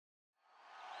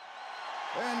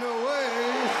And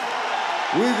away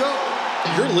we go.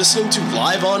 You're listening to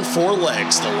Live on Four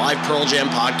Legs, the live Pearl Jam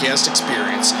podcast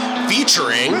experience,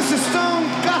 featuring Mr. Stone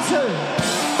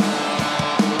Gossard.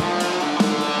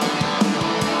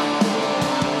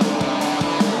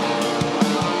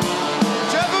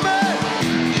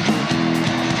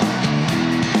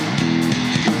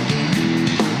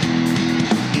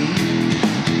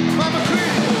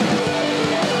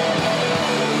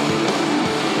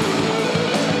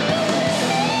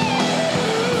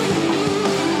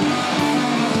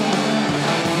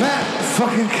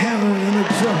 Fucking Cameron in the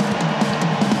drum.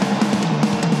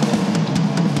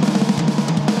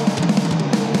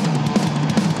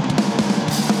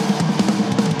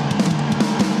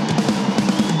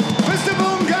 Mr.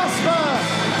 Boom Gasper.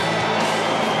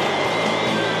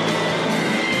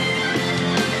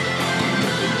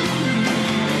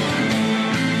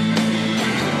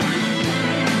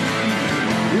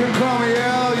 You can call me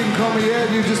Al, you can call me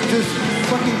Ed, you just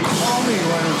fucking call me,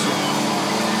 why don't you?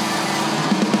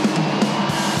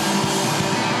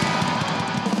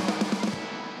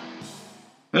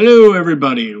 Hello,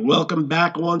 everybody. Welcome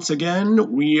back once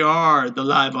again. We are the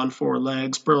Live on Four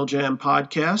Legs Pearl Jam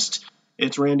podcast.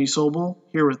 It's Randy Sobel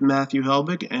here with Matthew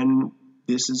Helbig, and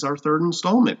this is our third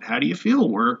installment. How do you feel?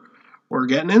 We're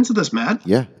getting into this, Matt.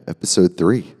 Yeah, episode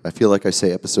 3. I feel like I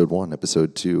say episode 1,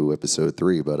 episode 2, episode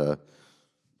 3, but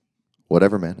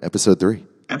whatever, man. Episode 3.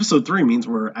 Episode 3 means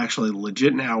we're actually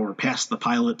legit now. We're past the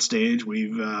pilot stage.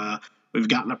 We've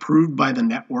gotten approved by the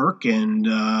network, and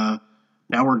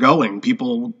now we're going.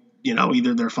 People,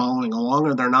 either they're following along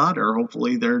or they're not, or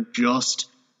hopefully they're just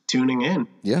tuning in.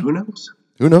 Yeah. Who knows?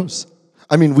 Who knows?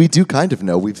 I mean, we do kind of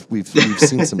know. We've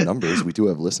seen some numbers. We do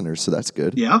have listeners, so that's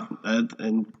good. Yeah,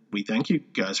 and we thank you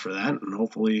guys for that. And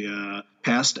hopefully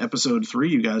past episode 3,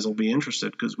 you guys will be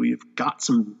interested because we've got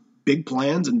some big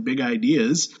plans and big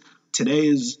ideas.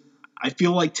 I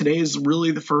feel like today is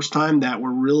really the first time that we're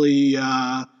really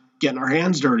getting our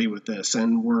hands dirty with this,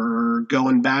 and we're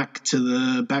going back to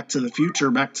the future,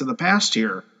 back to the past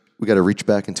here. We got to reach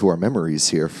back into our memories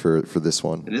here for this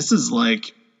one. And this is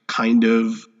like kind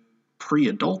of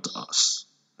pre-adult us.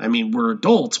 I mean, we're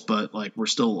adults, but like we're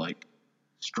still like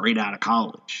straight out of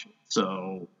college.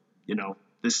 So,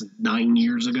 this is 9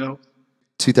 years ago.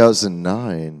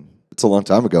 2009. It's a long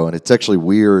time ago, and it's actually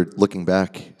weird looking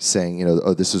back saying,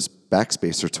 this was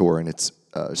Backspacer Tour, and it's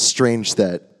strange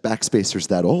that Backspacer's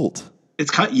that old.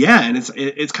 It's and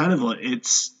it's kind of like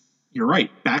you're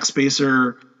right.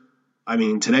 Backspacer. I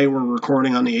mean, today we're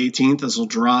recording on the 18th. This will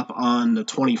drop on the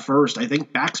 21st. I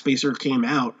think Backspacer came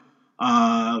out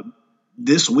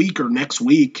this week or next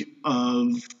week of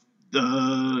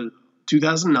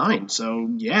 2009. So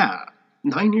yeah,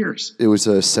 9 years. It was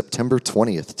September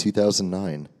 20th,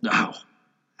 2009. Wow,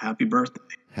 happy birthday!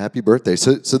 Happy birthday!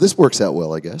 So this works out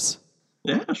well, I guess.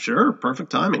 Yeah, sure.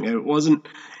 Perfect timing. It wasn't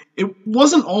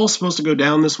all supposed to go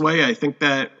down this way. I think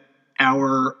that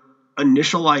our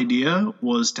initial idea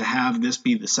was to have this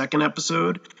be the second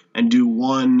episode and do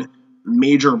one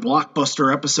major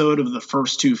blockbuster episode of the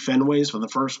first 2 Fenways for the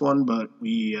first one, but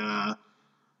we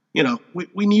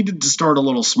needed to start a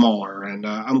little smaller, and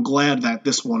I'm glad that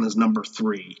this one is number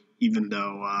 3, even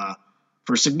though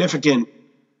for significant,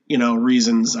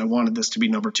 reasons I wanted this to be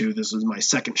number 2. This was my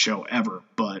second show ever,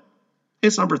 but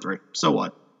it's number 3. So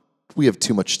what? We have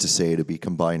too much to say to be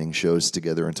combining shows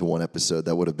together into one episode.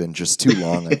 That would have been just too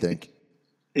long, I think.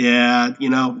 Yeah,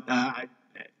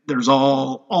 there's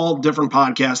all different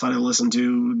podcasts that I listen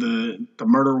to. The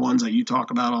murder ones that you talk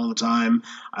about all the time.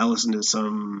 I listen to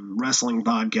some wrestling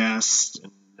podcasts,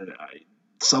 and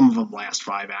some of them last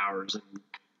 5 hours, and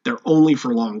they're only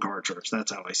for long car trips.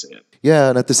 That's how I see it. Yeah,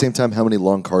 and at the same time, how many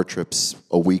long car trips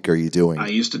a week are you doing? I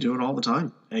used to do it all the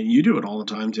time, and you do it all the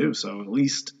time too, so at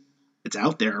least it's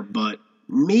out there. But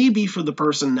maybe for the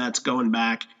person that's going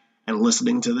back and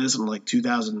listening to this in like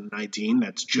 2019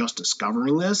 that's just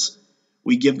discovering this,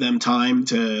 we give them time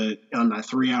to, on a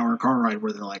 3-hour car ride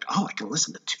where they're like, oh, I can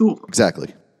listen to 2 of them.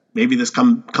 Exactly. Maybe this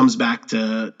comes back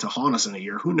to haunt us in a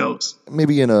year. Who knows?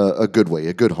 Maybe in a good way,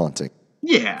 a good haunting.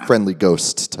 Yeah. Friendly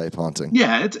ghost type haunting.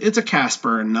 Yeah, it's a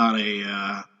Casper and not a,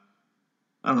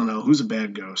 I don't know, who's a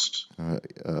bad ghost?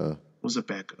 Who's a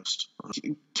bad ghost?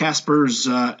 Casper's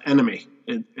enemy.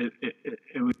 It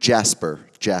was Jasper.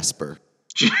 Jasper,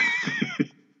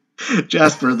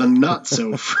 the not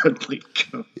so friendly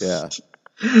ghost. Yeah.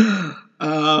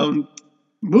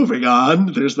 Moving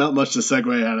on. There's not much to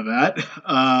segue out of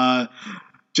that.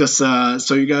 Just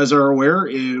so you guys are aware,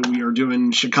 we are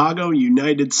doing Chicago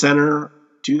United Center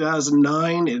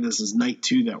 2009. This is night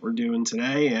 2 that we're doing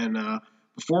today, and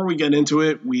before we get into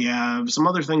it, we have some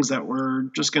other things that we're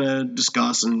just going to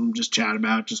discuss and just chat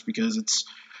about just because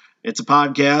it's a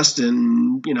podcast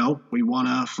and, we want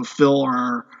to fulfill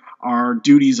our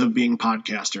duties of being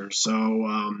podcasters.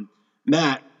 So,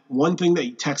 Matt, one thing that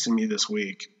you texted me this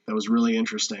week that was really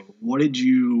interesting. What did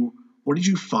you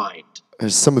find?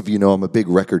 As some of you know, I'm a big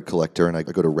record collector, and I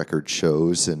go to record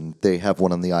shows, and they have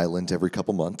one on the island every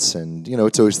couple months. And,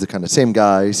 it's always the kind of same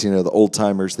guys, the old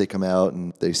timers, they come out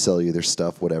and they sell you their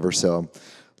stuff, whatever. So I'm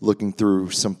looking through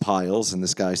some piles, and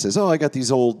this guy says, oh, I got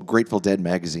these old Grateful Dead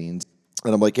magazines.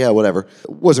 And I'm like, yeah, whatever.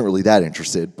 Wasn't really that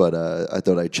interested, but I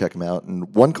thought I'd check them out.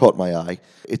 And one caught my eye.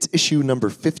 It's issue number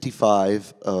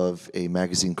 55 of a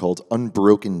magazine called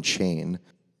Unbroken Chain.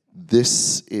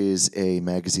 This is a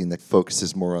magazine that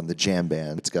focuses more on the jam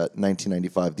band. It's got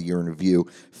 1995, The Year in Review,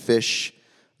 Phish,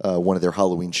 one of their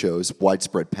Halloween shows,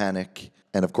 Widespread Panic,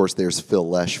 and of course there's Phil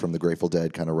Lesh from the Grateful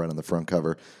Dead kind of right on the front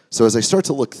cover. So as I start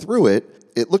to look through it,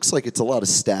 it looks like it's a lot of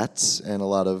stats and a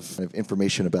lot of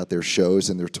information about their shows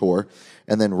and their tour.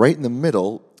 And then right in the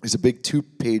middle is a big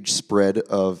 2-page spread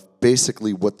of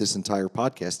basically what this entire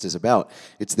podcast is about.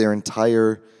 It's their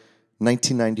entire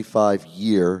 1995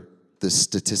 year, the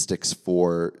statistics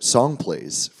for song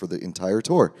plays for the entire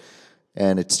tour.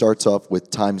 And it starts off with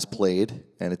times played,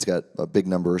 and it's got a big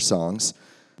number of songs.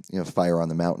 Fire on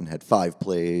the Mountain had 5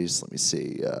 plays. Let me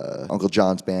see. Uncle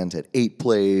John's Band had 8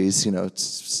 plays.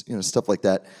 It's, stuff like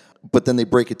that. But then they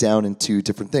break it down into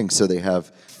different things. So they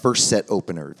have first set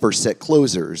opener, first set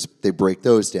closers. They break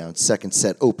those down. Second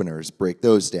set openers, break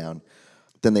those down.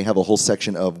 Then they have a whole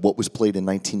section of what was played in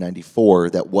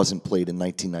 1994 that wasn't played in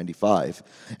 1995.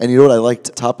 And you know what I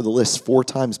liked? Top of the list, 4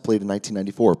 times played in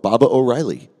 1994. Baba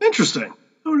O'Reilly. Interesting.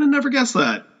 I would have never guessed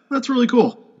that. That's really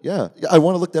cool. Yeah, I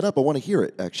want to look that up. I want to hear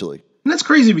it, actually. And that's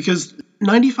crazy because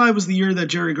 95 was the year that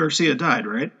Jerry Garcia died,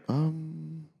 right?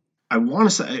 I want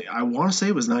to say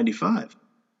it was 95.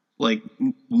 Like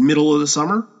middle of the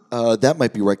summer? That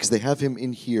might be right, because they have him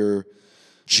in here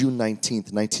June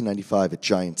 19th, 1995 at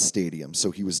Giant Stadium. So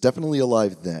he was definitely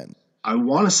alive then. I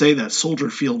want to say that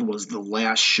Soldier Field was the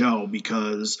last show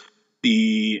because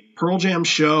the Pearl Jam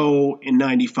show in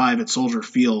 95 at Soldier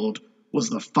Field was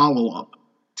the follow-up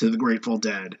to the Grateful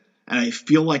Dead. And I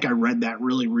feel like I read that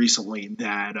really recently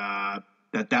that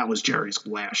that was Jerry's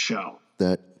last show.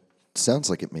 That sounds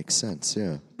like it makes sense,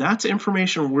 yeah. That's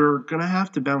information we're going to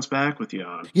have to bounce back with you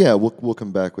on. Yeah, we'll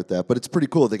come back with that. But it's pretty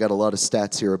cool. They got a lot of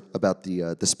stats here about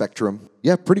the spectrum.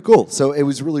 Yeah, pretty cool. So it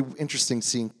was really interesting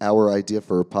seeing our idea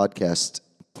for a podcast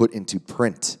put into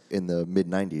print in the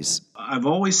mid-90s. I've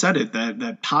always said it,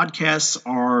 that podcasts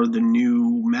are the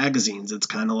new magazines. It's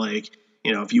kind of like,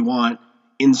 if you want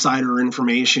insider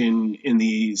information in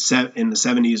the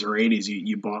 70s or 80s,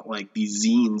 you bought like these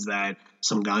zines that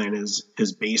some guy in his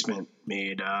basement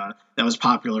made. That was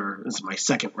popular. This is my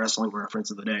second wrestling reference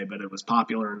of the day, but it was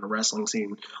popular in the wrestling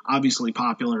scene, obviously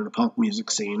popular in the punk music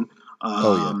scene.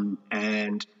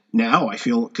 And now I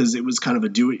feel, because it was kind of a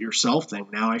do-it-yourself thing,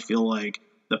 now I feel like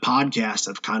the podcasts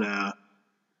have kind of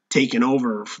taken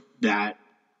over that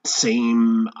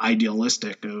same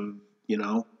idealistic of,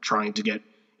 trying to get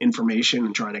information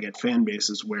and trying to get fan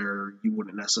bases where you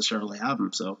wouldn't necessarily have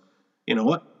them. So, you know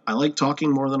what? I like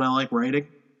talking more than I like writing.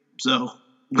 So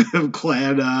I'm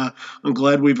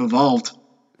glad we've evolved.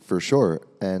 For sure.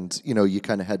 And, you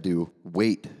kind of had to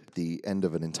wait the end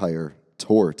of an entire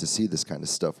tour to see this kind of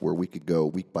stuff where we could go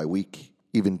week by week,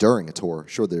 even during a tour.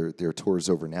 Sure, their tour is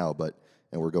over now,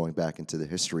 and we're going back into the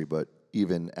history, but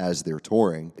even as they're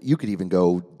touring, you could even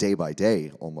go day by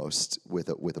day almost with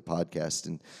a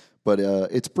podcast. But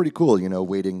it's pretty cool,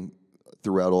 waiting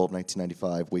throughout all of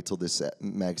 1995, wait till this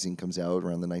magazine comes out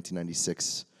around the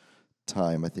 1996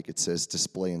 time. I think it says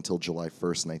display until July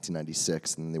 1st,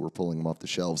 1996, and they were pulling them off the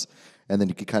shelves. And then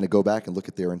you could kind of go back and look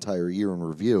at their entire year in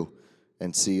review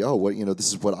and see,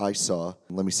 this is what I saw.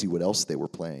 Let me see what else they were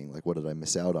playing. Like, what did I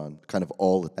miss out on? Kind of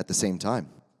all at the same time.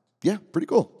 Yeah, pretty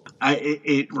cool.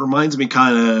 It reminds me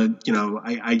kind of,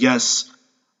 I guess,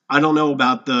 I don't know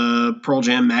about the Pearl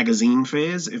Jam magazine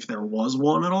phase, if there was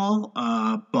one at all,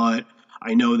 but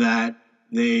I know that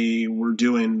they were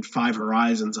doing Five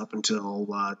Horizons up until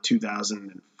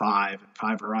 2005.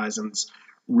 Five Horizons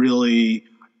really,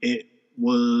 it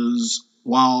was,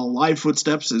 while Live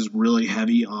Footsteps is really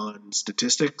heavy on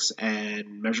statistics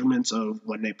and measurements of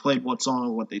when they played what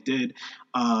song, what they did,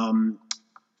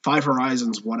 Five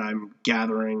Horizons, what I'm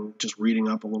gathering, just reading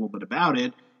up a little bit about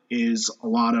it, is a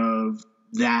lot of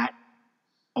that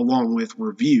along with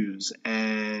reviews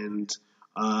and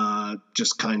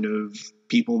just kind of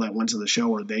people that went to the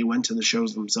show or they went to the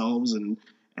shows themselves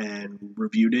and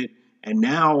reviewed it. And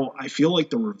now I feel like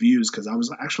the reviews, because I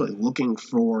was actually looking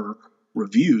for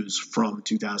reviews from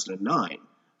 2009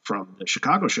 from the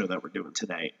Chicago show that we're doing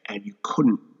today, and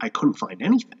I couldn't find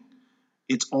anything.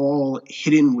 It's all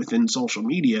hidden within social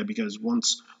media because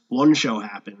once one show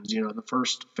happens, the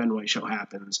first Fenway show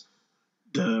happens,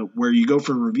 where you go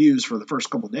for reviews for the first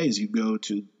couple of days, you go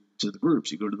to the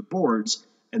groups, you go to the boards,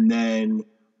 and then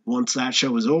once that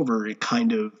show is over, it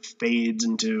kind of fades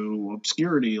into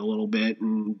obscurity a little bit,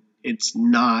 and it's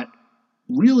not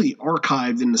really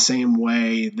archived in the same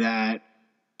way that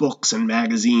books and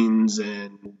magazines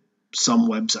and some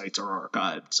websites are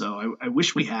archived. So I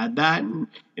wish we had that, and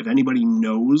if anybody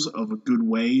knows of a good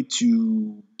way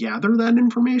to gather that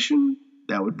information,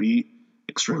 that would be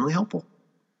extremely helpful.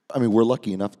 I mean, we're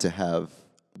lucky enough to have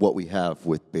what we have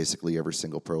with basically every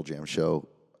single Pearl Jam show,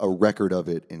 a record of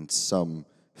it in some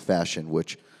fashion,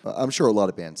 which I'm sure a lot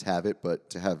of bands have it, but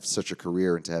to have such a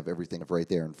career and to have everything right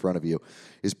there in front of you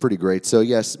is pretty great. So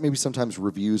yes, maybe sometimes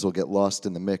reviews will get lost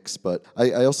in the mix, but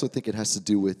I also think it has to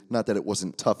do with, not that it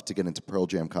wasn't tough to get into Pearl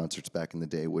Jam concerts back in the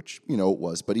day, which, it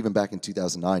was, but even back in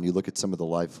 2009, you look at some of the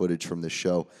live footage from this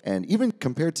show, and even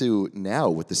compared to now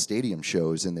with the stadium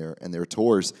shows and their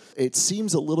tours, it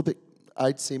seems a little bit,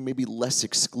 I'd say maybe less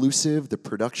exclusive. The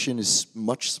production is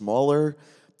much smaller.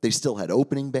 They still had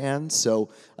opening bands. So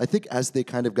I think as they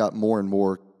kind of got more and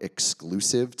more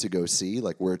exclusive to go see,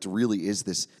 like where it really is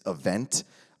this event,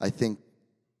 I think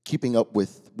keeping up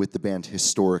with the band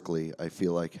historically, I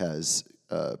feel like has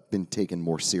been taken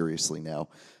more seriously now.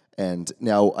 And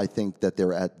now I think that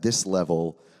they're at this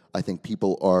level, I think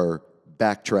people are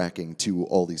backtracking to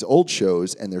all these old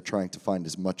shows and they're trying to find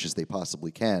as much as they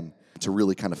possibly can to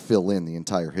really kind of fill in the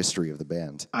entire history of the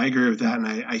band. I agree with that, and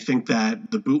I think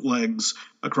that the bootlegs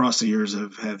across the years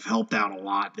have helped out a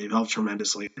lot. They've helped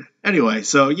tremendously. Anyway,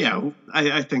 so yeah,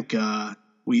 I think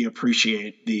we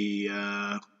appreciate the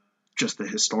just the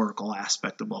historical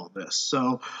aspect of all this.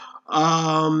 So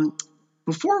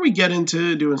before we get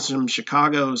into doing some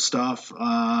Chicago stuff,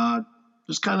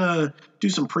 just kind of do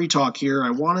some pre-talk here.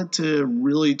 I wanted to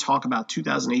really talk about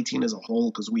 2018 as a whole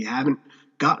because we haven't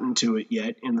gotten to it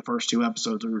yet in the first two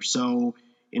episodes. We were so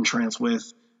entranced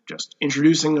with just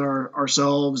introducing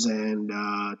ourselves and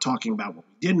talking about what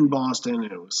we did in Boston,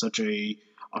 and it was such a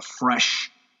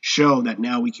fresh show that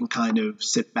now we can kind of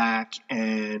sit back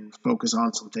and focus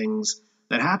on some things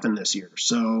that happened this year.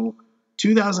 So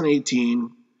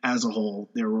 2018 as a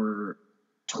whole, there were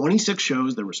 26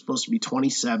 shows. There were supposed to be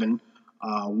 27.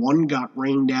 One got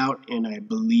rained out in, I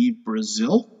believe,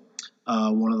 Brazil,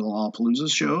 one of the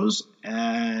Lollapalooza shows.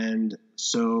 And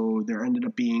so there ended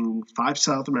up being 5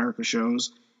 South America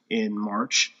shows in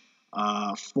March,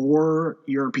 4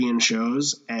 European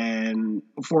shows, and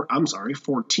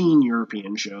 14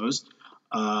 European shows,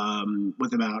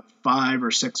 with about 5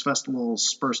 or 6 festivals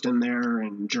dispersed in there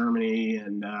in Germany,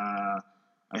 and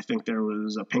I think there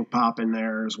was a Pink Pop in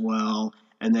there as well,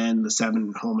 and then the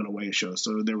 7 home and away shows.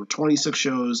 So there were 26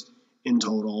 shows in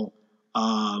total.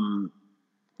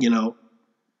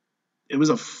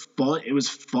 It was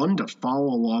fun to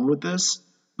follow along with this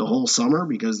the whole summer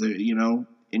because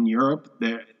in Europe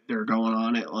they're going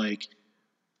on at like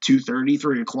 2:30,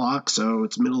 3 o'clock, so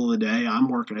it's middle of the day. I'm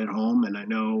working at home, and I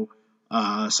know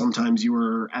sometimes you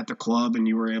were at the club and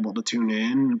you were able to tune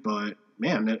in, but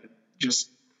man, just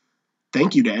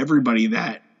thank you to everybody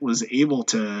that was able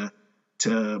to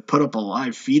put up a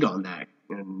live feed on that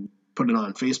and put it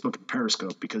on Facebook and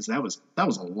Periscope, because that was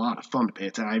a lot of fun to pay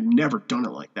attention. I've never done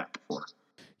it like that before.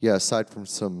 Yeah, aside from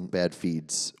some bad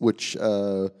feeds, which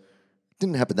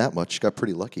didn't happen that much, got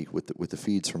pretty lucky with the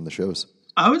feeds from the shows.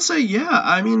 I would say, yeah.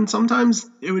 I mean, sometimes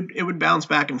it would bounce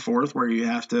back and forth where you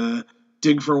have to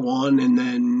dig for one and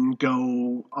then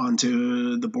go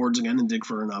onto the boards again and dig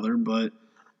for another. But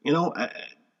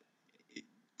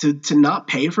to not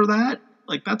pay for that,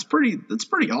 like that's pretty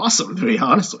awesome, to be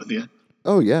honest with you.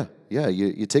 Oh yeah.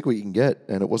 You take what you can get,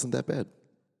 and it wasn't that bad.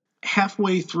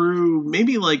 Halfway through,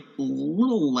 maybe like a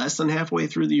little less than halfway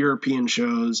through the European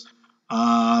shows,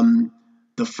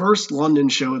 the first London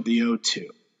show at the O2,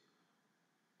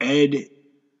 Ed,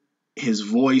 his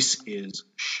voice is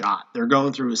shot. They're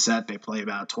going through a set. They play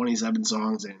about 27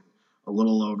 songs in a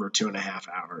little over 2.5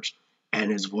 hours, and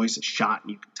his voice is shot,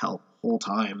 and you can tell the whole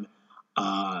time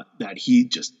that he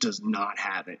just does not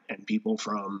have it. And people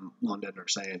from London are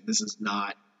saying this is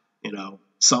not,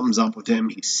 something's up with him.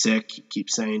 He's sick. He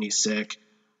keeps saying he's sick.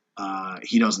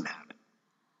 He doesn't have it.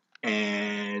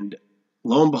 And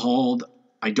lo and behold,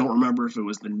 I don't remember if it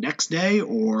was the next day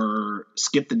or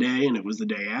skip the day and it was the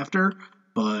day after,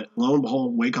 but lo and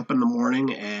behold, wake up in the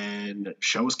morning and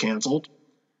show was canceled.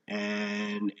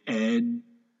 And Ed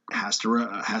has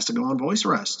to go on voice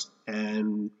rest.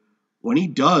 And when he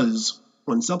does,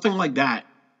 when something like that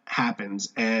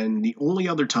happens, and the only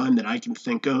other time that I can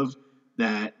think of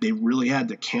that they really had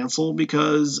to cancel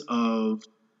because of,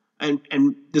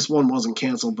 and this one wasn't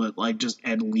canceled, but like just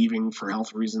Ed leaving for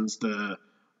health reasons, the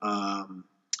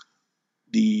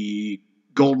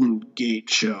Golden Gate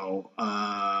show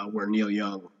where Neil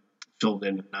Young filled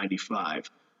in '95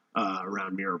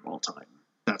 around Mirrorball time.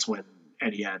 That's when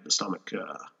Eddie had the stomach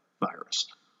virus.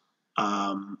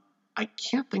 I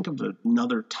can't think of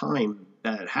another time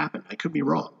that it happened. I could be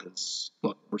wrong because,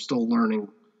 look, we're still learning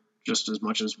just as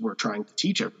much as we're trying to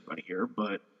teach everybody here.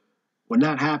 But when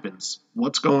that happens,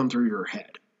 what's going through your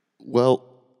head? Well,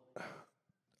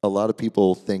 a lot of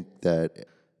people think that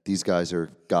these guys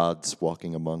are gods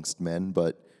walking amongst men,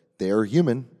 but they are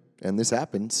human, and this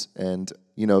happens. And,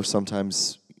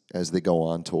 sometimes as they go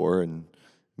on tour and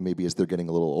maybe as they're getting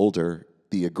a little older,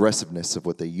 the aggressiveness of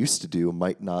what they used to do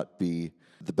might not be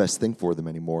the best thing for them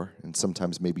anymore. And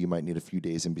sometimes maybe you might need a few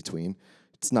days in between.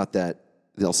 It's not that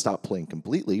they'll stop playing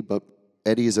completely, but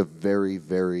Eddie is a very,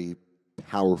 very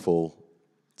powerful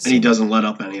and he doesn't let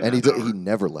up any of and that. He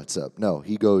never lets up. No,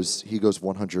 he goes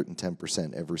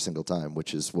 110% every single time,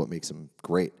 which is what makes him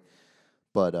great.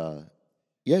 But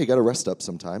yeah, you got to rest up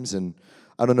sometimes. And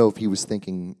I don't know if he was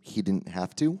thinking he didn't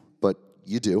have to, but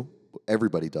you do.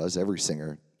 Everybody does. Every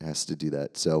singer has to do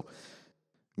that. So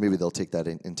maybe they'll take that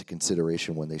into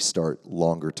consideration when they start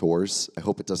longer tours. I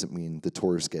hope it doesn't mean the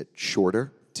tours get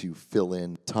shorter to fill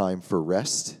in time for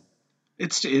rest.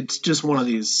 It's just one of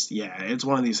these, it's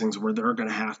one of these things where they're going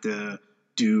to have to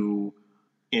do,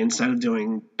 instead of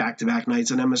doing back-to-back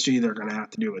nights at MSG, they're going to have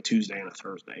to do a Tuesday and a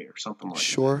Thursday or something like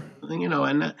Sure. that.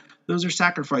 And those are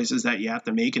sacrifices that you have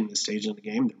to make in this stage of the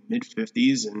game. They're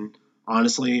mid-50s, and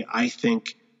honestly, I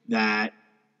think that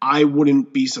I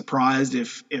wouldn't be surprised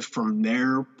if from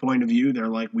their point of view, they're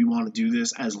like, we want to do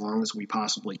this as long as we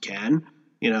possibly can.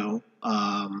 We don't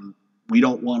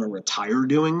want to retire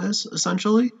doing this,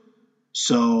 essentially.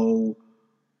 So,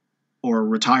 or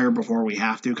retire before we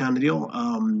have to kind of deal.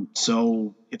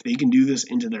 So if they can do this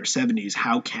into their 70s,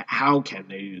 how can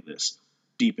they do this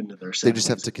deep into their 70s? They just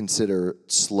have to consider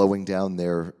slowing down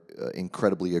their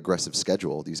incredibly aggressive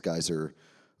schedule. These guys are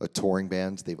a touring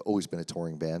band. They've always been a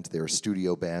touring band. They're a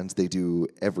studio band. They do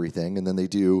everything, and then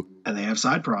they have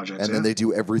side projects, and then they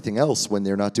do everything else when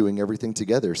they're not doing everything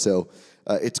together. So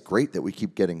it's great that we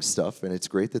keep getting stuff, and it's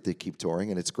great that they keep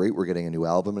touring, and it's great we're getting a new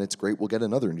album, and it's great we'll get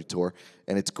another new tour,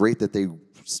 and it's great that they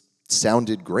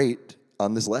sounded great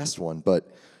on this last one. But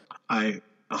I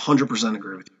 100%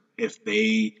 agree with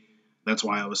you. That's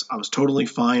why I was totally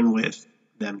fine with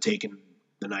them taking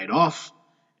the night off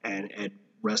and Ed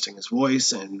resting his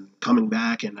voice and coming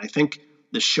back. And I think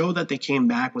the show that they came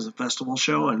back was a festival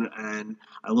show, and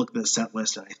I looked at the set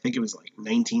list, and I think it was like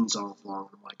 19 songs long.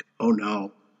 I'm like, oh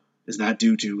no, is that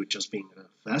due to it just being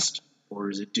a fest, or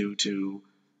is it due to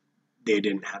they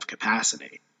didn't have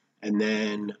capacity? And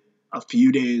then a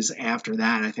few days after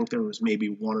that, I think there was maybe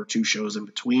one or two shows in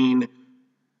between.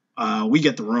 We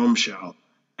get the Rome show,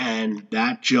 and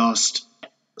that just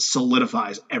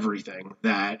solidifies everything,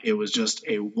 that it was just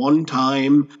a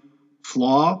one-time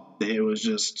flaw. It was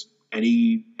just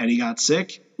Eddie got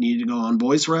sick, needed to go on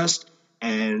voice rest,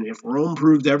 and if Rome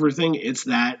proved everything, it's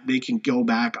that they can go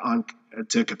back on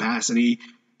to capacity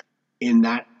in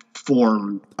that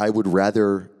form. I would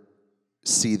rather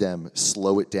see them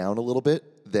slow it down a little bit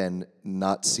than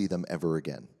not see them ever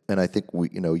again. And I think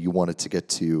you wanted to get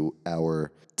to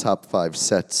our top 5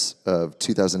 sets of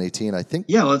 2018. I think.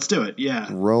 Yeah, let's do it. Yeah.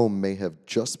 Rome may have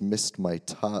just missed my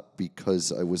top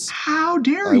because I was. How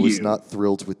dare you? I was not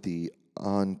thrilled with the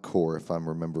encore, if I'm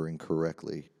remembering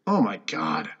correctly. Oh my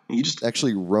God!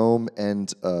 Actually, Rome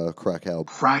and Krakow.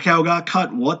 Krakow got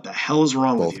cut. What the hell is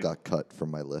wrong with you? Both got cut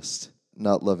from my list.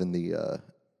 Not loving the.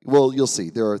 Well, you'll see.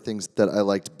 There are things that I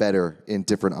liked better in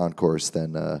different encores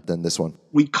than this one.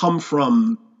 We come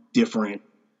from different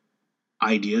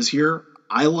ideas here.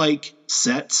 I like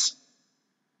sets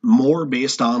more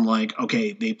based on like,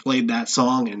 okay, they played that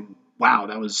song and wow,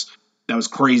 that was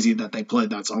crazy that they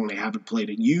played that song. They haven't played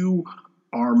it. You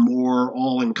are more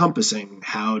all encompassing.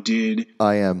 How did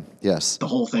I am? Yes. The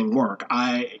whole thing work?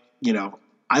 I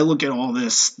look at all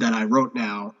this that I wrote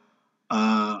now.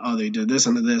 They did this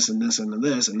and this and this and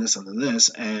this and this and this,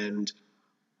 and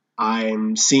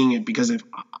I'm seeing it because if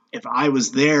I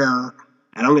was there,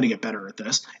 and I'm going to get better at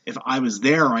this, if I was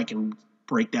there, I can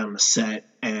break down the set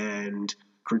and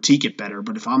critique it better.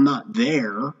 But if I'm not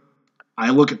there,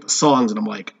 I look at the songs and I'm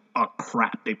like, oh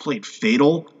crap, they played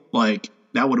Fatal? Like,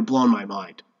 that would have blown my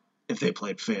mind if they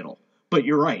played Fatal. But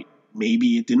you're right,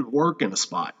 maybe it didn't work in a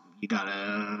spot. you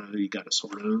gotta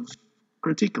sort of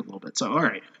critique a little bit. So all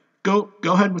right, go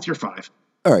ahead with your 5.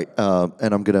 All right,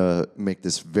 and I'm gonna make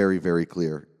this very, very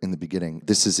clear in the beginning.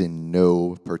 This is in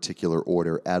no particular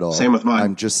order at all. Same with mine.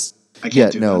 I'm just I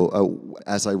can't do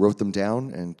as I wrote them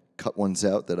down and cut ones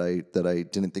out that I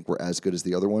didn't think were as good as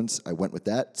the other ones, I went with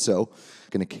that. So,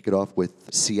 gonna kick it off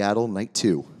with Seattle Night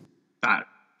 2. That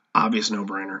obvious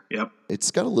no-brainer. Yep.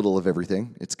 It's got a little of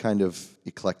everything. It's kind of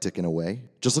eclectic in a way.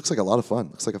 Just looks like a lot of fun.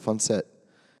 Looks like a fun set.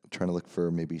 I'm trying to look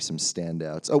for maybe some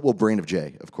standouts. Oh, well, Brain of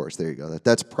Jay, of course. There you go.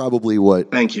 That's probably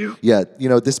what. Thank you. Yeah,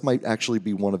 this might actually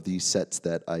be one of these sets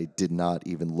that I did not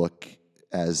even look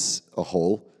as a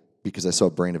whole because I saw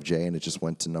Brain of Jay and it just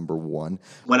went to number 1.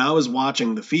 When I was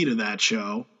watching the feed of that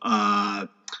show, when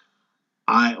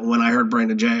I heard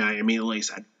Brain of Jay, I immediately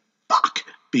said, fuck,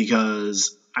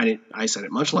 because I said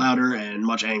it much louder and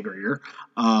much angrier,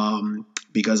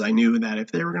 because I knew that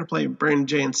if they were going to play Brain of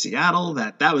Jay in Seattle,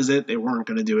 that was it. They weren't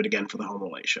going to do it again for the home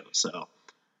away show. So,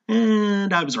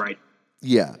 and I was right.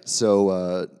 Yeah.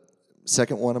 So,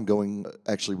 second one, I'm going.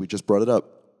 Actually, we just brought it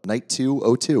up. Night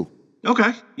 202.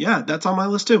 Okay. Yeah, that's on my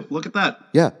list too. Look at that.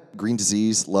 Yeah. Green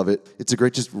Disease. Love it. It's a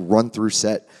great just run through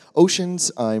set.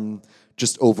 Oceans, I'm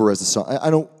just over as a song.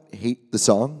 I don't hate the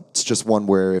song. It's just one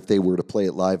where if they were to play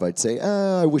it live, I'd say,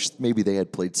 I wish maybe they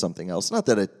had played something else. Not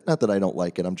that I don't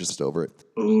like it. I'm just over it.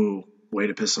 Ooh, way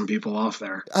to piss some people off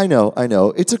there. I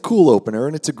know. It's a cool opener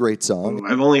and it's a great song. Ooh,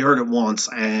 I've only heard it once,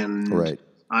 and right.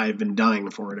 I've been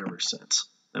dying for it ever since.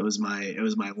 It was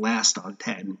my last on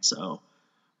 10. So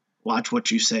watch what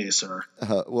you say, sir.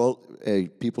 Well, hey,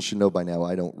 people should know by now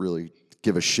I don't really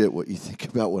give a shit what you think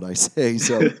about what I say.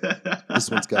 So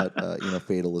this one's got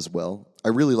Fatal as well. I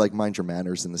really like Mind Your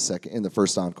Manners in the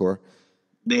first encore.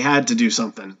 They had to do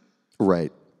something.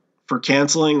 Right. For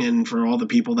canceling and for all the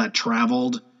people that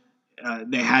traveled,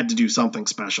 they had to do something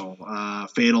special.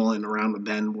 Fatal and Around the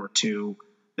Bend were 2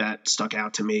 that stuck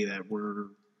out to me that were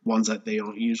ones that they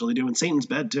don't usually do. In Satan's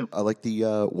Bed too. I like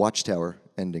the Watchtower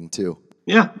ending too.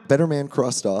 Yeah. Better Man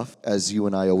crossed off, as you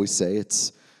and I always say.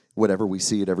 It's whatever, we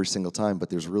see it every single time, but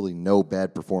there's really no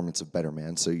bad performance of Better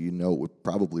Man, so it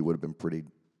probably would have been pretty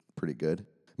good.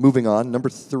 Moving on, number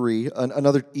 3,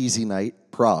 another easy night,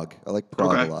 Prague. I like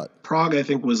Prague a lot. Prague, I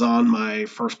think, was on my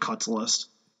first cuts list.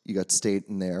 You got State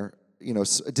in there.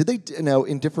 Did they, now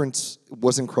Indifference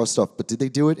wasn't crossed off, but did they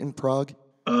do it in Prague?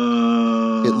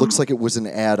 It looks like it was an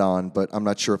add-on, but I'm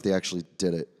not sure if they actually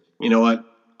did it. You know what?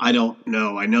 I don't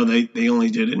know. I know they only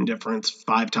did Indifference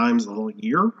 5 times the whole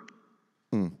year.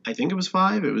 I think it was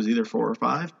 5. It was either 4 or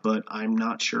 5, but I'm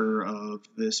not sure of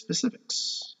the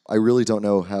specifics. I really don't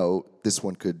know how this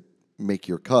one could make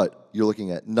your cut. You're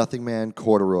looking at Nothing Man,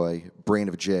 Corduroy, Brain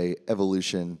of Jay,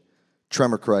 Evolution,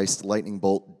 Tremor Christ, Lightning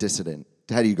Bolt, Dissident.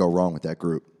 How do you go wrong with that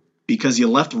group? Because you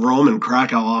left Rome and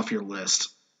Krakow off your list.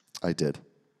 I did.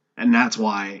 And that's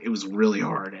why it was really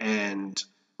hard. And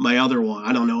my other one,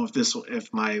 I don't know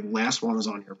if my last one is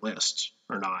on your list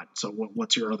or not. So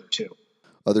what's your other 2?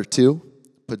 Other 2,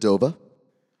 Padova.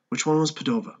 Which one was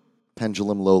Padova?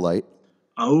 Pendulum Low Light.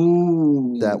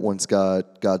 Oh. That one's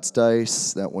got God's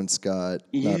Dice. That one's got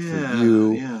Not For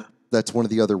You. Yeah. That's one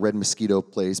of the other Red Mosquito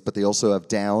plays, but they also have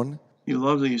Down. You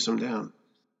love to use them down.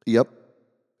 Yep.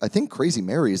 I think Crazy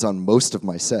Mary is on most of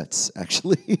my sets,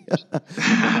 actually.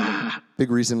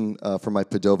 Big reason for my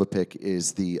Padova pick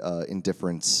is the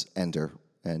Indifference ender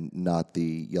and not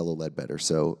the Yellow Ledbetter.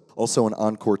 So also an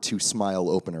Encore 2 Smile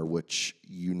opener, which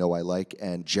I like,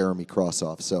 and Jeremy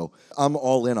Crossoff. So I'm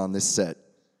all in on this set.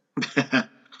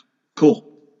 Cool.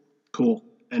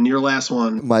 And your last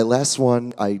one? My last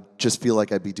one, I just feel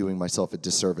like I'd be doing myself a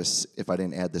disservice if I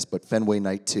didn't add this, but Fenway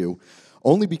Night 2.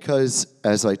 Only because,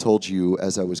 as I told you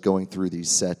as I was going through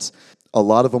these sets, a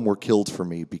lot of them were killed for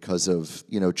me because of,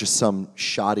 just some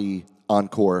shoddy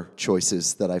encore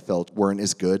choices that I felt weren't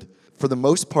as good. For the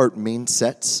most part, main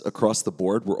sets across the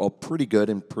board were all pretty good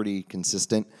and pretty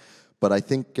consistent, but I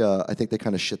think they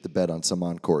kind of shit the bed on some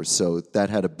encores, so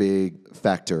that had a big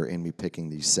factor in me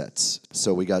picking these sets.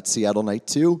 So we got Seattle Night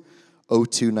 2,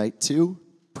 O2 Night 2,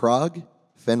 Prague,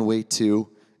 Fenway 2,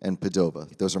 and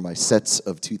Padova. Those are my sets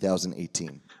of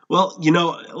 2018. Well,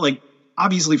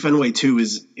 obviously Fenway 2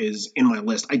 is in my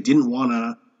list. I didn't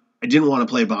want to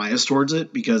play bias towards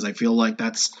it because I feel like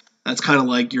that's kind of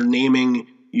like you're naming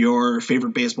your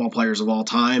favorite baseball players of all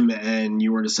time and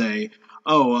you were to say,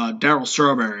 Darryl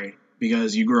Strawberry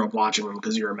because you grew up watching him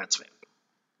because you're a Mets fan.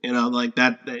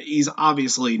 That he's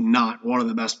obviously not one of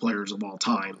the best players of all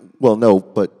time. Well, no,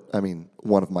 but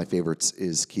one of my favorites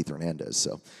is Keith Hernandez.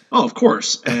 So. Oh, of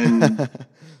course, and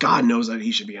God knows that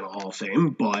he should be in a Hall of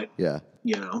Fame. But yeah,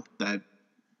 that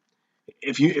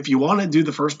if you want to do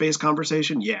the first base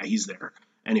conversation, yeah, he's there.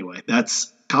 Anyway,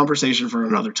 that's conversation for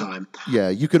another time. Yeah,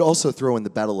 you could also throw in the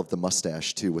Battle of the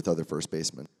Mustache, too, with other first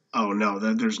basemen. Oh, no,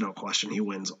 there's no question. He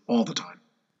wins all the time.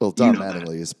 Well, You Don know that.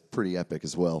 Mattingly is pretty epic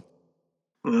as well.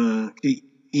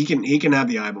 He can have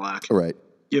the eye black. All right.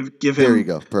 Give him. There you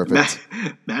go. Perfect.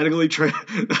 Mattingly,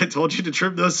 I told you to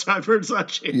trim those sideburns on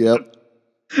Shane. Yep.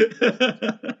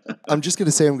 I'm just going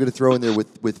to say I'm going to throw in there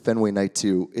with Fenway Night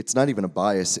 2. It's not even a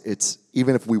bias. It's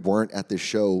even if we weren't at this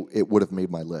show, it would have made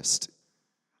my list.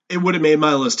 It would have made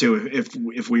my list too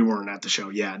if we weren't at the show.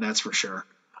 Yeah, that's for sure.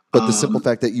 But the simple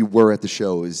fact that you were at the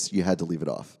show is you had to leave it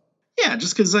off. Yeah,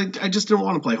 just because I just didn't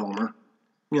want to play Homer.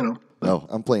 You know. No,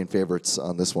 I'm playing favorites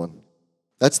on this one.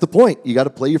 That's the point. You got to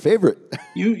play your favorite.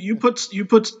 You put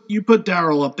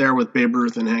Darryl up there with Babe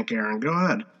Ruth and Hank Aaron. Go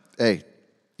ahead. Hey,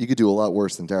 you could do a lot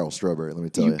worse than Darryl Strawberry. Let me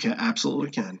tell you. You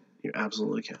absolutely can. You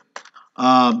absolutely can.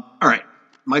 All right,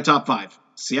 my top 5: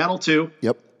 Seattle 2.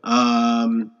 Yep.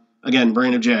 Again,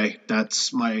 Brain of Jay.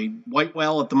 That's my white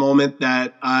whale at the moment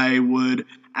that I would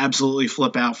absolutely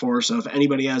flip out for. So if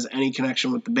anybody has any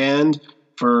connection with the band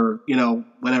for,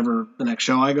 whenever the next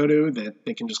show I go to, that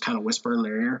they can just kind of whisper in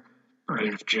their ear,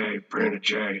 Brain of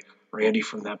Jay, Randy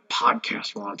from that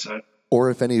podcast wants it.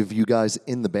 Or if any of you guys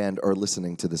in the band are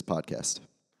listening to this podcast.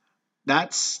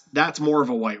 That's more of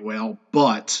a white whale,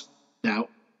 but now,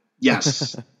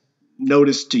 yes,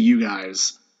 notice to you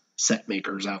guys, set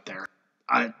makers out there.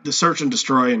 The Search and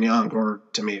Destroy and the Encore,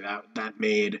 to me, that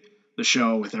made the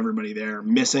show with everybody there.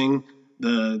 Missing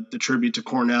the tribute to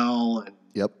Cornell, and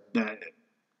Yep.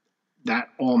 that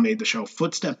all made the show.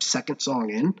 Footsteps, second song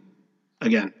in,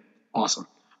 again, awesome.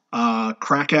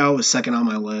 Krakow is second on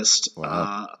my list.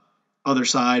 Wow. Other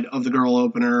Side, Of the Girl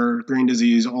opener, Green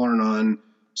Disease, All or None,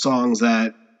 songs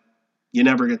that you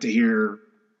never get to hear.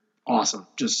 Awesome,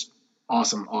 just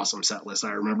awesome set list.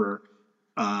 I remember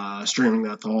streaming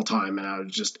that the whole time, and I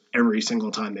was just every single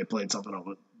time they played something of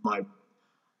it,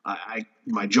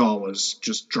 my jaw was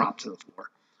just dropped to the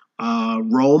floor.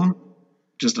 Rome,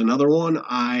 just another one.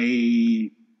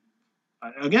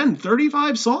 Again,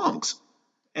 35 songs,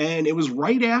 and it was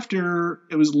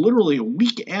literally a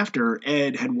week after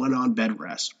Ed had went on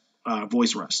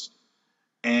voice rest,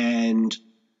 and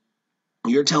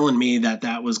you're telling me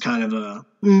that was kind of a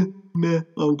meh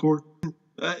encore.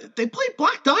 They played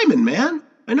Black Diamond, man.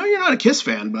 I know you're not a Kiss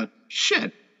fan, but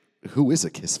shit. Who is a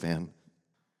Kiss fan?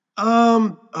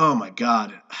 Oh my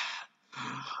God.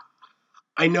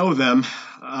 I know them.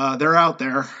 They're out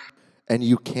there. And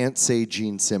you can't say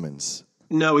Gene Simmons.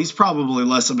 No, he's probably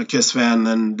less of a Kiss fan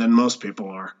than most people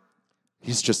are.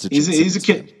 He's just a Gene Simmons he's a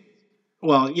kid. fan.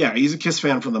 Well, yeah, he's a Kiss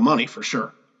fan for the money, for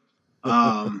sure.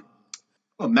 Well,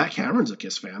 Matt Cameron's a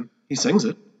Kiss fan. He sings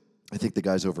it. I think the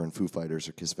guys over in Foo Fighters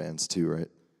are Kiss fans too, right?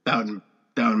 That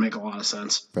would make a lot of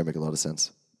sense. Probably make a lot of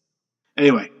sense.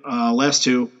 Anyway, last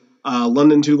two.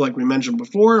 London 2, like we mentioned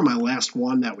before. My last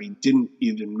one that we didn't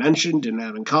even mention, didn't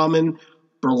have in common,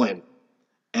 Berlin.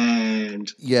 And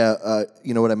yeah,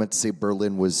 you know what I meant to say?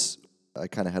 Berlin was, I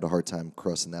kind of had a hard time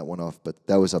crossing that one off, but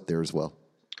that was up there as well.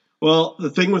 Well, the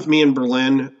thing with me in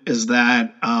Berlin is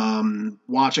that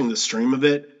watching the stream of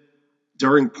it,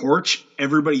 during Porch,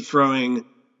 everybody throwing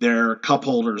their cup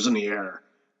holders in the air.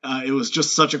 It was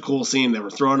just such a cool scene. They were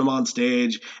throwing them on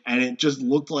stage, and it just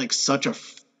looked like such a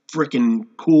freaking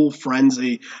cool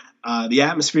frenzy. The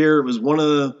atmosphere was one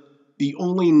of the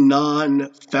only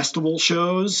non-festival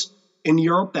shows in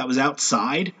Europe that was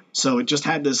outside, so it just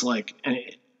had this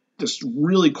this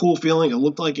really cool feeling. It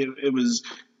looked like it was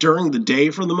during the day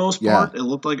for the most part. It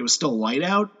looked like it was still light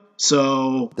out.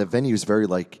 So the venue is very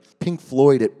like Pink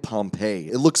Floyd at Pompeii.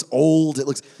 It looks old. It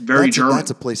looks very German.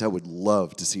 That's a place I would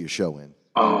love to see a show in.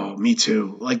 Oh, me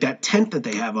too. Like that tent that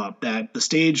they have up, that the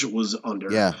stage was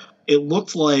under. Yeah. It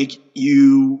looked like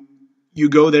you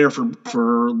go there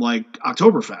for like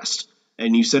Oktoberfest,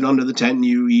 and you sit under the tent and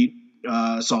you eat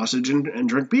sausage and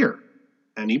drink beer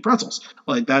and eat pretzels.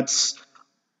 Like that's,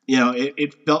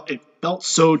 it felt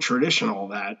so traditional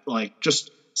that like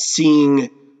just seeing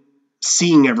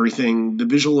everything, the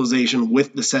visualization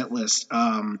with the set list,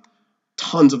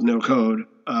 tons of no code,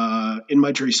 In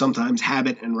My Tree Sometimes,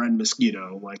 Habit, and Red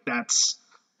Mosquito. Like that's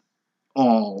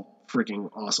all freaking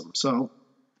awesome. So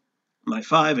my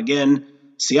 5 again: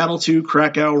 Seattle 2,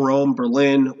 Krakow, Rome,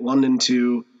 Berlin, London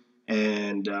 2,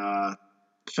 and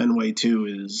Fenway 2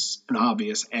 is an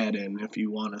obvious add-in if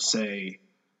you want to say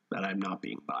that I'm not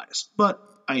being biased, but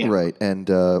I am. Right, and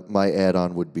my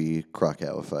add-on would be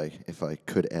Krakow if I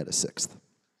could add a 6th.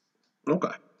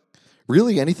 Okay.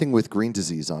 Really, anything with Green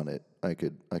Disease on it, I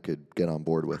could get on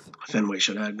board with. Fenway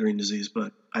should add Green Disease,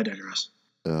 but I digress.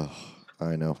 Oh,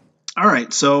 I know. All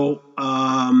right, so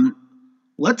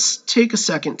let's take a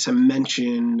second to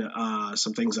mention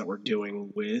some things that we're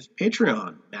doing with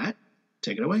Patreon. Matt,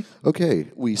 take it away. Okay,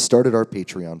 we started our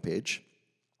Patreon page,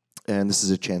 and this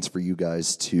is a chance for you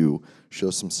guys to show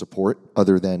some support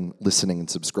other than listening and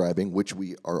subscribing, which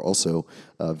we are also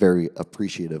very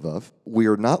appreciative of. We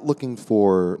are not looking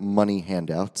for money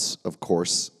handouts, of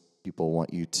course. People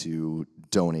want you to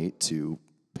donate to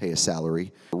pay a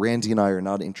salary. Randy and I are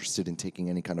not interested in taking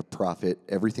any kind of profit.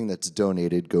 Everything that's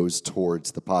donated goes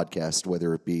towards the podcast,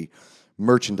 whether it be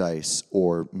merchandise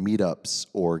or meetups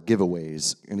or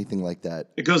giveaways, anything like that.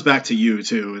 It goes back to you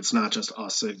too. It's not just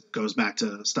us. It goes back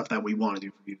to stuff that we want to do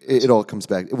for you guys. It all comes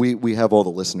back. We have all the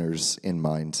listeners in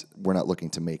mind. We're not looking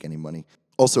to make any money.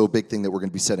 Also, a big thing that we're going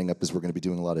to be setting up is we're going to be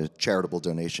doing a lot of charitable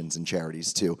donations and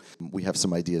charities too. We have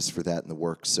some ideas for that in the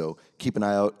works. So keep an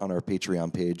eye out on our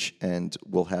Patreon page, and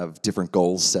we'll have different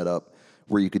goals set up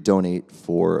where you could donate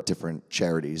for different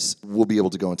charities. We'll be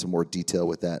able to go into more detail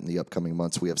with that in the upcoming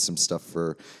months. We have some stuff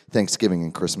for Thanksgiving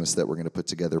and Christmas that we're going to put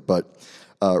together. But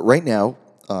right now,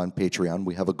 on Patreon,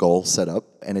 we have a goal set up,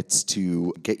 and it's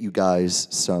to get you guys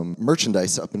some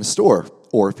merchandise up in a store,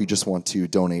 or if you just want to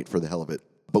donate for the hell of it.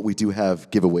 But we do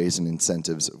have giveaways and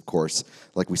incentives, of course.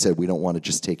 Like we said, we don't want to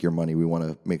just take your money. We want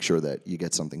to make sure that you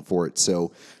get something for it.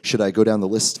 So should I go down the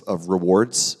list of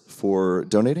rewards for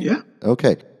donating? Yeah.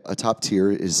 Okay. A top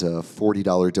tier is a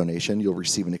 $40 donation. You'll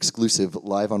receive an exclusive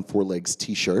Live on Four Legs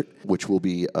t-shirt, which we'll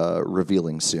be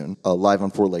revealing soon. A Live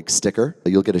on Four Legs sticker.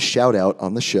 You'll get a shout out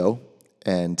on the show.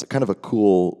 And kind of a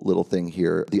cool little thing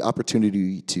here, the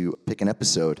opportunity to pick an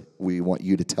episode. We want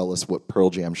you to tell us what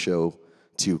Pearl Jam show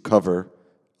to cover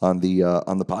on the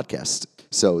podcast.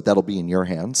 So that'll be in your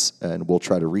hands, and we'll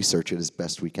try to research it as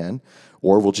best we can,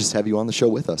 or we'll just have you on the show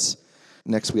with us.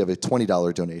 Next, we have a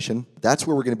 $20 donation. That's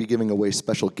where we're going to be giving away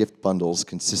special gift bundles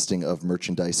consisting of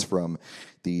merchandise from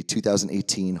the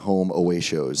 2018 home away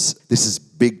shows. This is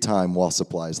big time while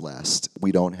supplies last.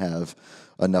 We don't have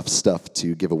enough stuff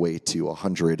to give away to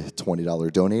 100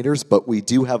 $20 donators, but we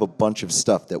do have a bunch of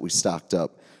stuff that we stocked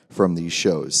up from these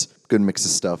shows. Good mix of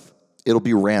stuff. It'll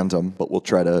be random, but we'll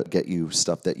try to get you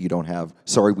stuff that you don't have.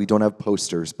 Sorry, we don't have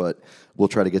posters, but we'll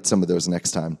try to get some of those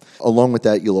next time. Along with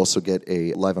that, you'll also get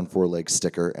a Live on Four Legs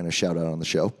sticker and a shout out on the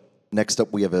show. Next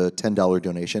up, we have a $10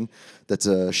 donation. That's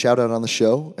a shout out on the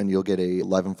show, and you'll get a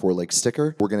Live on Four Legs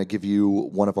sticker. We're going to give you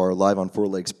one of our Live on Four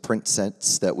Legs print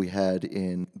sets that we had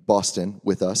in Boston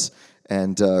with us.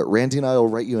 And Randy and I will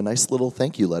write you a nice little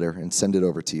thank you letter and send it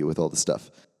over to you with all the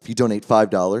stuff. If you donate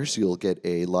 $5, you'll get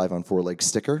a Live on Four Legs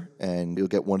sticker, and you'll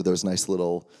get one of those nice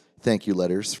little thank you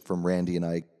letters from Randy and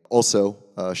I. Also,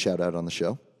 a shout out on the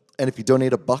show. And if you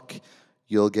donate $1,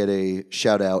 you'll get a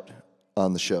shout out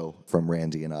on the show from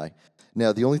Randy and I.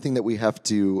 Now, the only thing that we have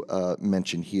to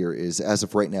mention here is, as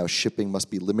of right now, shipping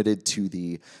must be limited to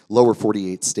the lower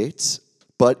 48 states.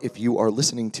 But if you are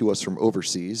listening to us from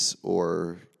overseas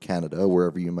or Canada,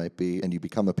 wherever you might be, and you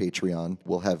become a Patreon,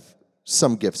 we'll have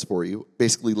some gifts for you.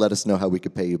 Basically, let us know how we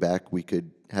could pay you back. We could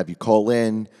have you call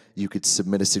in. You could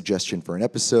submit a suggestion for an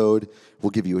episode. We'll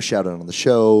give you a shout out on the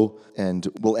show, and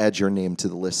we'll add your name to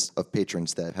the list of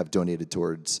patrons that have donated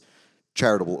towards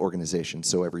charitable organizations.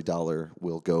 So every dollar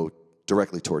will go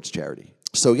directly towards charity.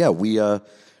 So yeah, we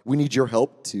need your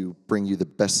help to bring you the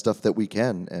best stuff that we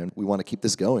can, and we want to keep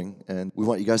this going, and we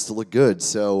want you guys to look good.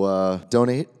 So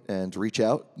donate and reach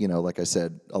out. You know, like I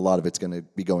said, a lot of it's going to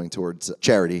be going towards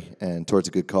charity and towards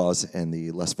a good cause and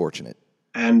the less fortunate.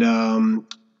 And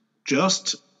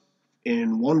just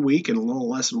in 1 week, in a little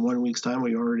less than 1 week's time,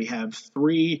 we already have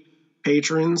 3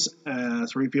 patrons,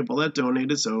 3 people that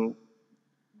donated, so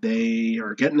they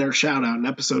are getting their shout out in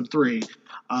episode 3.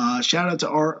 Shout out to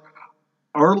our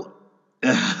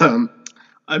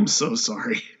I'm so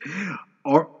sorry.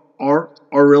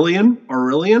 Aurelian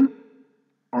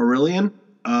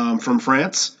from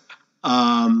France.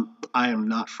 I am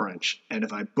not French, and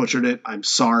if I butchered it, I'm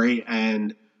sorry,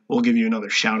 and we'll give you another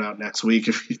shout out next week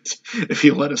if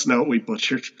you let us know what we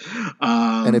butchered.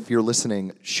 And if you're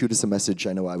listening, shoot us a message.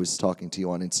 I know I was talking to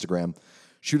you on Instagram.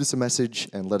 Shoot us a message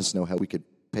and let us know how we could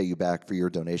pay you back for your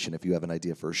donation. If you have an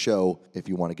idea for a show, if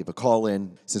you want to give a call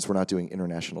in, since we're not doing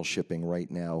international shipping right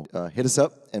now, hit us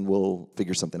up and we'll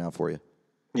figure something out for you.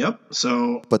 Yep.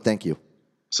 So, but thank you.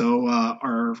 So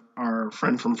our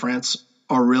friend from France,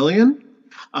 Aurelian,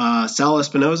 Sal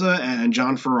Espinoza, and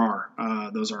John Farrar.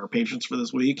 Those are our patrons for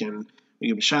this week, and we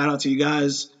give a shout out to you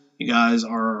guys. You guys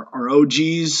are our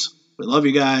OGs. We love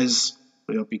you guys.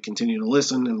 We hope you continue to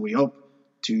listen, and we hope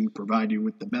to provide you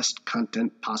with the best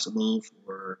content possible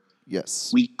for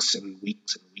Yes. weeks and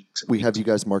weeks and weeks. We have you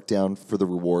guys marked down for the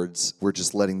rewards. We're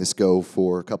just letting this go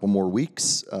for a couple more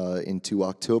weeks into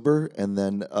October, and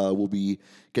then we'll be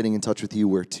getting in touch with you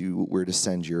where to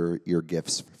send your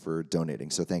gifts for donating.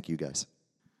 So thank you guys.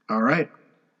 All right.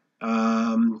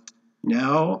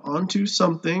 Now on to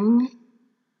something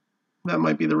that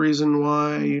might be the reason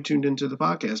why you tuned into the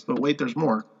podcast. But wait, there's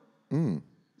more.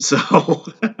 So,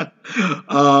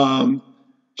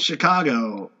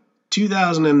 Chicago,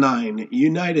 2009,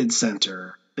 United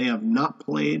Center. They have not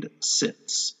played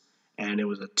since. And it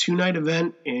was a 2-night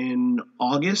event in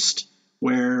August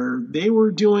where they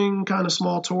were doing kind of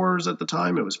small tours at the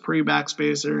time. It was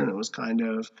pre-Backspacer, and it was kind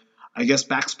of, I guess,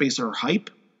 Backspacer hype,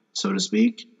 so to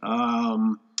speak.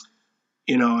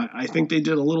 I think they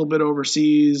did a little bit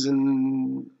overseas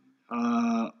and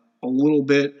a little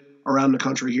bit around the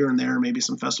country here and there, maybe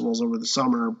some festivals over the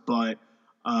summer, but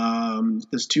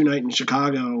this 2-night in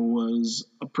Chicago was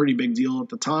a pretty big deal at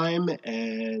the time,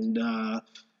 and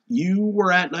you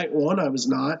were at night 1. I was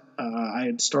not. I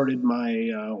had started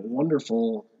my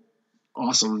wonderful,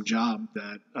 awesome job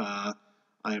that I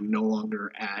am no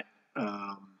longer at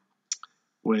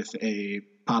with a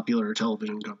popular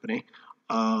television company.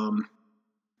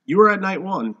 You were at night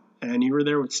 1, and you were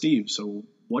there with Steve, so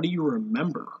what do you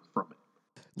remember from it?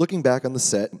 Looking back on the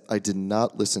set, I did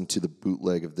not listen to the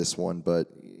bootleg of this one, but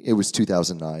it was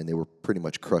 2009. They were pretty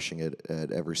much crushing it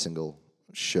at every single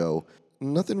show.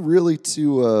 Nothing really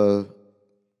to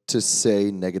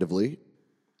say negatively.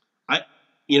 I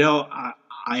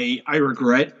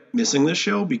regret missing this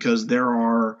show because there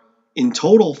are in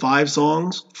total 5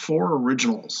 songs, 4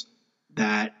 originals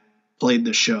that played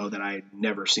this show that I had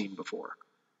never seen before.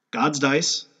 God's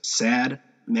Dice, Sad,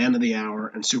 Man of the Hour,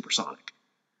 and Supersonic.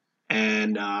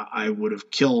 And I would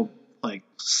have killed like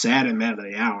Sad and Man of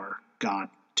the Hour. God,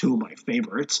 2 of my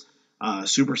favorites.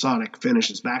 Supersonic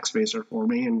finishes Backspacer for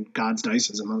me, and God's Dice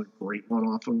is another great one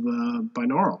off of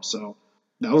Binaural. So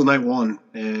that was night 1,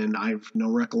 and I have no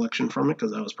recollection from it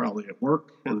because I was probably at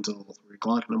work until 3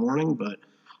 o'clock in the morning. But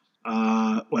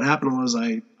what happened was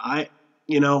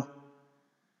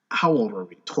how old were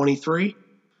we? 23?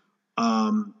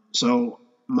 So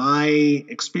my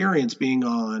experience being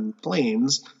on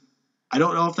planes, I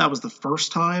don't know if that was the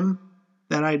first time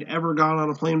that I'd ever gone on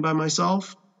a plane by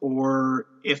myself or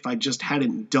if I just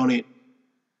hadn't done it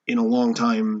in a long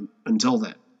time until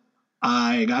then.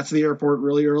 I got to the airport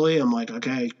really early. I'm like,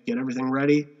 okay, get everything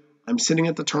ready. I'm sitting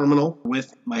at the terminal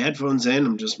with my headphones in.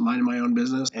 I'm just minding my own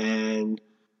business. And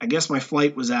I guess my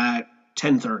flight was at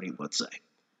 10:30, let's say.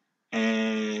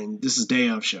 And this is day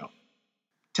of show.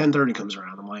 10:30 comes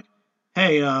around. I'm like,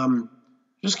 hey,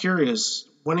 just curious,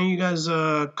 when are you guys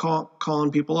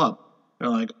calling people up? They're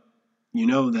like, you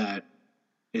know that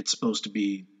it's supposed to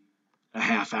be a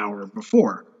half hour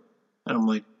before. And I'm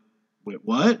like, wait,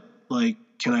 what? Like,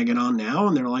 can I get on now?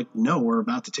 And they're like, no, we're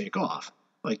about to take off.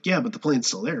 Like, yeah, but the plane's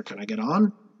still there. Can I get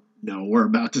on? No, we're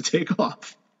about to take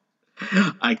off.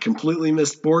 I completely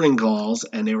missed boarding calls,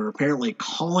 and they were apparently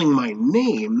calling my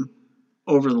name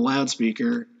over the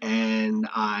loudspeaker, and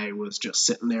I was just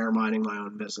sitting there minding my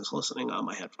own business, listening on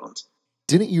my headphones.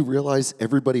 Didn't you realize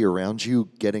everybody around you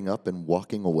getting up and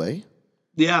walking away?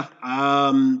 Yeah,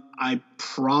 I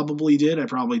probably did. I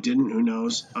probably didn't. Who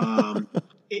knows?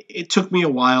 It took me a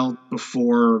while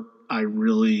before I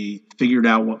really figured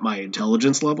out what my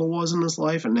intelligence level was in this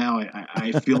life, and now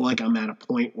I feel like I'm at a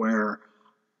point where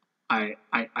I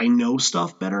know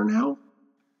stuff better now.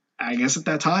 I guess at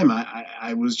that time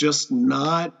I was just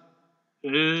not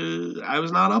I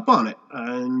was not up on it,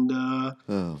 and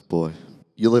Oh boy,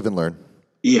 you live and learn.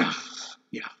 yeah.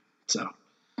 So,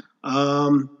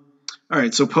 all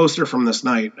right. So poster from this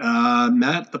night,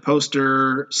 Matt, the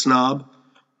poster snob.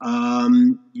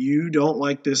 You don't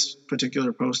like this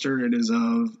particular poster. It is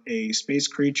of a space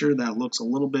creature that looks a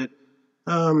little bit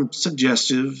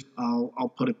suggestive.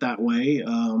 I'll put it that way.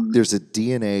 There's a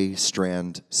DNA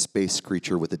strand space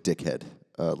creature with a dickhead.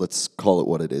 Let's call it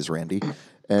what it is, Randy.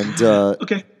 And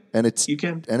Okay. and it's You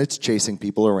can. and it's chasing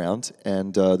people around.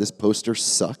 And this poster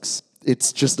sucks.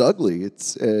 It's just ugly.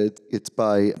 It's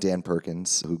by Dan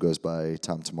Perkins, who goes by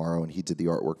Tom Tomorrow, and he did the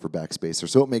artwork for Backspacer.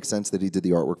 So it makes sense that he did the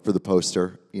artwork for the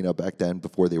poster. Back then,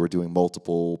 before they were doing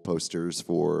multiple posters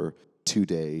for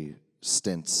 2-day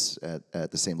stints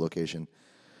at the same location.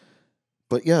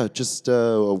 But yeah, just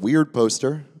a weird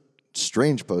poster,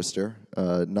 strange poster,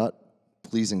 not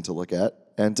pleasing to look at.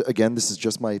 And again, this is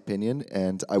just my opinion,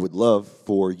 and I would love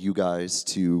for you guys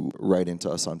to write into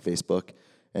us on Facebook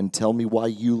and tell me why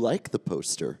you like the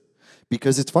poster.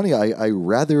 because it's funny. I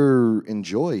rather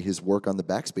enjoy his work on the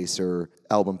Backspacer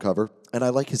album cover, and I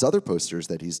like his other posters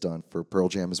that he's done for Pearl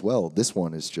Jam as well. This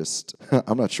one is just,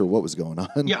 I'm not sure what was going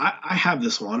on. Yeah, I have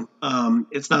this one.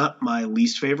 It's not my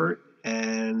least favorite,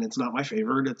 and it's not my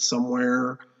favorite. It's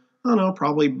somewhere, I don't know,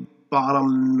 probably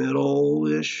bottom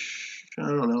middle-ish. I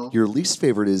don't know. Your least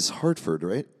favorite is Hartford,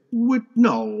 right?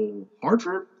 No,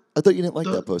 Hartford? I thought you didn't like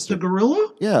that poster. The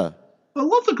gorilla? Yeah. I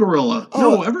love the gorilla.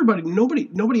 Oh, No,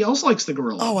 nobody else likes the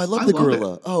gorilla. Oh, I love the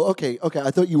gorilla. It. Oh, okay.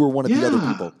 I thought you were one of the other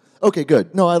Yeah. people. Okay,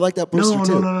 good. No, I like that poster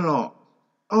too. No.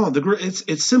 Oh,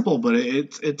 it's simple, but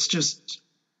it's just,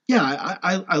 yeah,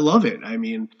 I love it. I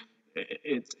mean,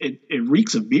 it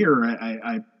reeks of beer.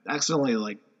 I accidentally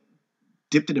like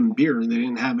dipped it in beer. They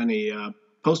didn't have any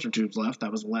poster tubes left.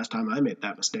 That was the last time I made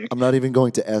that mistake. I'm not even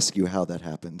going to ask you how that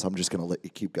happens. I'm just going to let you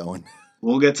keep going.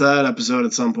 We'll get to that episode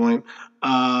at some point.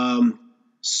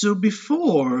 So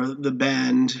before the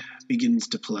band begins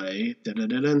to play,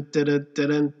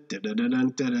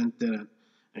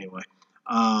 anyway,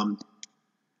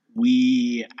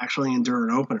 we actually endure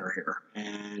an opener here,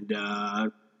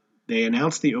 and they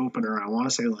announced the opener, I want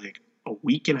to say like a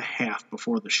week and a half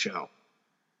before the show.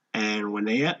 And when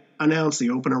they announced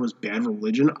the opener was Bad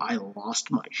Religion, I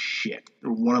lost my shit. They're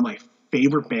one of my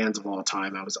favorite bands of all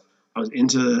time. I was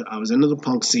into the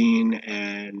punk scene,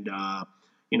 and I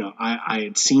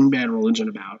had seen Bad Religion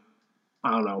about,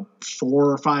 I don't know,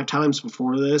 4 or 5 times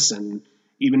before this, and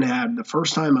even had the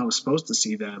first time I was supposed to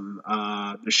see them,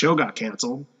 the show got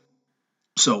canceled.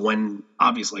 So when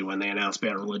they announced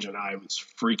Bad Religion, I was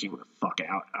freaking the fuck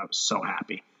out. I was so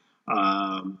happy.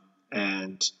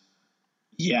 And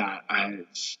yeah,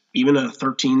 even a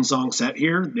 13-song set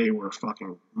here, they were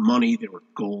fucking money. They were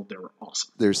gold. They were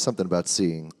awesome. There's something about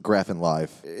seeing Graffin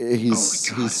live.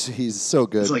 He's so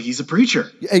good. It's like he's a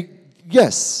preacher.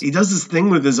 Yes. He does this thing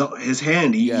with his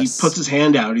hand. He puts his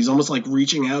hand out. He's almost like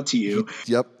reaching out to you.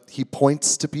 He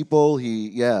points to people.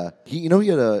 He's got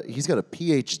a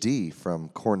PhD from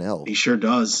Cornell. He sure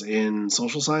does, in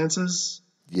social sciences.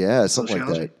 Yeah, something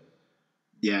like that.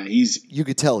 Yeah, you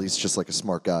could tell he's just like a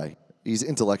smart guy. He's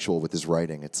intellectual with his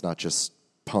writing. It's not just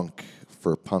punk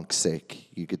for punk's sake.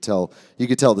 You could tell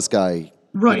this guy,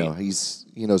 right.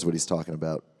 He knows what he's talking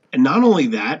about. And not only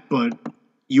that, but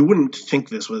you wouldn't think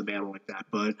this with a band like that,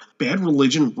 but Bad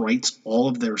Religion writes all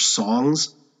of their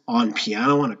songs on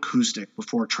piano and acoustic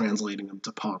before translating them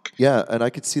to punk. Yeah, and I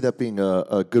could see that being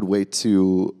a good way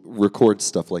to record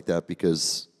stuff like that,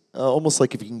 because almost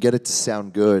like if you can get it to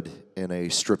sound good in a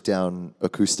stripped-down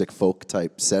acoustic folk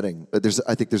type setting,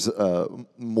 I think there's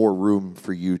more room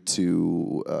for you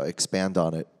to expand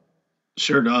on it.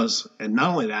 Sure does. And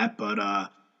not only that, but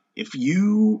if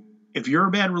you're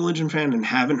a Bad Religion fan and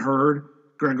haven't heard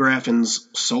Greg Graffin's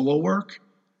solo work,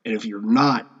 and if you're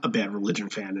not a Bad Religion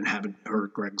fan and haven't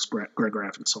heard Greg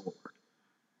Graffin's solo work,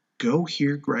 go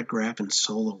hear Greg Graffin's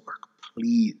solo work,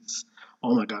 please.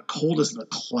 Oh my God, Cold as the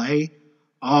Clay.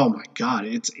 Oh my God,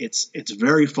 it's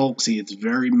very folksy. It's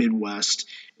very Midwest.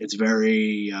 It's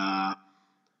very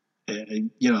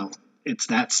it's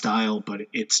that style, but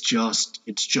it's just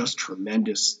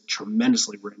tremendous,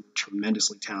 tremendously written,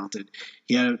 tremendously talented.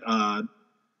 He had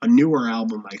a newer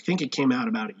album. I think it came out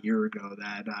about a year ago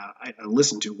that I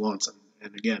listened to once,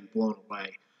 and again blown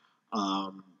away.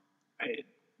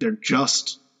 They're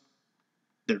just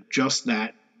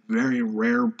that very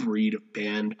rare breed of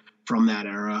band from that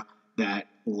era that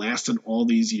lasted all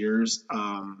these years.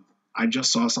 I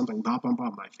just saw something pop up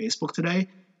on my Facebook today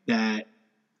that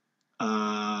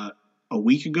a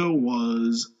week ago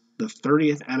was the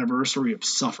 30th anniversary of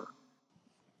Suffer.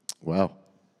 Wow.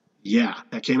 Yeah,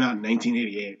 that came out in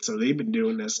 1988. So they've been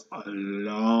doing this a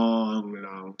long,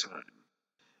 long time.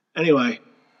 Anyway,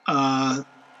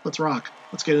 let's rock.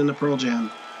 Let's get into Pearl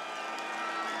Jam.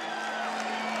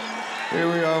 Here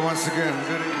we are once again.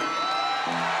 Good evening.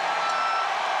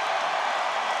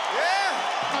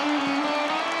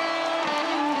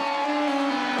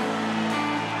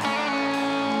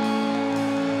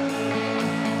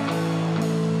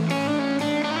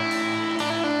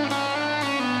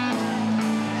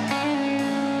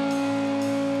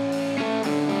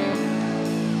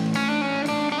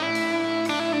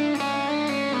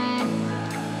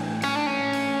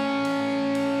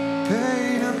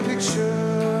 Paint a picture.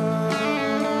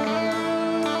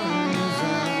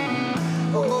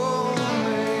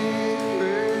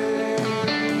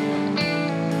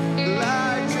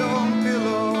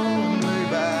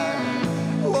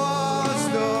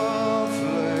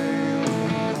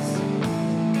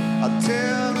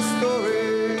 Tell the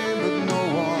story, but no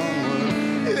one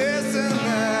would listen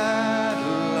that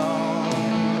long.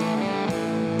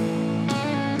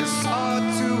 It's hard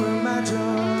to imagine.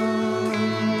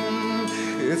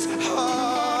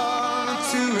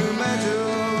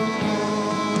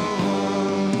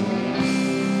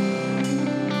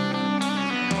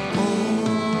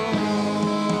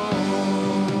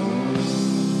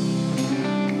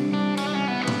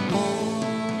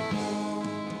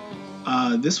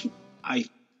 this, I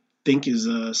think, is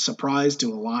a surprise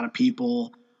to a lot of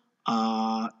people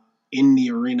in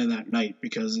the arena that night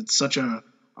because it's such a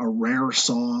rare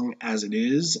song as it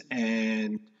is.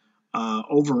 And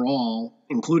overall,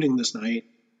 including this night,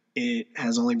 it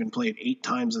has only been played 8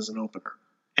 times as an opener.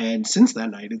 And since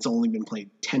that night, it's only been played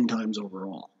 10 times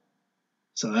overall.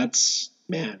 So that's,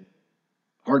 man,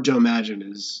 hard to imagine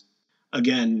is,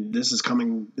 again, this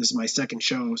is my second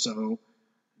show, so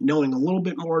knowing a little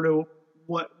bit more to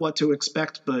what to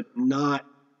expect, but not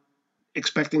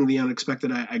expecting the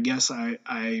unexpected. I guess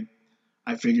I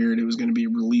figured it was going to be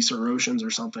Releaser Oceans or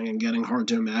something, and getting Hard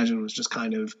to Imagine was just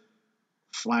kind of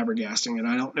flabbergasting. And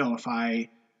I don't know if I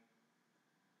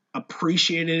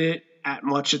appreciated it at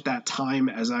much at that time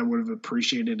as I would have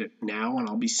appreciated it now, and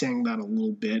I'll be saying that a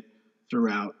little bit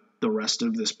throughout the rest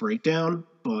of this breakdown,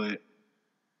 but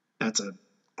that's a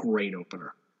great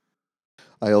opener.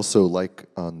 I also like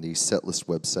on the setlist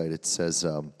website, it says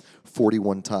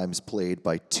 41 times played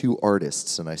by 2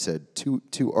 artists. And I said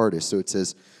two artists. So it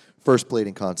says first played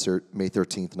in concert May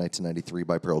 13th, 1993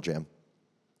 by Pearl Jam.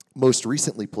 Most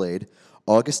recently played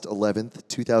August 11th,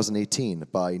 2018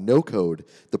 by No Code,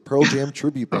 the Pearl Jam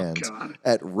tribute band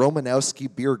at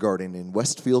Romanowski Beer Garden in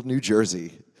Westfield, New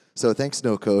Jersey. So thanks,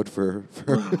 No Code, for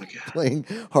playing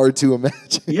Hard to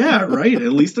Imagine. Yeah, right.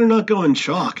 At least they're not going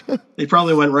chalk. They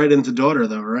probably went right into Daughter,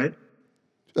 though, right?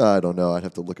 I don't know. I'd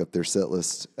have to look up their set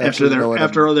list. After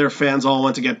their fans all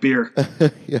went to get beer.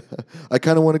 Yeah, I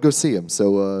kind of want to go see them.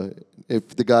 So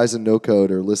if the guys in No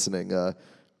Code are listening,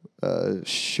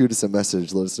 shoot us a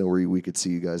message. Let us know where we could see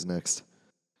you guys next.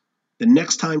 The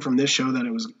next time from this show that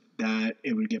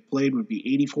it would get played would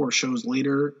be 84 shows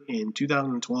later in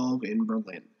 2012 in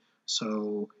Berlin.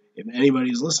 So if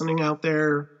anybody's listening out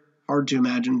there, Hard to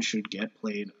Imagine should get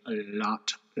played a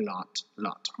lot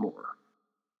more.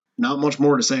 Not much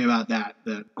more to say about that.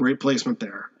 The great placement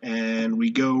there. And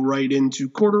we go right into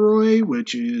Corduroy,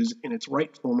 which is in its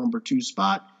rightful number 2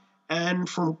 spot. And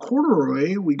from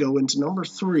Corduroy, we go into number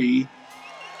 3.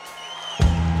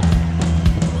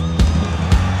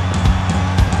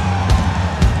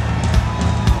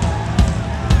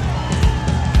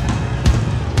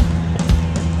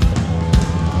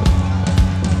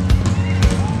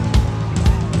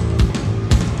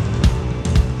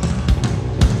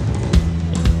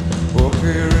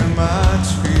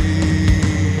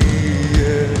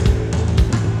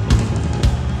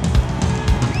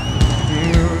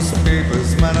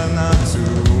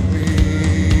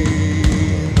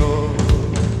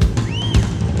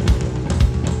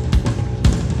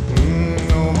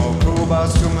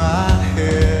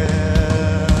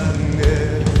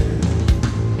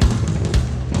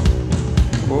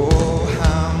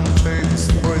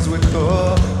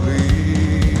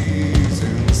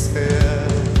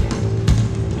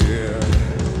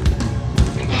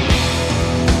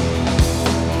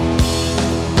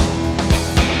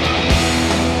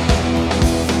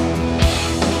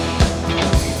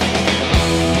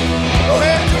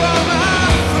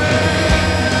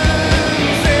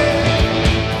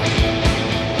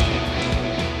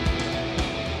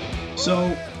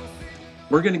 So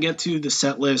we're going to get to the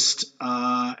set list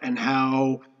and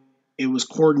how it was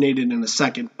coordinated in a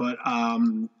second, but I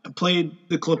played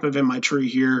the clip of In My Tree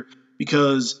here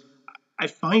because I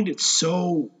find it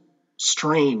so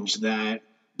strange that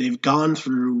they've gone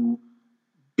through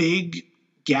big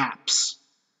gaps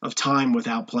of time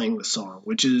without playing the song,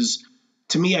 which is,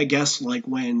 to me, I guess, like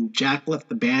when Jack left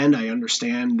the band. I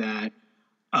understand that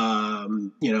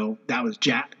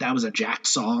that was a Jack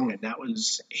song and that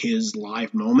was his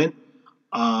live moment.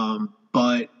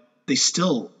 But they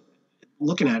still,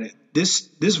 looking at it, this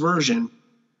version,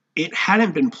 it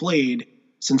hadn't been played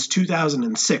since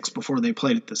 2006 before they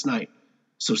played it this night.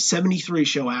 So 73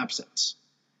 show absence.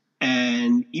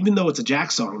 And even though it's a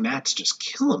Jack song, Matt's just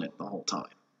killing it the whole time.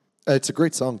 It's a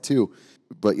great song too.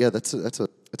 But yeah, that's a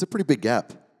pretty big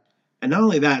gap. And not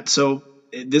only that, so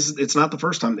it's not the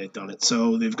first time they've done it.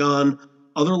 So they've gone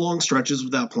other long stretches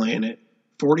without playing it.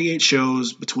 48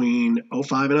 shows between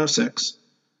 05 and 06.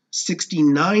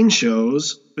 69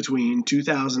 shows between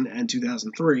 2000 and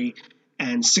 2003.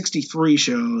 And 63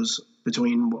 shows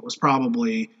between what was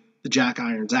probably the Jack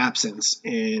Irons absence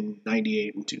in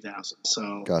 98 and 2000.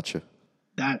 So gotcha.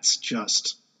 That's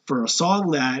just, for a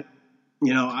song that,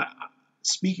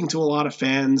 speaking to a lot of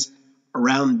fans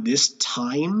around this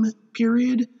time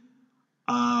period,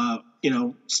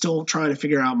 still trying to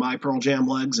figure out my Pearl Jam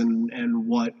legs and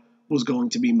what was going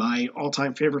to be my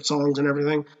all-time favorite songs and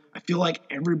everything. I feel like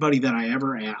everybody that I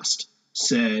ever asked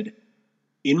said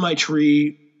In My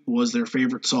Tree was their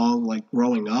favorite song, like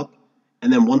growing up.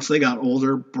 And then once they got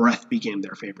older, Breath became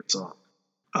their favorite song.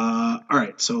 All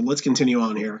right, so let's continue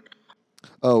on here.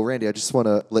 Oh, Randy, I just want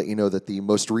to let you know that the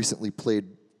most recently played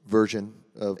version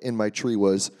of In My Tree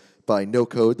was by No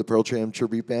Code, the Pearl Jam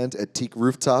tribute band, at Teak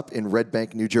Rooftop in Red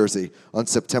Bank, New Jersey on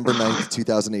September 9th,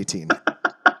 2018.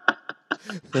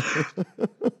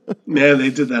 Man, they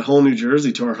did that whole New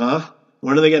Jersey tour, huh?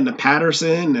 When are they getting to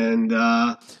Patterson? And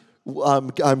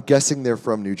I'm guessing they're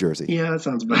from New Jersey. yeah, that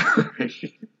sounds about right.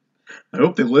 I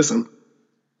hope they listen.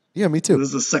 Yeah, me This too.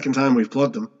 is the second time we've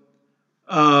plugged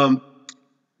them.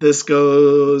 This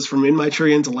goes from In My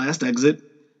Tree into Last Exit,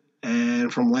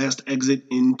 and from Last Exit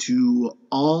into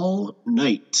All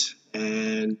Night.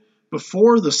 And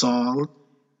before the song,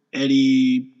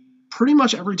 Eddie, pretty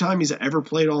much every time he's ever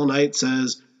played All Night,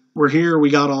 says, "We're here,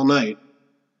 we got all night."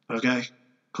 Okay,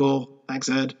 cool. Thanks,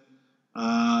 Ed.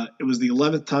 It was the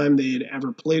 11th time they had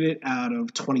ever played it out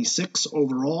of 26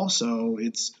 overall, so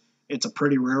it's a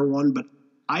pretty rare one. But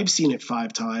I've seen it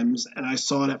 5 times, and I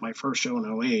saw it at my first show in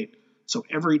 '08. So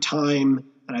every time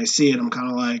that I see it, I'm kind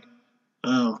of like,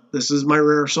 oh, this is my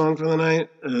rare song for the night.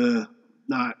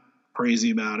 Not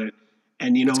crazy about it.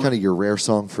 And you It's know, kind of your rare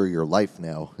song for your life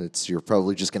now. You're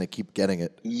probably just going to keep getting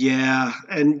it. yeah,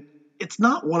 and it's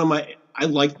not one of my. I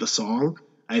like the song.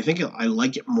 I think I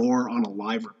like it more on a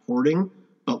live recording,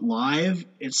 but live,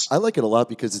 it's I like it a lot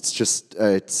because it's just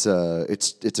it's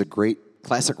a great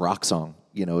classic rock song.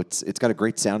 You know, it's got a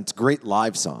great sound. It's a great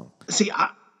live song. see.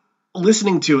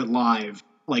 Listening to it live,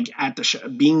 like at the show,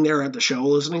 being there at the show,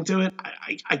 listening to it,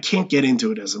 I can't get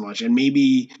into it as much, and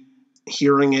maybe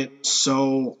hearing it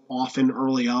so often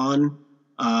early on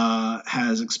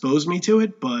has exposed me to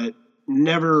it, but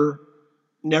never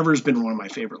has been one of my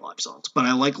favorite live songs. But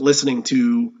I like listening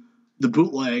to the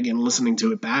bootleg and listening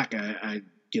to it back.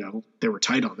 They were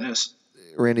tight on this.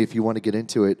 Randy, if you want to get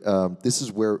into it, this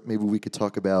is where maybe we could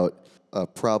talk about a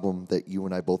problem that you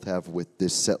and I both have with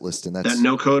this set list, and That that's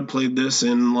No Code played this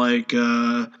in like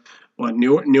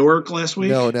Newark last week.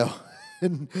 no.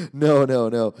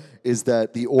 No. Is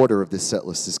that the order of this set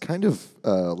list is kind of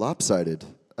lopsided,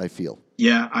 I feel.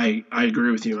 Yeah, I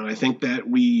agree with you, and I think that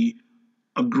we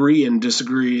agree and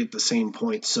disagree at the same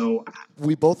point. So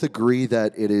We both agree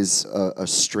that it is a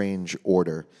strange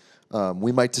order.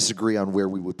 We might disagree on where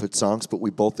we would put songs, but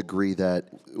we both agree that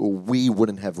we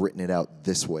wouldn't have written it out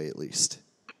this way, at least.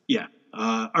 yeah,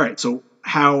 all right. So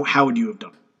how would you have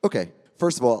done it? Okay,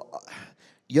 first of all,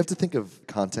 you have to think of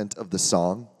content of the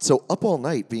song. So Up All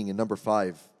Night being in number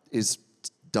 5 is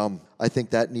dumb. I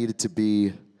think that needed to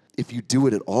be, if you do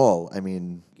it at all, I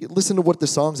mean, listen to what the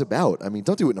song's about. I mean,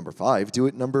 don't do it number 5. Do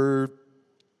it number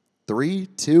 3,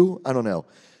 2, I don't know.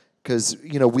 Because,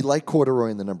 we like Corduroy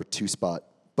in the number 2 spot,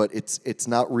 but it's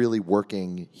not really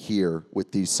working here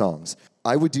with these songs.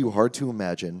 I would do Hard to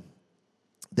Imagine,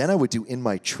 then I would do In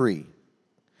My Tree,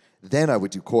 then I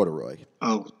would do Corduroy.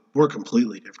 Oh, we're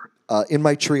completely different. In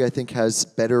My Tree, I think, has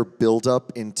better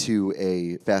build-up into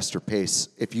a faster pace.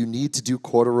 If you need to do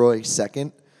Corduroy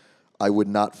second, I would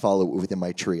not follow it with In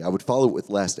My Tree. I would follow it with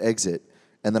Last Exit,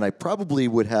 and then I probably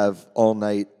would have All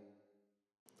Night.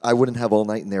 I wouldn't have All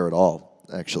Night in there at all,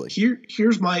 actually.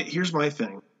 Here's my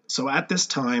thing. So at this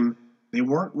time, they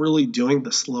weren't really doing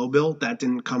the slow build. That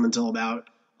didn't come until about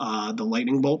the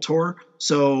Lightning Bolt tour.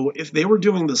 So if they were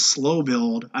doing the slow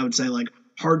build, I would say like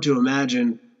Hard to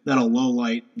Imagine, then a Low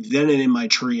Light, then an In My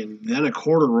Tree, and then a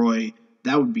Corduroy.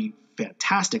 That would be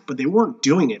fantastic. But they weren't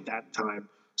doing it that time.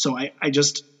 So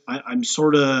I'm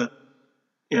sort of,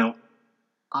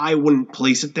 I wouldn't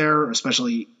place it there,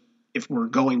 especially if we're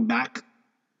going back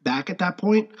at that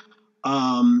point.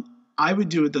 I would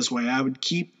do it this way. I would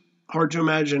keep Hard to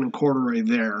Imagine and Corduroy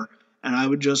there, and I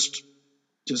would just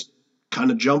kind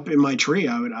of jump In My Tree.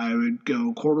 I would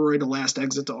go Corduroy to Last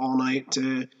Exit to All Night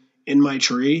to In My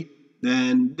Tree.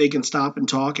 Then they can stop and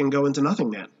talk and go into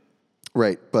Nothing Man.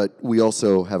 Right, but we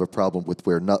also have a problem with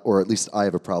or at least I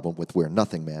have a problem with where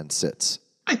Nothing Man sits.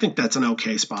 I think that's an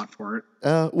okay spot for it.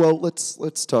 Well,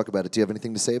 let's talk about it. Do you have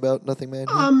anything to say about Nothing Man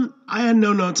here? I had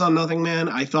no notes on Nothing Man.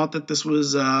 I thought that this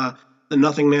was the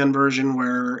Nothing Man version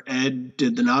where Ed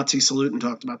did the Nazi salute and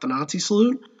talked about the Nazi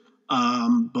salute,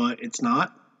 but it's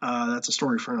not. That's a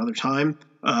story for another time.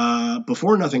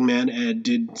 Before Nothing Man, Ed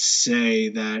did say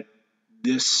that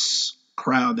this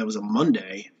crowd that was a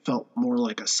Monday felt more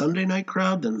like a Sunday night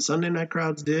crowd than Sunday night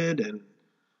crowds did, and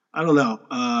I don't know.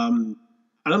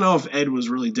 I don't know if Ed was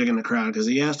really digging the crowd because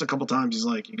he asked a couple times. He's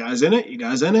like, "You guys in it? You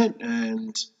guys in it?"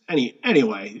 And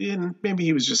anyway, and maybe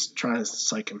he was just trying to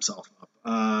psych himself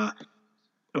up.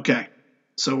 Okay,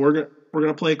 so we're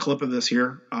gonna play a clip of this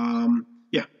here.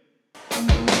 Yeah.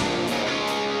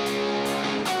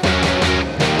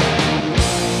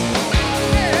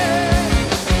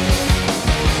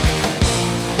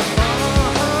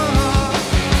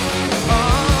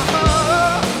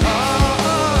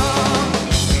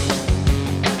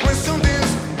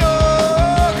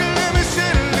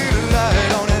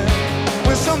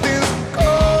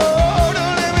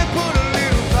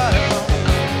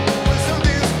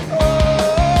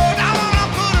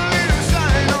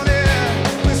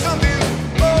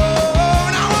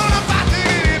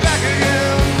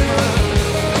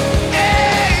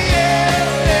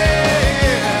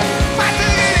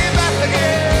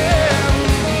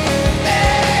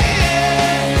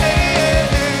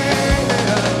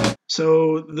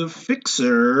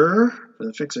 Fixer,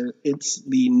 it's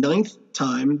the 9th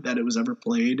time that it was ever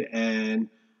played, and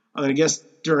I guess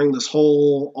during this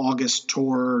whole August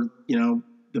tour, the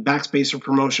Backspacer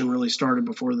promotion really started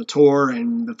before the tour,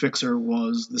 and the Fixer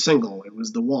was the single. It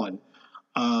was the one,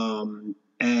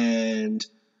 and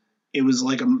it was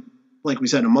like we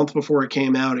said, a month before it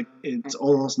came out. It's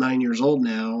almost 9 years old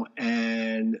now,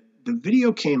 and the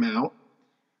video came out,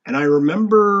 and I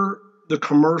remember the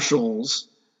commercials.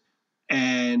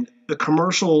 And the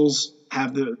commercials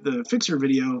have the Fixer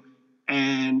video,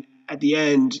 and at the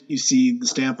end, you see the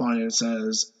stamp on it. It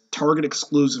says Target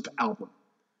exclusive album.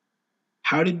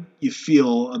 How did you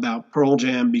feel about Pearl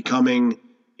Jam becoming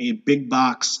a big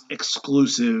box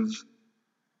exclusive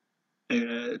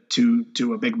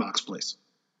to a big box place?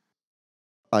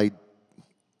 I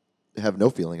have no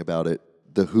feeling about it.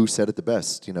 The Who said it the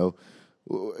best,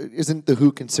 Isn't The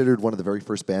Who considered one of the very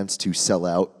first bands to sell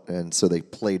out? And so they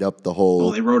played up the whole...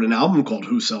 Well, they wrote an album called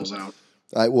Who Sells Out.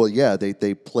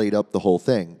 They played up the whole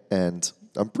thing. And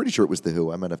I'm pretty sure it was The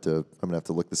Who. I'm gonna have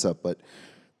to look this up. But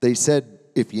they said,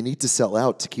 if you need to sell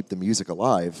out to keep the music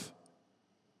alive,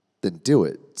 then do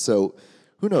it. So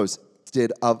who knows?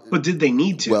 But did they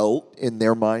need to? Well, in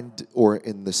their mind, or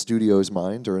in the studio's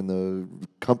mind, or in the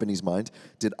company's mind,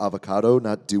 did Avocado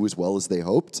not do as well as they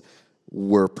hoped?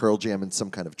 Were Pearl Jam in some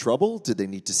kind of trouble? Did they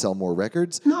need to sell more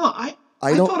records? No, I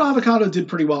thought Avocado did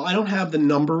pretty well. I don't have the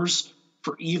numbers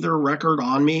for either record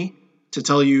on me to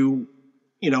tell you,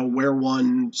 where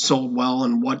one sold well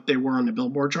and what they were on the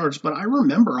Billboard charts, but I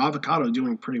remember Avocado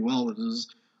doing pretty well. It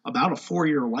was about a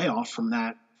 4-year layoff from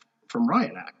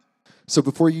Riot Act. So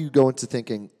before you go into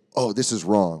thinking, oh, this is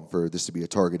wrong for this to be a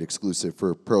Target exclusive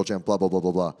for Pearl Jam, blah, blah, blah,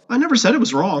 blah, blah. I never said it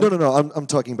was wrong. No. I'm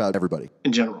talking about everybody.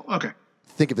 In general. Okay.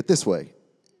 Think of it this way.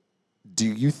 Do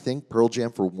you think Pearl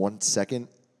Jam for 1 second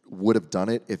would have done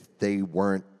it if they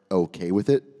weren't okay with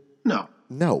it? No.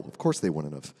 No, of course they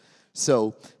wouldn't have.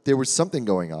 So there was something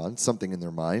going on, something in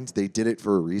their minds. They did it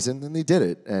for a reason, and they did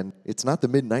it. And it's not the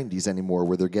mid-'90s anymore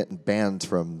where they're getting banned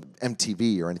from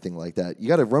MTV or anything like that. You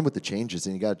got to run with the changes,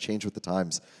 and you got to change with the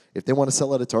times. If they want to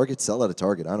sell out of Target, sell out of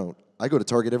Target. I go to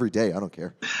Target every day. I don't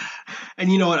care.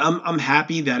 And you know what? I'm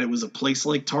happy that it was a place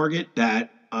like Target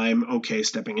that I'm okay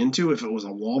stepping into. If it was a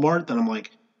Walmart, then I'm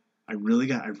like, I really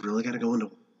got to go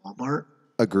into Walmart.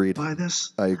 Agreed. Buy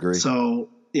this. I agree. So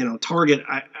Target,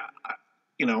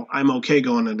 I'm okay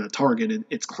going into Target.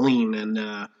 It's clean, and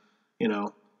I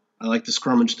like to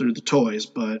scrummage through the toys.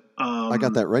 But I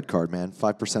got that red card, man.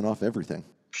 5% off everything.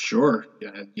 Sure,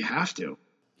 yeah, you have to.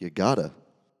 You gotta.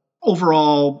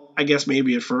 Overall, I guess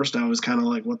maybe at first I was kind of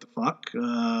like, what the fuck?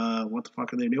 What the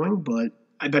fuck are they doing? But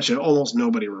I bet you almost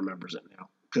nobody remembers it now,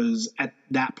 because at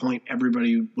that point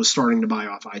everybody was starting to buy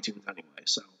off iTunes anyway.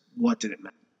 So what did it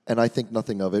matter? And I think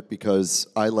nothing of it because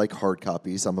I like hard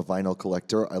copies. I'm a vinyl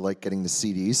collector. I like getting the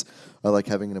CDs. I like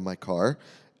having it in my car.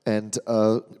 And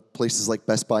places like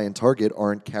Best Buy and Target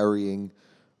aren't carrying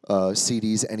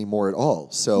CDs anymore at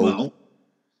all. So, well,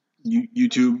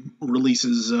 YouTube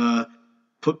releases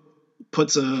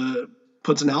puts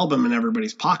an album in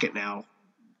everybody's pocket now.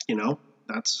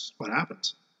 That's what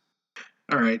happens.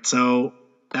 All right, so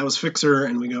that was Fixer,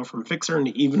 and we go from Fixer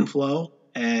into Even Flow.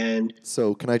 And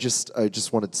so I just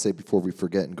wanted to say before we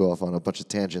forget and go off on a bunch of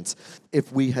tangents, if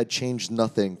we had changed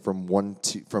nothing from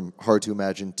Hard to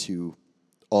Imagine to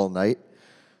All Night,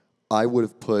 I would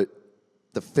have put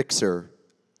the Fixer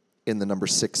in the number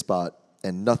 6 spot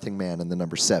and Nothing Man in the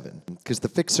number 7. Because the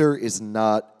Fixer is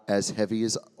not as heavy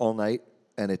as All Night,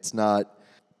 and it's not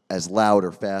as loud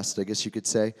or fast, I guess you could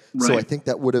say. Right. So I think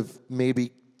that would have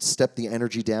maybe step the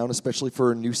energy down, especially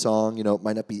for a new song. It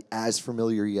might not be as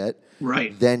familiar yet.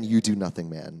 Right. Then you do Nothing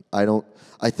Man.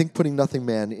 I think putting Nothing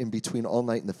Man in between All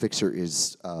Night and the Fixer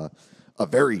is a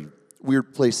very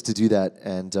weird place to do that.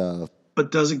 And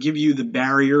but does it give you the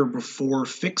barrier before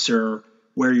Fixer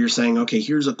where you're saying, okay,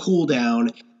 here's a cool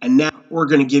down, and now we're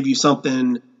going to give you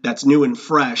something that's new and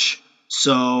fresh.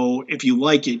 So if you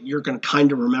like it, you're going to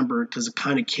kind of remember it because it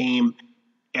kind of came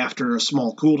after a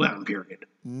small cool down period.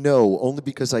 No, only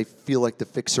because I feel like the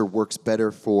Fixer works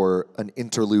better for an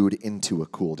interlude into a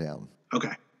cool down.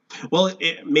 Okay. Well,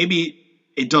 maybe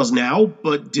it does now,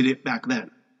 but did it back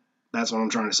then? That's what I'm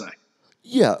trying to say.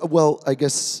 Yeah, well, I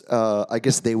guess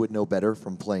they would know better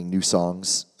from playing new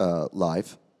songs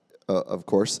live, of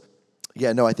course.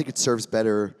 Yeah, no, I think it serves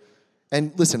better.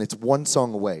 And listen, it's one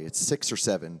song away. It's 6 or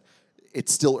 7.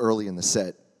 It's still early in the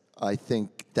set. I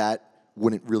think that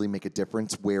wouldn't really make a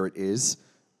difference where it is,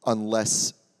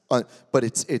 unless. But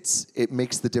it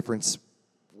makes the difference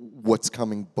what's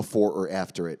coming before or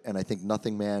after it. And I think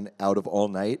Nothing Man out of All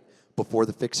Night before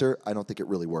the Fixer, I don't think it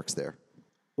really works there.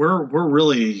 We're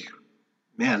really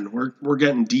Man, we're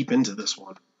getting deep into this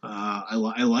one. I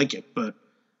like it, but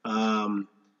um,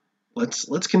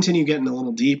 let's continue getting a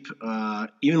little deep,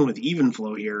 even with even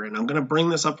flow here. And I'm gonna bring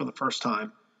this up for the first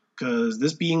time because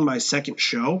this being my second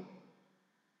show,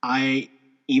 I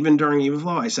even during even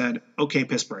flow I said, okay,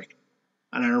 piss break.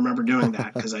 And I remember doing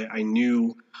that because I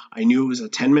knew it was a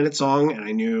 10-minute song, and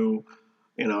I knew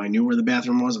where the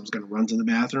bathroom was. I was going to run to the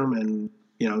bathroom, and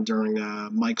during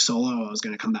Mike's solo, I was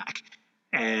going to come back.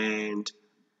 And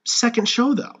second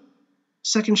show though,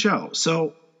 second show.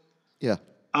 So Yeah.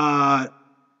 I'm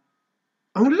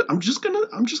just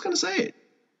gonna say it.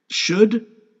 Should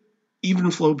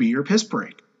even flow be your piss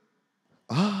break,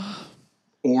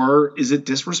 or is it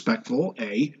disrespectful?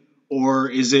 A, or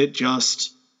is it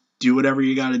just do whatever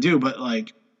you got to do? But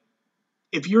like,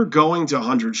 if you're going to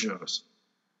 100 shows,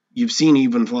 you've seen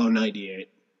even flow 98,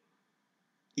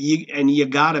 and you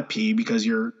gotta pee because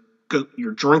you're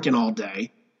drinking all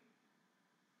day.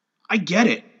 I get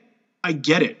it.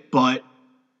 But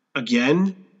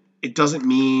again, it doesn't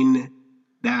mean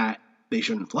that they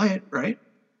shouldn't play it, right?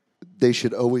 They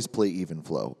should always play even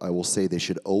flow. I will say they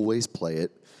should always play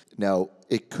it. Now,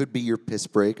 it could be your piss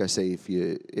break. I say if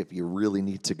you really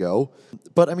need to go.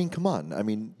 But I mean, come on. I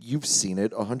mean, you've seen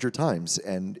it 100 times,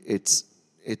 and it's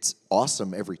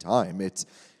awesome every time.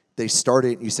 They start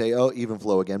it and you say, "Oh, even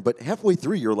flow again," but halfway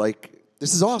through you're like,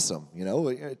 "This is awesome."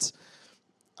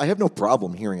 I have no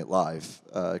problem hearing it live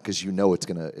because it's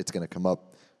gonna come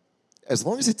up. As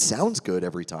long as it sounds good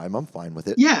every time, I'm fine with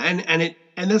it. Yeah, and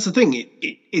that's the thing.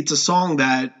 It's a song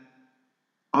that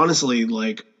honestly,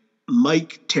 like,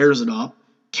 Mike tears it up.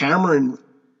 Cameron,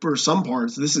 for some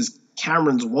parts, this is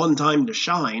Cameron's one time to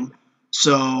shine.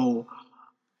 So,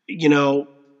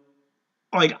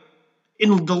 like,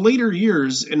 in my later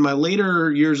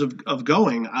years of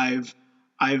going, I've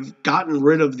gotten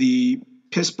rid of the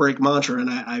piss break mantra, and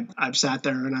I've sat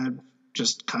there and I've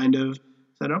just kind of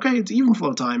said, okay, it's even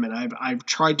flow time, and I've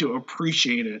tried to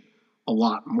appreciate it a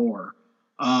lot more.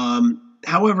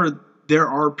 However, there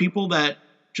are people that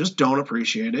just don't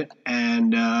appreciate it,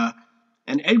 and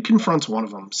Ed confronts one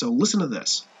of them. So listen to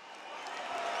this.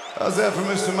 How's that for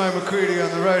Mr. Mike McCready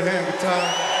on the right-hand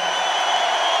guitar?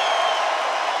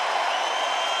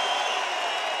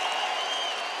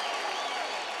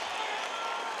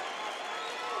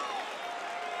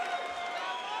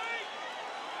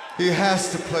 He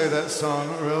has to play that song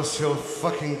or else he'll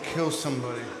fucking kill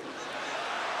somebody.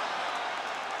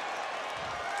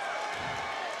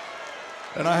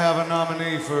 And I have a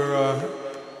nominee for,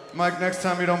 Mike, next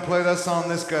time you don't play that song,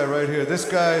 this guy right here. This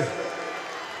guy,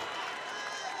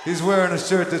 he's wearing a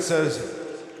shirt that says,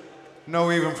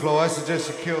 "No even flow." I suggest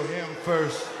you kill him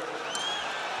first.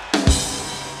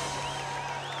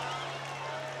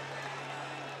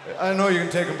 I know you can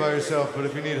take him by yourself, but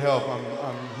if you need help,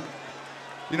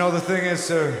 You know, the thing is,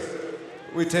 sir,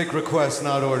 we take requests,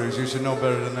 not orders. You should know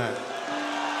better than that.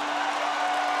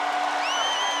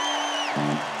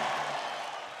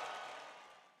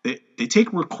 They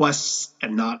take requests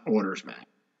and not orders, Matt.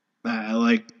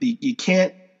 You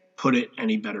can't put it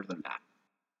any better than that.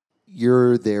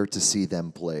 You're there to see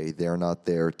them play. They're not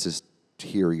there to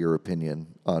hear your opinion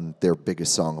on their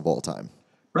biggest song of all time.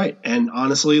 Right. And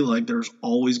honestly, like, there's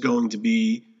always going to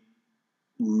be,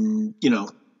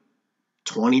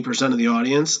 20% of the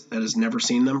audience that has never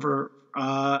seen them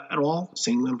at all,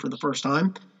 seeing them for the first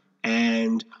time.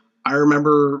 And I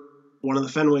remember one of the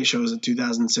Fenway shows in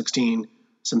 2016,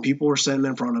 some people were sitting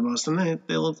in front of us, and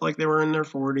they looked like they were in their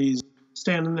 40s,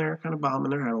 standing there, kind of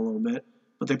bobbing their head a little bit.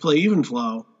 But they play even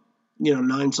flow,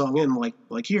 9 song in,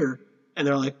 like here, and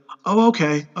they're like, "Oh,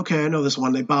 okay, I know this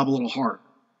one." They bob a little hard,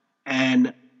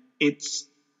 and it's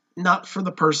not for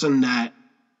the person that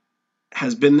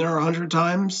has been there 100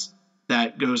 times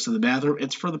that goes to the bathroom.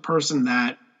 It's for the person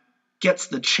that gets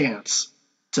the chance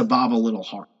to bob a little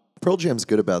hard. Pearl Jam's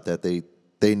good about that.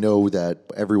 They know that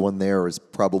everyone there is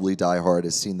probably diehard,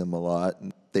 has seen them a lot.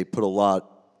 And they put a lot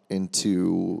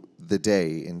into the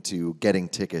day, into getting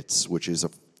tickets, which is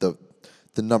the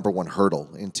number one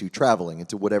hurdle, into traveling,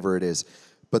 into whatever it is.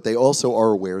 But they also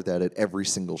are aware that at every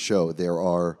single show there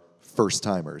are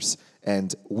first-timers.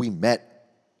 And we met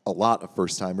a lot of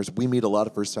first-timers. We meet a lot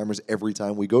of first-timers every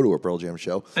time we go to a Pearl Jam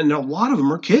show. And a lot of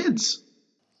them are kids.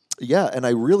 Yeah, and I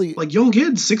really... Like young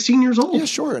kids, 16 years old. Yeah,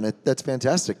 sure, and that's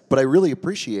fantastic. But I really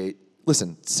appreciate...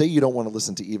 Listen, say you don't want to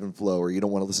listen to Even Flow, or you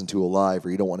don't want to listen to a live, or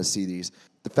you don't want to see these.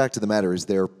 The fact of the matter is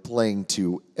they're playing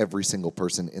to every single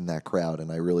person in that crowd,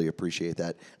 and I really appreciate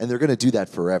that. And they're going to do that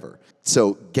forever.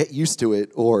 So get used to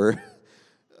it, or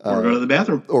go to the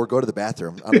bathroom. Or go to the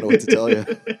bathroom. I don't know what to tell you.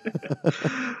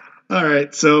 All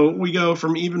right, so we go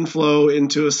from Even Flow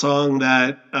into a song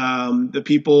that the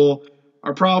people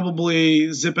are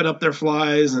probably zipping up their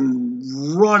flies and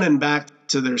running back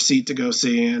to their seat to go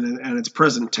see, and it's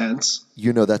present tense.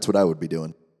 You know that's what I would be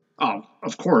doing. Oh,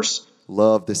 of course.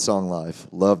 Love this song live.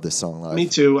 Love this song live. Me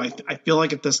too. I feel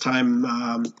like at this time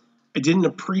I didn't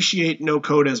appreciate No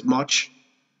Code as much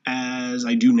as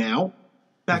I do now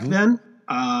back then.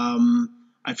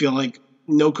 I feel like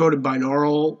No Code and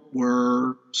Binaural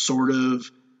were sort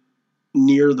of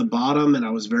near the bottom, and I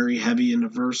was very heavy into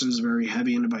verses, very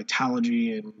heavy into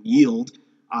Vitalogy and Yield,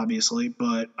 obviously.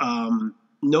 But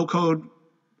No Code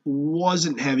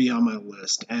wasn't heavy on my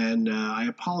list, and I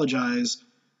apologize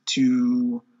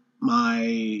to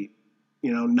my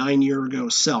 9 year ago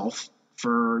self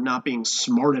for not being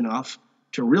smart enough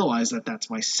to realize that that's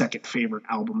my second favorite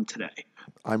album today.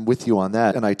 I'm with you on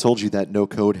that. And I told you that No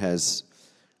Code has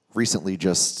recently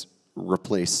just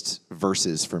replaced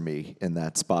verses for me in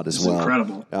that spot as well.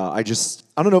 Incredible. I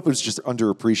don't know if it was just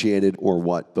underappreciated or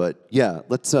what, but yeah,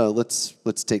 let's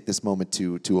take this moment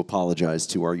to apologize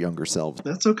to our younger selves.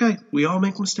 That's okay. We all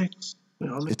make mistakes.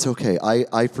 It's okay.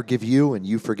 I forgive you and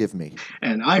you forgive me.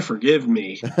 And I forgive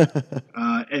me.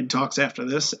 Ed talks after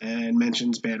this and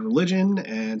mentions Bad Religion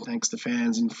and thanks the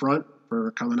fans in front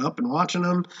for coming up and watching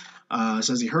him.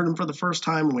 Says he heard him for the first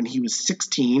time when he was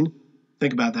 16.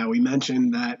 Think about that. We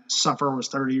mentioned that Suffer was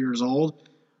 30 years old.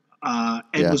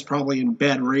 Ed was probably in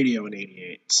Bad Radio in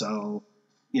 88. So,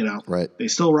 right. They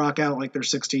still rock out like they're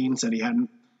 16. Said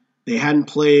they hadn't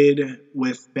played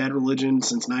with Bad Religion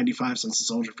since 95, since the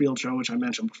Soldier Field show, which I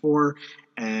mentioned before.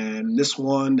 And this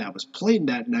one that was played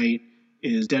that night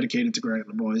is dedicated to Greg and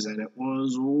the Boys, and it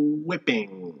was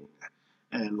Whipping.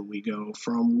 And we go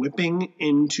from Whipping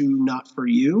into Not For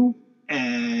You.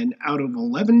 And out of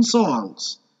 11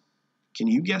 songs, can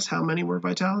you guess how many were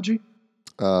Vitalogy?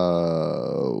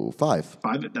 5.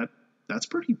 5.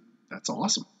 That's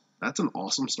awesome. That's an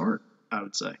awesome start, I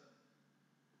would say.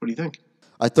 What do you think?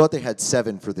 I thought they had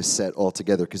 7 for this set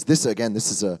altogether because this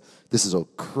is a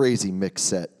crazy mix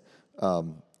set,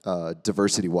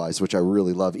 diversity wise, which I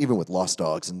really love, even with Lost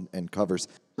Dogs and covers.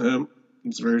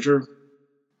 It's very true.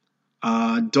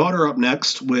 Daughter up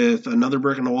next with Another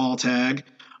Brick in the Wall tag.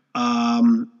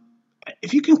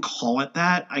 If you can call it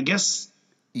that, I guess.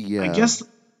 Yeah. I guess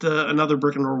the Another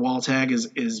Brick in the Wall tag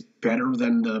is better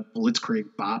than the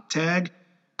Blitzkrieg Bop tag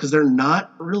because they're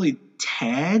not really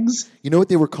tags. You know what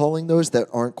they were calling those that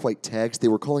aren't quite tags? They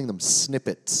were calling them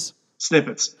snippets.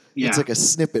 Snippets. Yeah. It's like a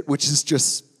snippet, which is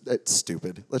just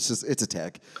stupid. It's a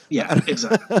tag. Yeah,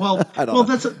 exactly. Well,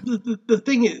 that's the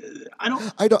thing is, I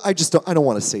don't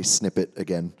want to say snippet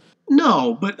again.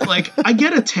 No, but like I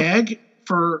get a tag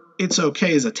for It's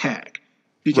Okay as a tag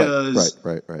because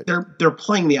right. They're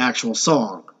playing the actual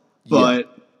song.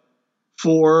 But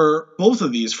for both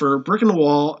of these, for Brick in the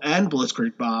Wall and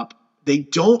Blitzkrieg Bop, they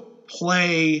don't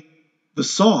play the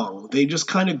song. They just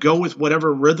kind of go with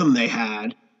whatever rhythm they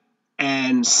had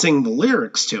and sing the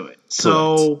lyrics to it. Correct.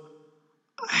 So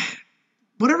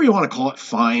whatever you want to call it,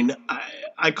 fine.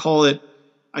 I call it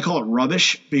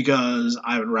rubbish because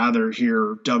I would rather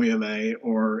hear WMA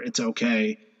or It's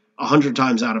Okay 100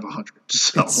 times out of 100.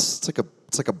 So it's like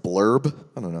a blurb.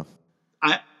 I don't know.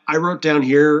 I wrote down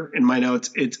here in my notes,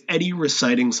 it's Eddie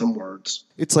reciting some words.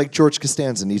 It's like George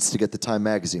Costanza needs to get the Time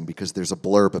magazine because there's a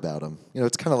blurb about him.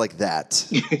 It's kind of like that.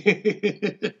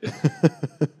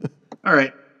 All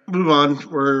right, move on.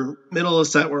 We're middle of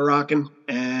the set, we're rocking.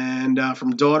 And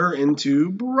from Daughter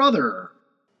into Brother.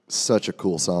 Such a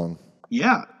cool song.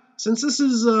 Yeah. Since this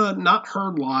is not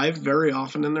heard live very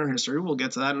often in their history, we'll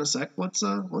get to that in a sec. Let's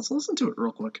listen to it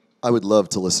real quick. I would love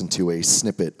to listen to a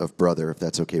snippet of Brother, if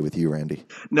that's okay with you, Randy.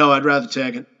 No, I'd rather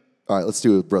tag it. All right, let's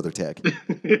do a Brother tag.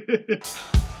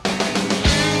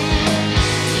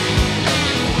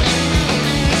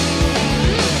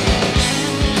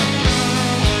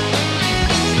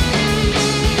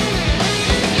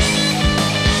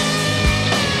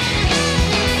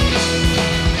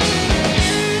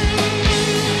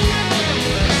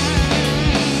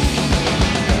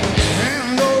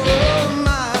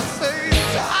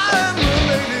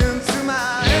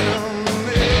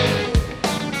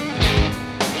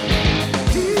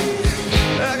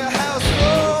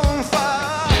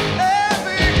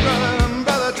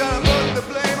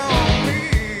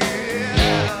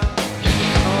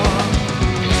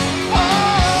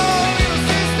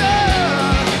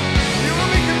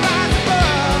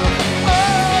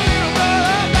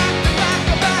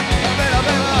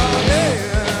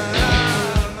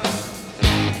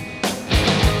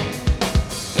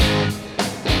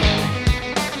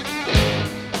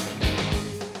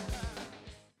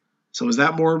 So is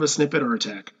that more of a snippet or a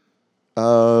tag?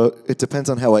 It depends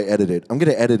on how I edit it. I'm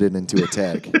going to edit it into a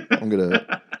tag.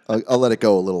 I'll let it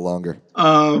go a little longer.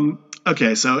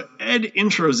 Okay, so Ed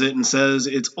intros it and says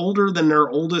it's older than their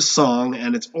oldest song,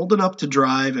 and it's old enough to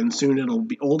drive, and soon it'll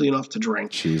be old enough to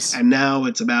drink. Jeez. And now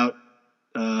it's about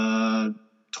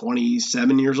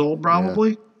 27 years old,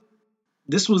 probably. Yeah.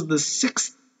 This was the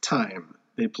 6th time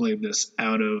they played this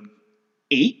out of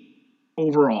 8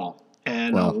 overall.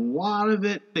 And a lot of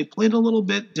it, they played a little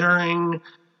bit during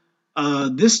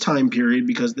this time period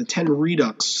because the 10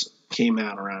 Redux came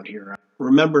out around here.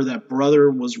 Remember that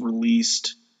Brother was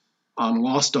released on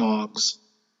Lost Dogs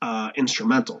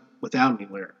instrumental without any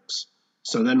lyrics.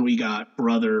 So then we got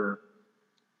Brother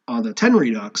on the 10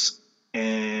 Redux,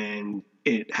 and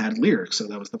it had lyrics. So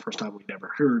that was the first time we'd ever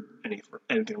heard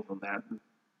anything from that.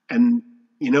 And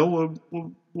you know what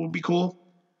would be cool?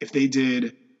 If they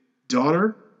did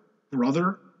Daughter,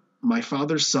 Brother, My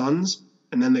Father's Sons,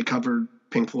 and then they covered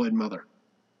Pink Floyd Mother.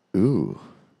 Ooh,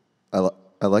 I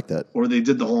like that. Or they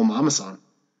did the whole Mama song.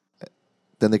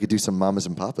 Then they could do some Mamas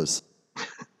and Papas.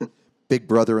 Big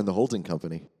Brother and the Holding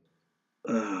Company.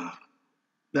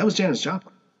 That was Janis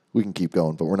Joplin. We can keep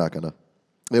going, but we're not going to.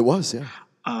 It was, yeah.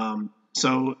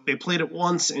 So they played it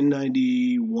once in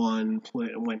 91,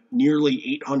 went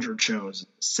nearly 800 shows,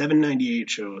 798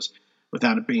 shows,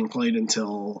 without it being played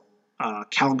until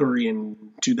Calgary in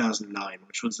 2009,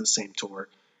 which was the same tour.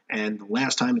 And the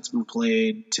last time it's been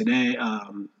played today,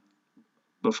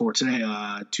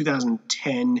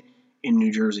 2010 in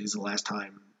New Jersey is the last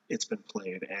time it's been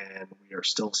played, and we are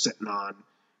still sitting on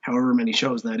however many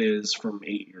shows that is from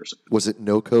 8 years ago. Was it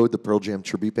No Code, the Pearl Jam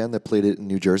tribute band that played it in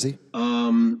New Jersey?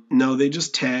 No, they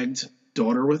just tagged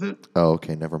Daughter with it. Oh,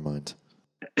 okay, never mind.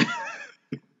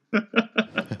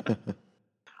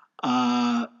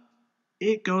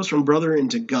 It goes from Brother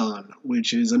into Gone,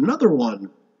 which is another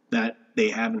one that they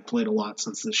haven't played a lot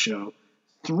since this show.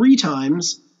 3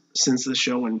 times since this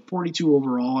show, and 42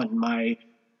 overall, and my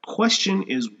question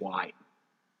is why?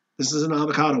 This is an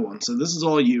Avocado one, so this is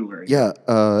all you, right? Yeah,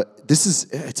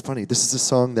 it's funny. This is a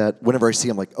song that whenever I see,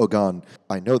 I'm like, oh, Gone.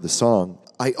 I know the song.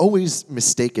 I always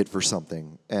mistake it for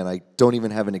something, and I don't even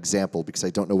have an example because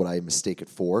I don't know what I mistake it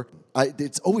for.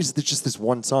 It's just this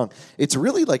one song. It's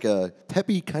really like a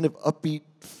peppy, kind of upbeat,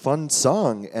 fun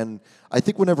song, and I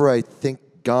think whenever I think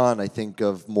Gone, I think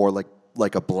of more like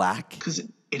a Black. Because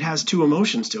it has 2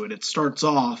 emotions to it. It starts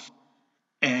off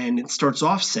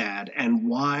sad,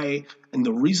 and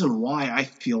the reason why I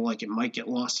feel like it might get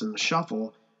lost in the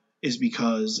shuffle is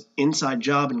because Inside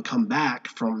Job and Come Back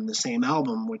from the same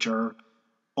album, which are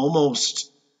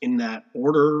almost in that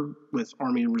order with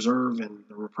Army Reserve and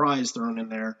the Reprise thrown in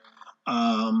there,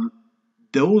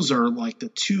 those are like the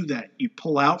 2 that you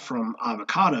pull out from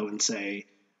Avocado and say,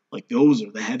 like, those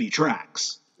are the heavy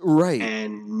tracks. Right.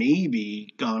 And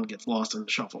maybe Gone gets lost in the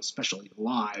shuffle, especially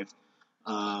live.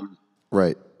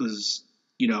 Right. Because,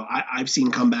 I've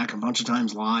seen Come Back a bunch of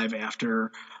times live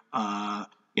after,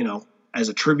 as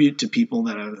a tribute to people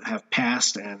that have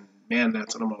passed, and man,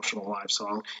 that's an emotional live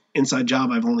song. Inside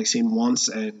Job I've only seen once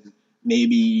and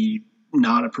maybe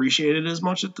not appreciated as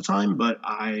much at the time, but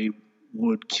I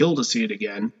would kill to see it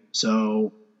again.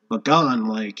 So, but Gone,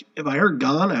 like, if I heard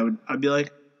Gone, I'd be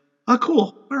like, oh,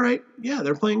 cool, all right, yeah,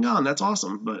 they're playing Gone, that's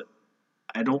awesome. But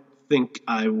I don't think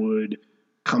I would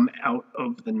come out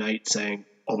of the night saying,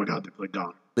 oh my God, they played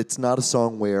Gone. It's not a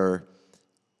song where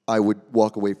I would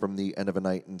walk away from the end of a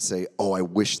night and say, oh, I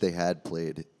wish they had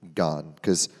played Gone.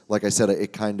 Because, like I said,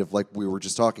 it kind of, like we were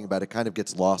just talking about, it kind of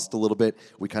gets lost a little bit.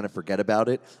 We kind of forget about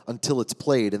it until it's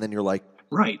played, and then you're like,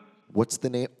 right, what's the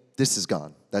name? This is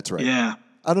Gone. That's right. Yeah.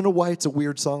 I don't know why it's a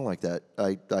weird song like that.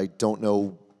 I don't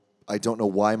know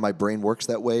why my brain works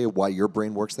that way, why your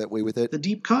brain works that way with it. The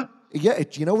deep cut? Yeah,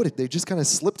 you know what? They just kind of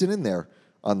slipped it in there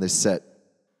on this set.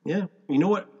 Yeah. You know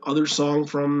what other song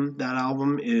from that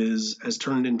album has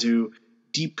turned into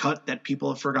deep cut that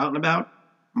people have forgotten about?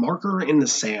 Marker in the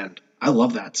Sand. I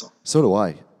love that song. So do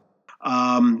I.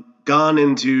 Gone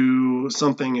into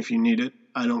something if you need it.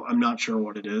 I'm not sure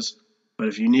what it is, but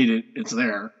if you need it, it's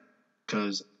there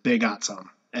because they got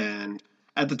some. And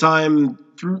at the time,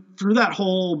 through that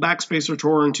whole Backspacer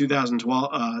tour in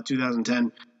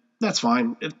 2010, that's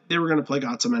fine. If they were going to play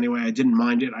Got Some anyway, I didn't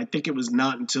mind it. I think it was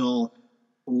not until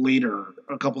later,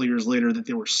 a couple of years later, that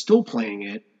they were still playing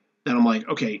it, that I'm like,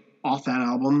 okay, off that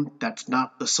album, that's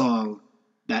not the song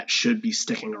that should be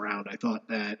sticking around. I thought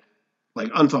that, like,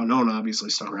 Unthought Known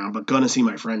obviously stuck around, but Gonna See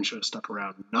My Friend should have stuck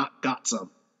around, not Got Some.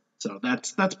 So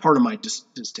that's part of my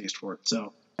distaste for it.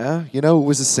 So it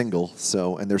was a single,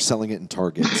 and they're selling it in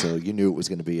Target, so you knew it was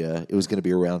going to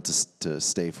be around to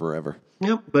stay forever.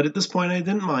 Yep, but at this point I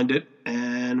didn't mind it,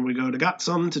 and then we go to Got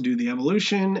Some to Do the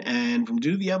Evolution, and from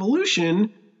Do the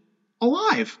Evolution,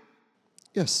 Alive.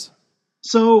 Yes.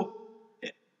 So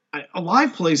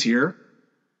Alive plays here,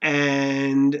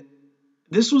 and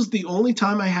this was the only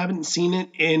time I haven't seen it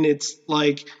in its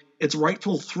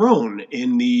rightful throne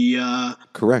in the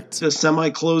Correct. the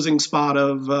semi-closing spot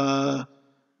of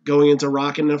going into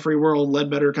Rockin' the Free World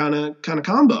Ledbetter kind of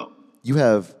combo. You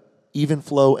have Even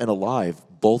Flow and Alive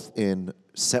both in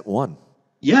set 1.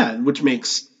 Yeah, which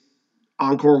makes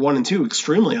Encore 1 and 2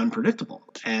 extremely unpredictable.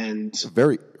 And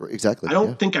Very, exactly. I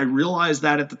don't think I realized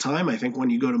that at the time. I think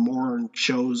when you go to more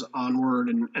shows onward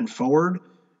and forward,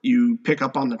 you pick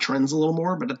up on the trends a little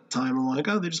more. But at the time, I'm like,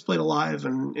 oh, they just played Alive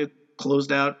and it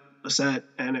closed out a set,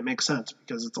 and it makes sense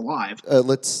because it's Alive.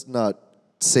 Let's not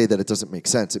say that it doesn't make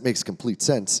sense. It makes complete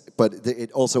sense, but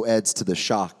it also adds to the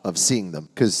shock of seeing them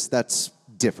because that's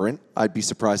different. I'd be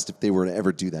surprised if they were to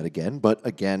ever do that again. But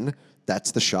again,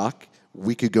 that's the shock.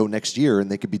 We could go next year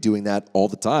and they could be doing that all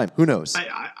the time. Who knows?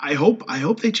 I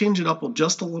hope they change it up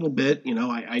just a little bit. You know,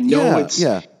 I know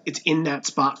it's in that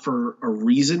spot for a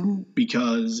reason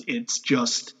because it's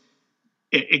just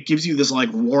it gives you this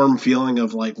like warm feeling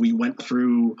of like we went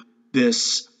through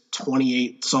this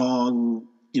 28 song,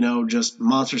 you know, just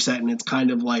monster set, and it's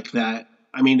kind of like that.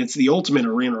 I mean, it's the ultimate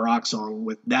arena rock song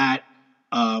with that.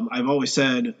 I've always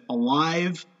said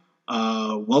Alive,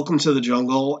 Welcome to the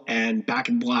Jungle, and Back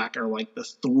in Black are like the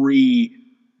 3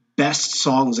 best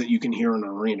songs that you can hear in an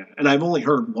arena. And I've only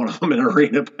heard one of them in an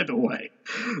arena, by the way.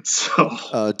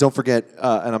 So don't forget,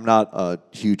 and I'm not a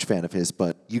huge fan of his,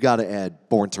 but you got to add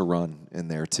Born to Run in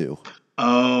there too.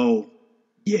 Oh,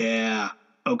 yeah.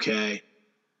 Okay.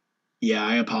 Yeah,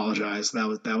 I apologize. That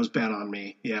was bad on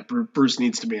me. Yeah, Bruce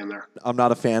needs to be in there. I'm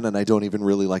not a fan, and I don't even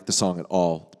really like the song at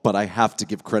all. But I have to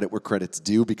give credit where credit's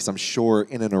due because I'm sure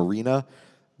in an arena,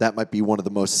 that might be one of the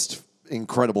most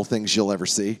incredible things you'll ever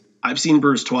see. I've seen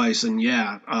Bruce twice, and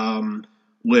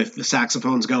with the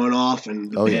saxophones going off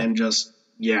and the band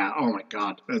oh my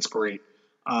God, that's great.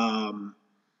 I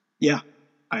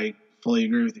fully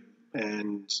agree with you.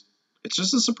 And it's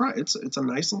just a surprise. It's a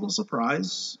nice little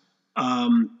surprise.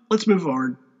 Let's move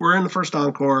forward. We're in the first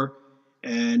encore,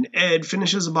 and Ed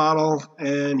finishes a bottle,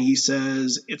 and he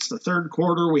says, it's the third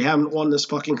quarter. We haven't won this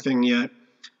fucking thing yet.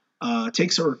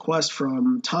 Takes a request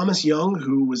from Thomas Young,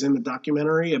 who was in the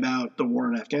documentary about the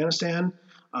war in Afghanistan.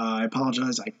 I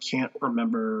apologize. I can't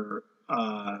remember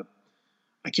the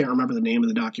name of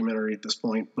the documentary at this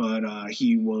point, but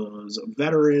he was a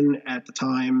veteran at the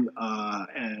time,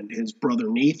 and his brother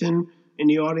Nathan in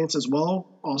the audience as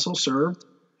well also served.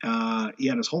 He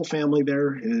had his whole family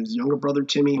there. His younger brother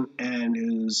Timmy and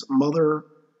his mother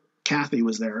Kathy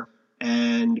was there.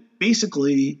 And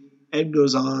basically, Ed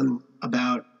goes on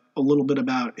about a little bit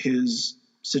about his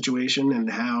situation and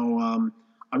how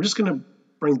I'm just going to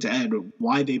bring to Ed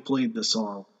why they played this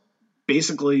song.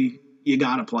 Basically, you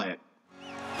got to play it.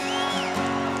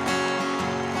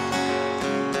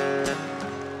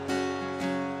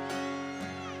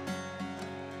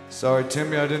 Sorry,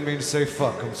 Timmy, I didn't mean to say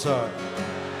fuck. I'm sorry.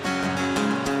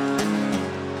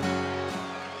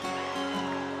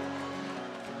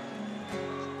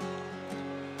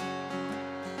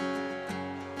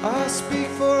 I speak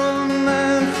for a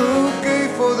man who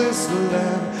gave for this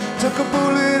land, took a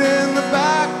bullet in the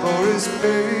back for his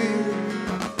pay,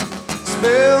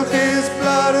 spilled his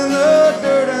blood in the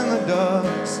dirt and the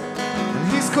dust,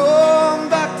 and he's come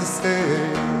back to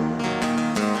stay.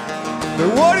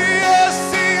 But what he has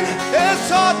seen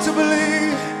is hard to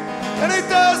believe, and it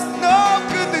does no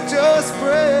good to just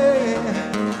pray.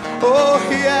 Oh,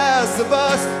 he asks of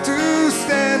us to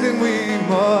stand, and we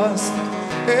must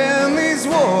in these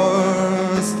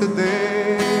wars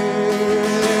today.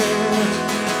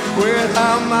 With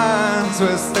our minds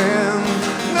we're stand,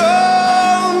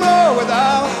 no, with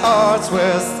our hearts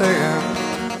we're stand,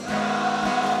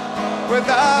 with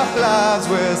our lives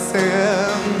we're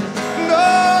stand,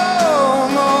 no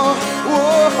more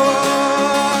war.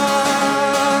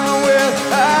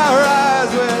 With our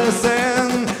eyes we're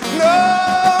stand, no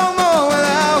more with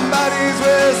our bodies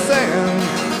we're stand,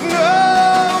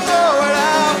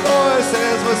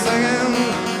 we're singing,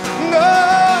 no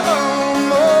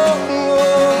more,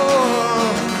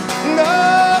 no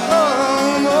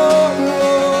more.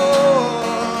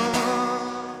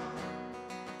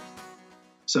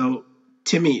 So,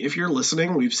 Timmy, if you're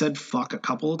listening, we've said fuck a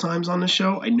couple of times on this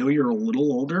show. I know you're a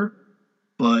little older,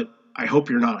 but I hope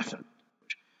you're not offended.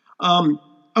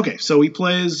 Okay, so he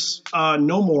plays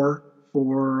No More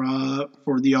for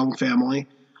the Young family.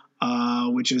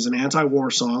 Which is an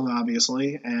anti-war song,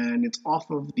 obviously, and it's off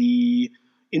of the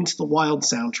Into the Wild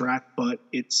soundtrack, but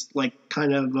it's like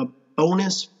kind of a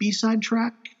bonus B-side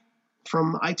track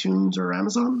from iTunes or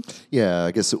Amazon. Yeah,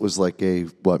 I guess it was like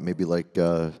maybe like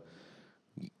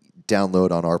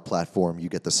download on our platform. You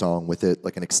get the song with it,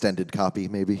 like an extended copy,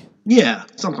 maybe. Yeah,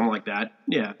 something like that.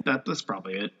 Yeah, that's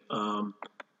probably it.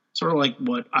 Sort of like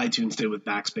what iTunes did with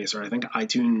Backspacer. I think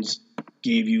iTunes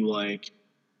gave you like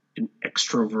an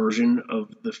extra version of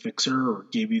the fixer or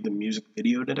gave you the music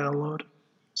video to download.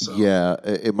 So Yeah,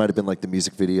 it might have been like the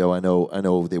music video. I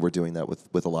know they were doing that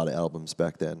with a lot of albums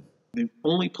back then. they've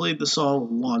only played the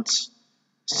song once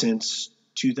since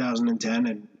 2010,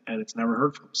 and it's never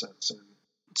heard from since. And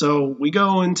so we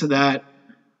go into that,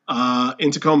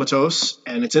 into Comatose,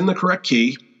 and it's in the correct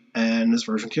key, and this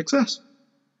version kicks ass.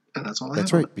 And that's all I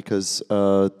That's have on right, because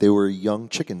they were young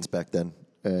chickens back then,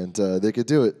 and they could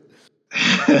do it.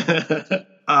 it.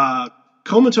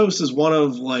 Comatose is one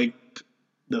of like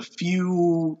the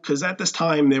few, because at this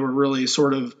time they were really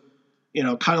sort of,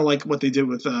 kind of like what they did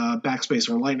with Backspacer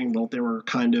and Lightning Bolt. They were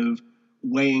kind of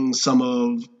weighing some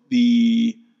of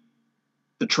the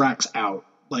tracks out.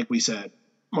 Like we said,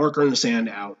 Marker in the Sand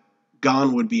out.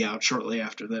 Gone would be out shortly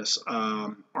after this.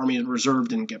 Army of Reserve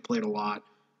didn't get played a lot.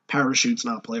 Parachute's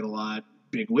not played a lot.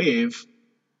 Big Wave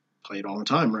played all the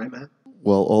time, right, man?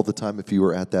 Well, all the time if you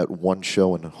were at that one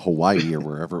show in Hawaii or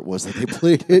wherever it was that they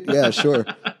played it, yeah, sure.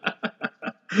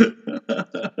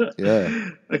 Yeah.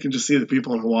 I can just see the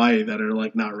people in Hawaii that are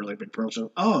like not really big pro.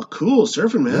 Oh, cool,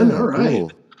 surfing, man. Yeah, All right.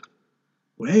 cool.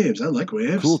 Waves. I like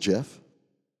waves. Cool, Jeff.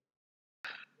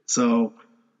 So,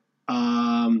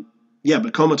 yeah,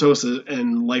 but Comatose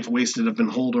and Life Wasted have been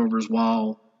holdovers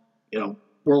while,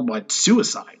 Worldwide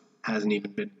Suicide hasn't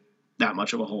even been that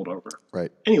much of a holdover.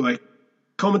 Right. Anyway,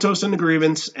 Comatose into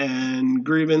Grievance, and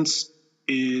Grievance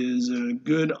is a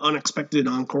good unexpected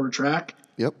encore track.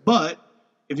 Yep. But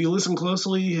if you listen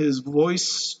closely, his voice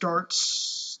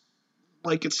starts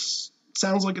like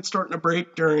sounds like it's starting to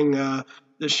break during the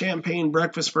Champagne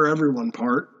Breakfast for Everyone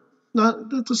part.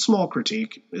 That's a small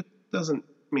critique. It doesn't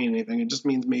mean anything. It just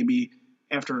means maybe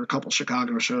after a couple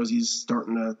Chicago shows, he's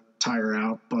starting to tire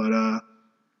out. But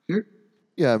here,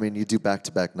 Yeah, I mean, you do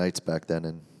back-to-back nights back then,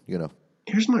 and,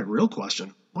 here's my real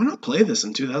question: why not play this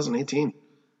in 2018?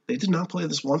 They did not play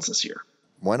this once this year.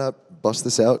 why not bust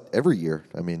this out every year?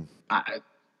 I mean,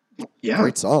 Yeah,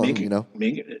 great song,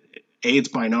 Make it. It's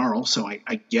binaural, so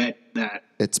I get that.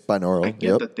 It's binaural. I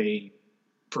get that they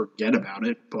forget about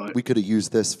it, but We could have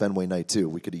used this Fenway Night too.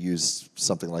 We could have used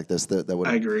something like this that would.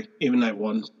 I agree. Even night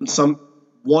one,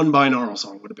 one binaural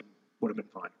song would have been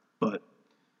fine. But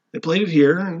they played it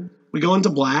here, and we go into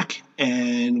Black,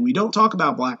 and we don't talk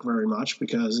about Black very much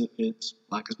because it's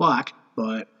Black is Black.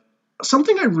 But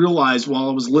something I realized while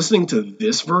I was listening to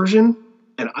this version,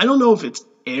 and I don't know if it's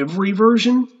every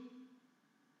version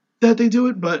that they do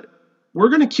it, but we're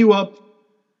gonna queue up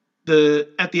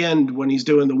at the end when he's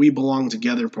doing the "We Belong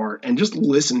Together" part, and just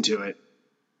listen to it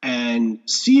and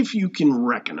see if you can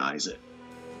recognize it.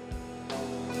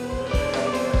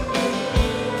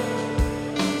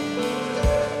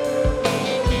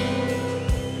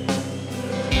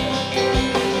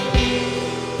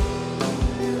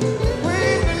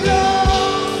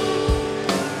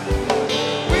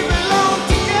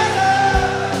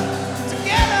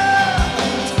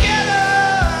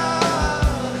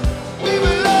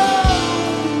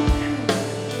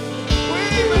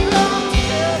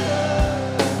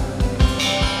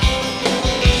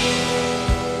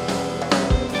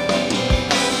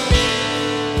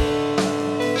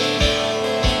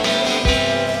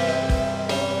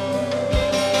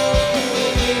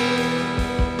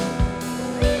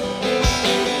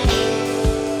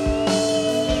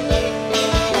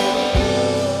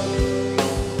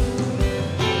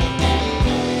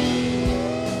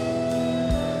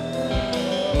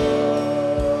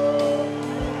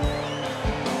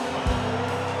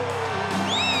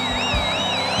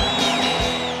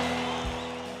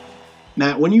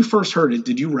 Matt, when you first heard it,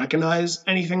 did you recognize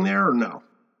anything there or no?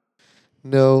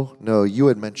 No. You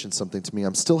had mentioned something to me.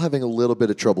 I'm still having a little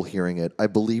bit of trouble hearing it. I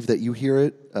believe that you hear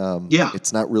it. Yeah.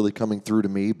 It's not really coming through to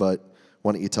me, but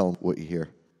why don't you tell them what you hear?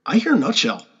 I hear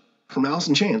Nutshell from Alice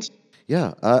in Chains.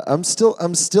 Yeah, I'm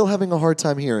still having a hard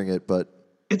time hearing it, but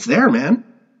It's there, man.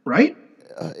 Right?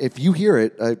 if you hear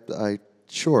it, I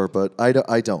sure, but I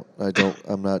don't.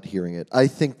 I'm not hearing it. I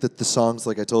think that the songs,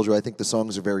 like I told you, I think the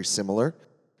songs are very similar.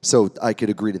 So I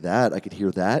could agree to that. I could hear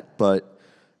that, but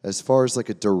as far as like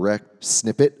a direct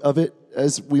snippet of it,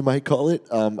 as we might call it,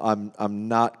 I'm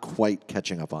not quite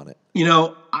catching up on it.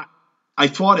 I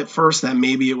thought at first that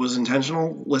maybe it was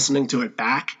intentional. Listening to it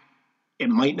back, it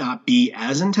might not be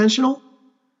as intentional.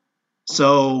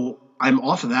 So I'm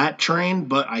off of that train,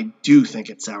 but I do think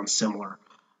it sounds similar.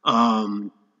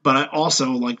 But I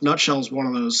also, like, Nutshell's one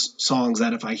of those songs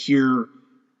that if I hear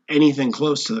anything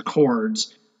close to the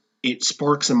chords, it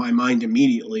sparks in my mind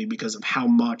immediately because of how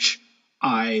much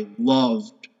I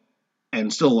loved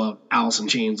and still love Alice in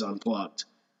Chains Unplugged.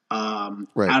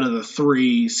 Right. Out of the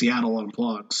 3 Seattle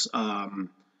Unplugs,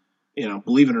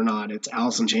 believe it or not, it's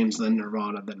Alice in Chains, then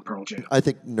Nirvana, then Pearl Jam. I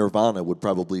think Nirvana would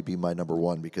probably be my number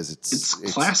one because it's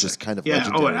classic. just kind of yeah,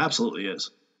 legendary. Oh, it absolutely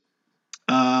is.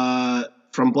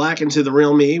 From Black into the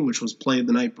Real Me, which was played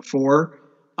the night before.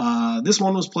 This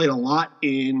one was played a lot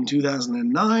in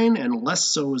 2009, and less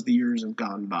so as the years have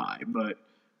gone by. But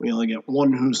we only get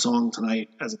one Who song tonight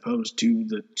as opposed to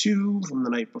the 2 from the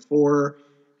night before.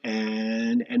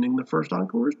 And ending the first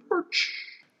encore is Porch.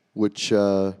 Which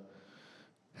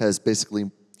has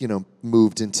basically,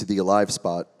 moved into the Alive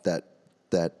spot that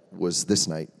was this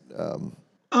night.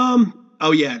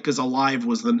 Oh yeah, because Alive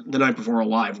was the night before.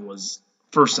 Alive was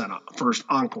first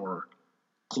encore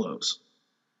close.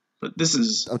 But this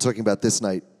is... I'm talking about this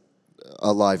night,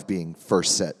 Alive being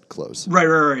first set close.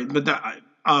 Right. But that,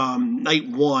 night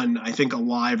 1, I think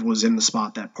Alive was in the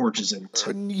spot that Porch is in.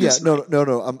 No.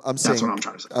 I'm saying that's what I'm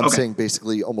trying to say. I'm saying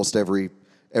basically almost every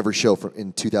show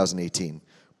in 2018,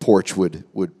 Porch would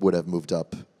have moved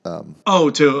up. Yeah.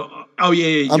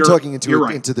 I'm talking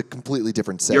into the completely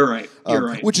different set. You're right.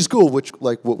 Which is cool. Which,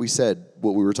 like what we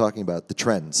were talking about, the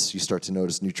trends. You start to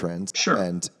notice new trends. Sure.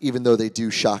 And even though they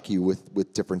do shock you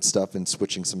with different stuff and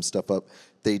switching some stuff up,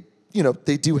 they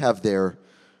do have their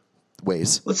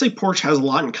ways. Let's say Porch has a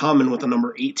lot in common with the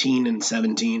number 18 and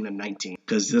 17 and 19,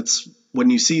 because that's when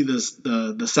you see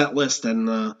the set list and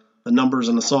the numbers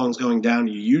and the songs going down,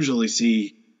 you usually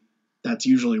see that's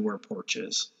usually where Porch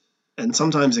is. And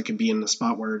sometimes it can be in the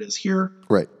spot where it is here.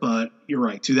 Right. But you're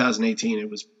right, 2018, it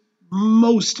was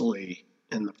mostly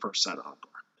in the first set encore.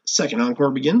 Second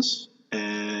encore begins,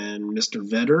 and Mr.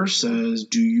 Vedder says,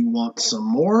 "Do you want some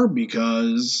more?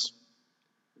 Because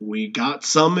we got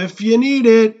some if you need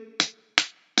it."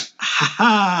 Ha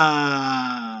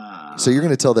ha! So you're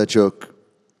going to tell that joke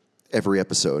every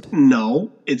episode?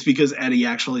 No, it's because Eddie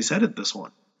actually said it this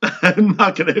one. I'm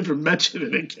not going to ever mention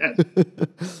it again.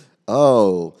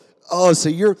 Oh, so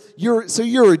you're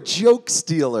a joke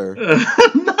stealer.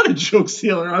 I'm not a joke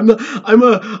stealer. I'm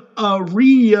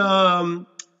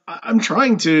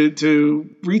trying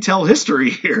to retell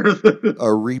history here. A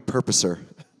repurposer.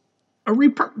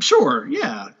 Sure,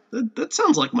 yeah. That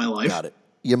sounds like my life. Got it.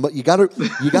 You gotta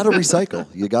recycle.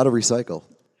 You gotta recycle.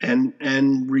 And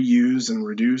reuse and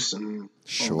reduce and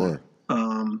sure.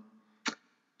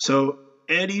 So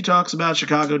Eddie talks about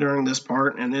Chicago during this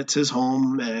part, and it's his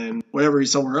home, and whenever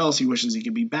he's somewhere else, he wishes he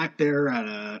could be back there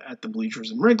at the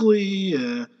bleachers in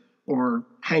Wrigley, or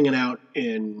hanging out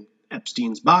in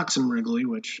Epstein's box in Wrigley,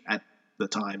 which at the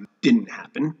time didn't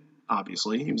happen.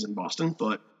 Obviously, he was in Boston,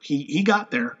 but he got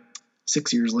there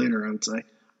 6 years later, I would say.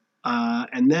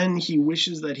 And then he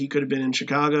wishes that he could have been in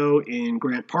Chicago in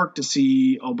Grant Park to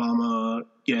see Obama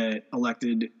get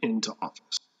elected into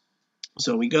office.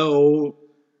 So we go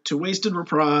to Wasted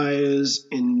Reprise,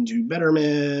 into Better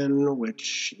Man,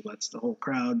 which he lets the whole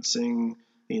crowd sing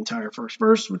the entire first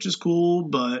verse, which is cool,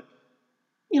 but,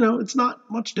 it's not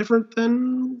much different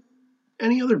than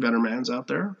any other Better Mans out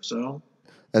there, so.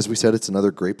 As we said, it's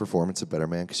another great performance of Better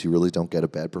Man, because you really don't get a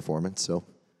bad performance, so.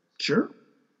 Sure,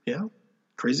 yeah.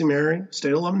 Crazy Mary,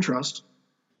 State of Love and Trust.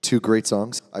 2 great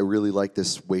songs. I really like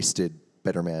this Wasted,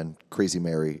 Better Man, Crazy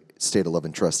Mary, State of Love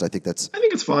and Trust. I think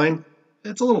it's fine.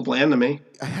 It's a little bland to me.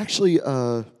 I actually,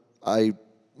 I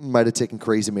might have taken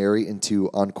Crazy Mary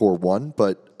into Encore 1,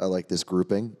 but I like this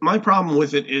grouping. My problem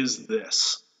with it is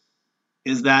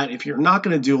that if you're not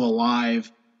going to do a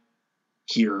live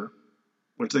here,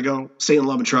 which they go State of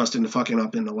Love and Trust into Fucking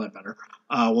Up into Ledbetter.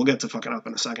 We'll get to Fucking Up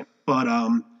in a second. But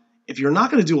if you're not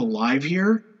going to do a live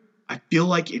here, I feel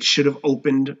like it should have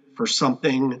opened for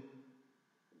something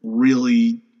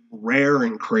really rare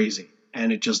and crazy,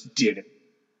 and it just didn't.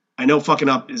 I know Fucking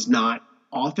Up is not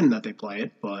often that they play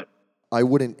it, but... I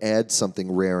wouldn't add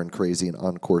something rare and crazy in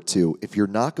Encore 2. If you're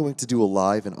not going to do a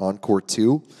live in Encore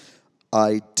 2,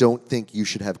 I don't think you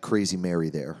should have Crazy Mary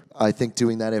there. I think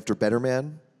doing that after Better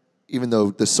Man, even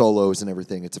though the solos and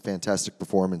everything, it's a fantastic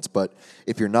performance, but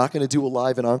if you're not going to do a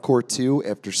live in Encore 2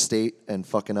 after State and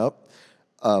Fucking Up,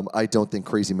 I don't think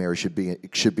Crazy Mary should be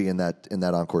in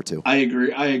that Encore 2. I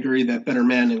agree that Better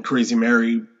Man and Crazy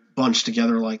Mary bunched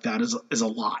together like that is a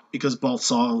lot, because both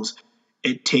songs,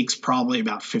 it takes probably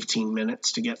about 15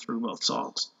 minutes to get through both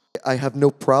songs. I have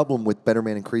no problem with Better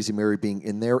Man and Crazy Mary being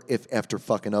in there if after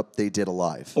Fucking Up they did a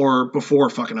live. Or before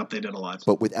Fucking Up they did a live.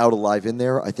 But without a live in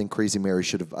there, I think Crazy Mary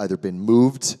should have either been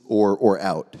moved or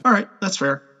out. All right, that's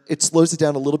fair. It slows it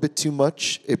down a little bit too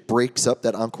much. It breaks up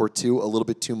that Encore 2 a little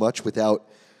bit too much without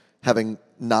having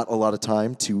not a lot of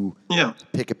time to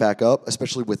pick it back up,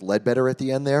 especially with Ledbetter at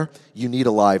the end there. You need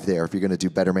a live there if you're going to do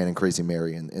Better Man and Crazy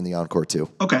Mary in the Encore 2.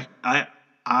 Okay.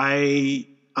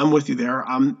 I'm with you there.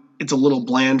 It's a little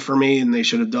bland for me, and they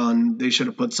should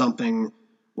have put something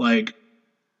like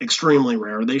extremely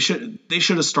rare. They should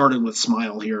have started with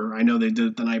Smile here. I know they did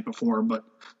it the night before, but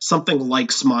something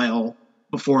like Smile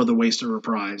before the Wasted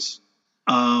Reprise.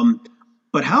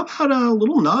 But how about a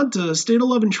little nod to State of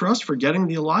Love and Trust for getting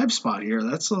the Alive spot here?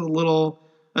 That's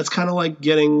kind of like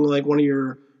getting like one of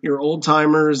your old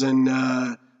timers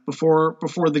and before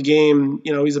the game,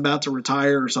 he's about to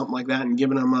retire or something like that, and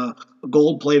giving him a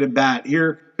gold plated bat.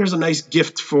 Here's a nice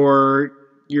gift for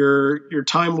your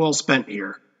time well spent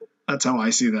here. That's how I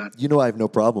see that. I have no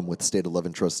problem with State of Love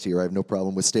and Trust here. I have no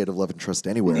problem with State of Love and Trust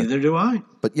anywhere. Neither do I.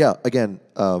 But yeah, again,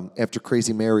 after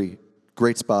Crazy Mary,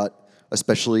 great spot,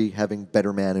 especially having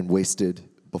Better Man and Wasted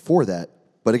before that.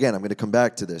 But again, I'm going to come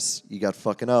back to this. You got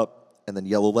Fucking Up and then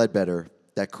Yellow Ledbetter.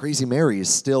 That Crazy Mary is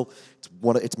still,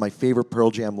 it's my favorite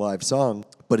Pearl Jam live song,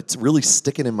 but it's really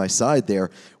sticking in my side there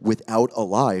without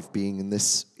Alive being in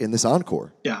this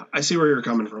encore. Yeah, I see where you're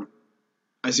coming from.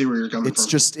 It's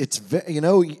just,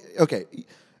 okay.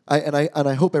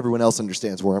 I hope everyone else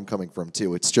understands where I'm coming from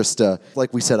too. It's just,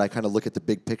 like we said, I kind of look at the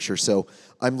big picture. So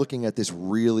I'm looking at this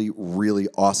really, really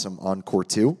awesome Encore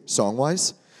 2,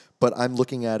 song-wise, but I'm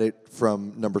looking at it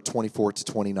from number 24 to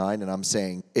 29, and I'm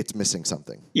saying it's missing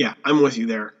something. Yeah, I'm with you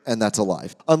there. And that's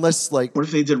Alive. Unless, like... What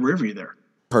if they did Rearview there?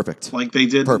 Perfect. Like they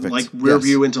did, like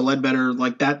Rearview into Ledbetter,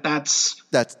 like that's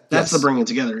the bringing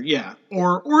together, yeah.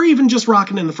 Or even just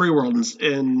Rockin' in the Free World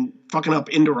and Fucking Up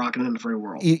into Rockin' in the Free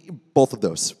World. Both of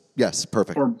those, yes,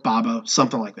 perfect. Or Baba,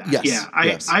 something like that. Yes, yeah,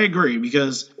 I agree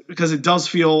because it does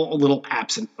feel a little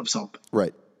absent of something.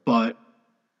 Right. But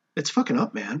it's Fucking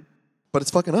Up, man. But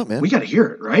it's Fucking Up, man. We got to hear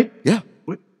it, right? Yeah.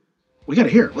 We got to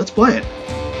hear it. Let's play it.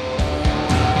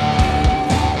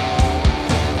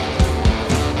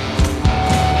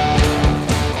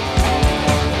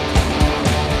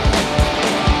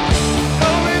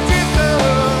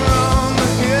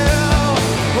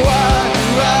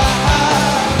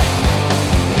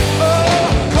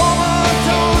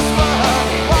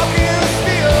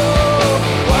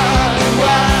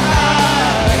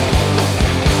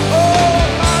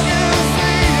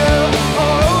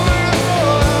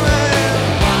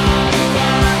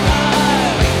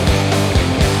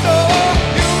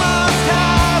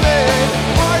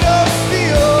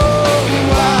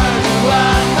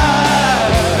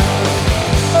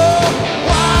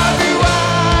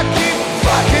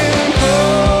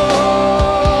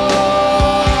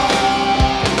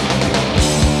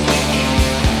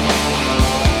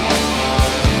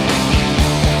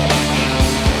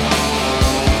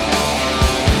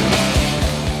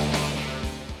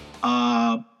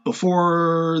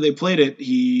 Before they played it,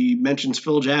 he mentions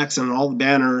Phil Jackson and all the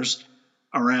banners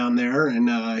around there,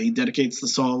 and he dedicates the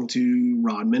song to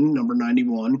Rodman, number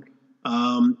 91.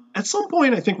 At some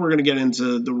point, I think we're going to get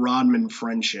into the Rodman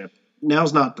friendship.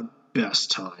 Now's not the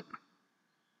best time,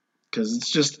 because it's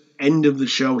just end of the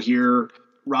show here.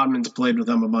 Rodman's played with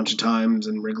them a bunch of times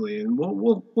in Wrigley, and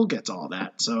we'll get to all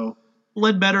that. So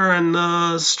Ledbetter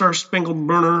and Star Spangled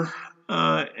Banner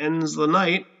ends the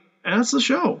night, and that's the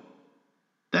show.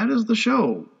 That is the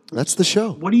show. That's the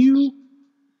show.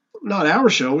 Not our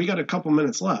show. We got a couple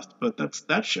minutes left, but that's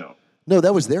that show. No,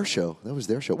 that was their show.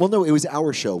 Well, no, it was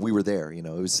our show. We were there.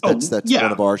 That's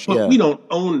one of our shows. But we don't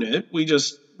own it. We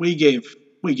gave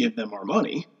them our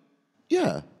money.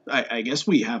 Yeah. I guess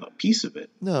we have a piece of it.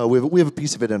 No, we have a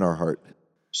piece of it in our heart.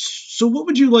 So what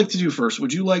would you like to do first?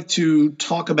 Would you like to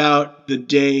talk about the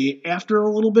day after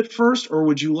a little bit first, or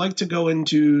would you like to go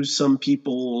into some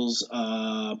people's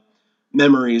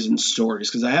memories and stories?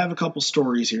 Because I have a couple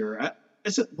stories here.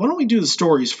 Why don't we do the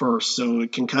stories first so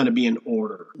it can kind of be in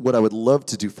order? What I would love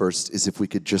to do first is if we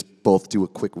could just both do a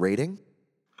quick rating.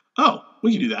 Oh,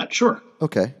 we can do that, sure.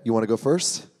 Okay, you want to go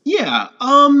first? Yeah.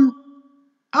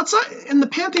 Outside in the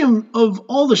pantheon of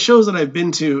all the shows that I've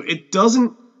been to, it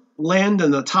doesn't land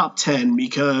in the top 10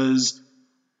 because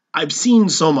I've seen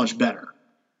so much better.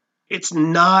 It's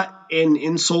not an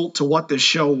insult to what this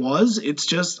show was. It's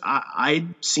just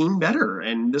I'd seen better,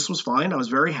 and this was fine. I was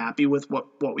very happy with what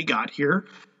we got here.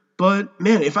 But,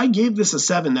 man, if I gave this a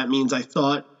 7, that means I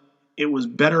thought it was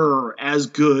better or as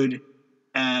good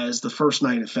as the first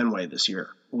night at Fenway this year,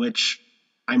 which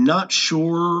I'm not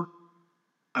sure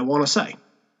I want to say.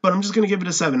 But I'm just going to give it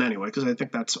a 7 anyway because I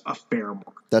think that's a fair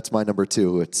mark. That's my number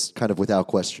 2. It's kind of without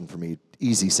question for me.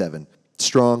 Easy 7.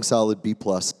 Strong, solid B+.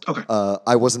 Okay.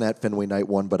 I wasn't at Fenway Night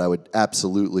 1, but I would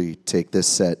absolutely take this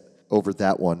set over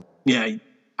that one. Yeah,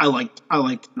 I liked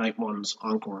Night One's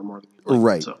encore more than you liked,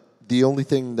 Right. So. The only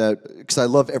thing because I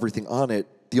love everything on it,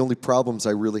 the only problems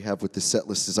I really have with this set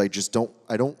list is I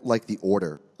don't like the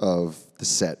order of the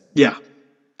set. Yeah,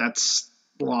 that's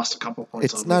lost a couple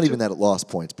points. It's not even that it lost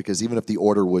points, because even if the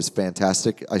order was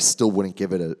fantastic, I still wouldn't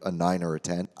give it a 9 or a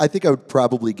 10. I think I would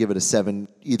probably give it a 7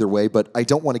 either way, but I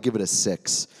don't want to give it a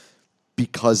 6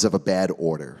 because of a bad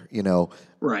order, you know?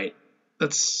 Right.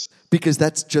 Because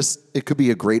it could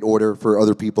be a great order for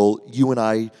other people. You and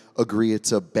I agree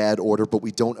it's a bad order, but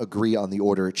we don't agree on the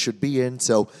order it should be in,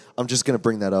 so I'm just going to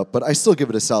bring that up. But I still give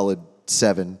it a solid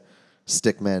 7,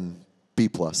 Stickmen, B+.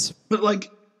 But, like,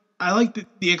 I like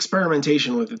the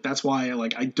experimentation with it. That's why,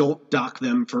 like, I don't dock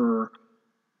them for,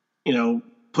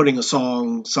 putting a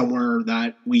song somewhere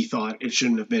that we thought it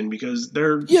shouldn't have been, because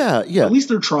they're at least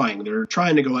they're trying. They're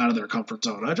trying to go out of their comfort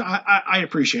zone. I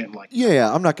appreciate them. Like,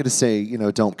 yeah, I'm not going to say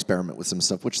don't experiment with some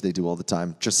stuff, which they do all the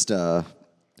time. Just and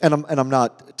I'm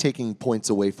not taking points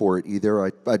away for it either.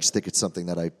 I just think it's something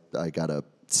that I gotta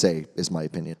say is my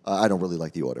opinion. I don't really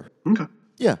like the order. Okay.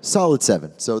 Yeah, solid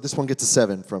 7. So this one gets a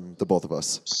 7 from the both of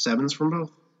us. 7s from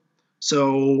both.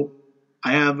 So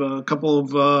I have a couple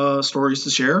of stories to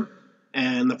share.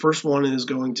 And the first one is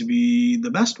going to be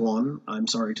the best one. I'm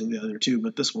sorry to the other two,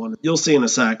 but this one you'll see in a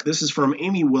sec. This is from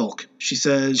Amy Wilk. She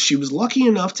says she was lucky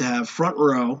enough to have front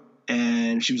row,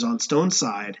 and she was on Stone's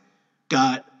side.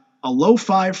 Got a low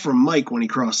 5 from Mike when he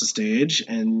crossed the stage,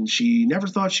 and she never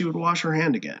thought she would wash her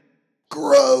hand again.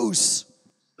 Gross!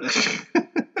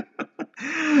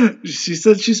 She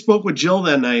said she spoke with Jill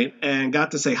that night and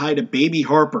got to say hi to baby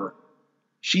Harper.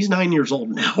 She's 9 years old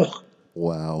now.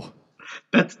 Wow.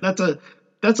 That's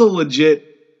a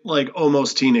legit, like,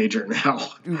 almost teenager now.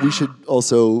 We should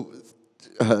also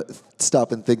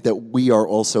stop and think that we are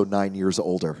also 9 years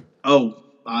older. Oh,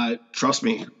 trust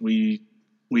me, we've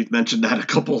mentioned that a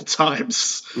couple of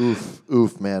times.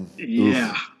 Oof, man.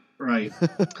 Yeah, right.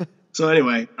 So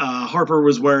anyway, Harper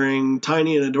was wearing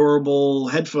tiny and adorable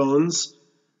headphones,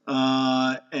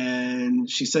 and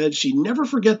she said she'd never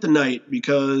forget the night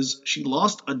because she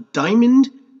lost a diamond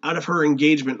out of her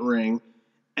engagement ring,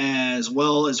 as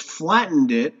well as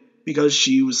flattened it because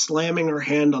she was slamming her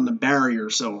hand on the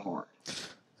barrier so hard.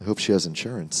 I hope she has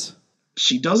insurance.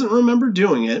 She doesn't remember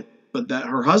doing it, but that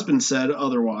her husband said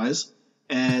otherwise,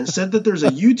 and said that there's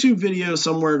a YouTube video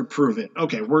somewhere to prove it.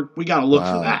 Okay, we gotta look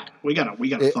for that. We gotta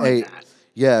find that.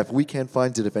 Yeah, if we can't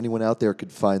find it, if anyone out there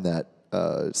could find that,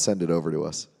 send it over to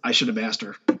us. I should have asked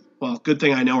her. Well, good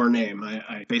thing I know her name.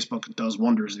 Facebook does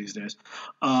wonders these days.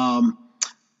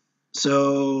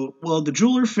 The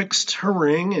jeweler fixed her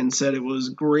ring and said it was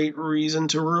great reason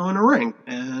to ruin a ring,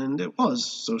 and it was.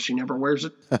 So she never wears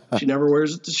it. She never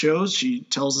wears it to shows. She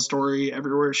tells the story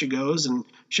everywhere she goes, and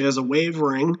she has a wave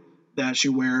ring that she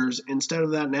wears instead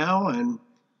of that now, and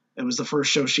it was the first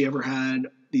show she ever had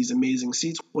these amazing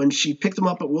seats. When she picked them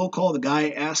up at Will Call, the guy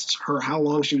asked her how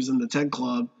long she was in the TED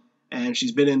Club, and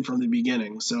she's been in from the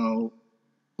beginning, so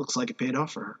looks like it paid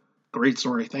off for her. Great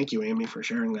story. Thank you, Amy, for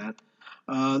sharing that.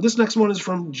 This next one is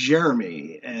from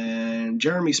Jeremy, and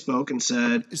Jeremy spoke and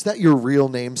said... Is that your real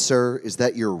name, sir? Is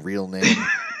that your real name?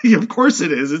 Of course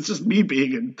it is. It's just me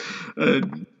being a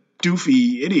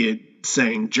doofy idiot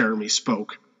saying Jeremy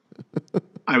spoke.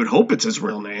 I would hope it's his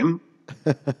real name.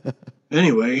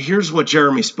 Anyway, here's what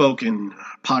Jeremy spoke in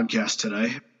podcast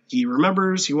today. He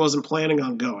remembers he wasn't planning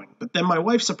on going, but then my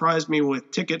wife surprised me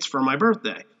with tickets for my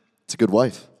birthday. It's a good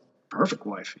wife. Perfect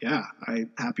wife, yeah.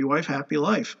 Happy wife, happy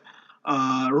life.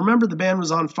 Remember the band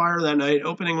was on fire that night.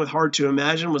 Opening with Hard to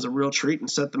Imagine was a real treat and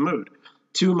set the mood.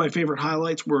 Two of my favorite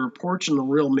highlights were Porch and The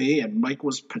Real Me, and Mike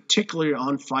was particularly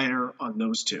on fire on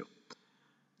those two.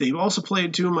 They've also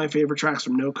played two of my favorite tracks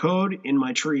from No Code, In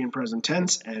My Tree and Present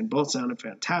Tense, and both sounded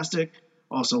fantastic.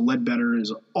 Also, Ledbetter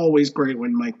is always great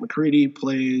when Mike McCready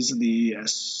plays the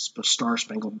Star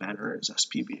Spangled Banner as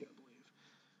SPB, I believe.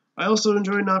 I also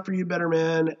enjoyed Not For You, Better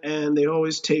Man, and they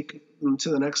always take them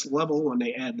to the next level when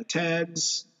they add the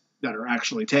tags that are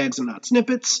actually tags and not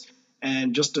snippets,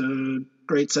 and just a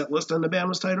great set list, and the band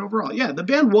was tight overall. Yeah, the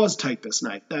band was tight this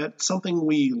night. That's something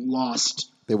we lost.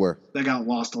 They were. That got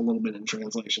lost a little bit in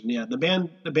translation. Yeah, the band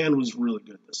was really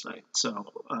good this night.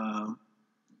 So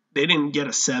they didn't get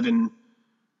a 7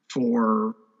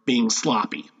 for being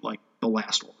sloppy like the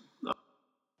last one.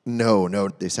 No,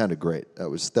 they sounded great. That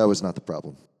was not the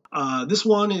problem. This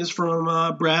one is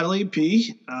from Bradley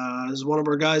P. This is one of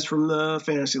our guys from the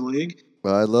Fantasy League.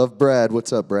 Well, I love Brad.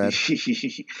 What's up, Brad?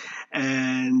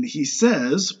 And he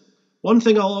says, One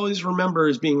thing I'll always remember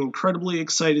is being incredibly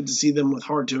excited to see them with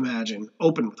Hard to Imagine,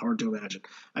 open with Hard to Imagine.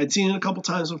 I'd seen it a couple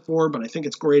times before, but I think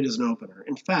it's great as an opener.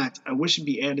 In fact, I wish it'd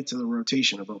be added to the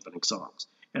rotation of opening songs.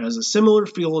 It has a similar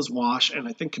feel as Wash, and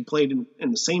I think can play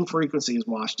in the same frequency as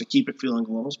Wash to keep it feeling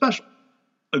a little special.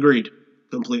 Agreed,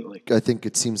 completely. I think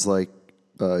it seems like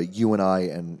you and I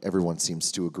and everyone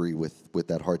seems to agree with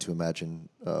that Hard to Imagine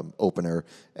opener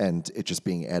and it just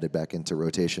being added back into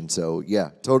rotation. So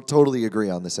yeah, totally agree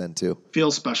on this end too.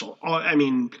 Feels special. I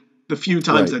mean, the few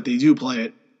times Right. that they do play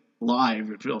it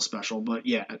live, it feels special, but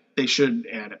yeah, they should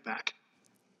add it back.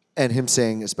 And him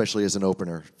saying, especially as an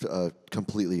opener,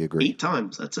 completely agree. 8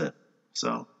 times, that's it.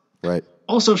 So, Right.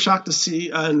 also shocked to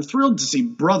see and thrilled to see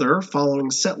Brother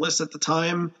following set list at the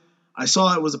time. I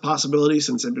saw it was a possibility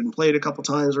since it had been played a couple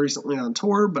times recently on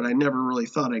tour, but I never really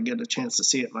thought I'd get a chance to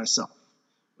see it myself,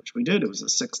 which we did. It was the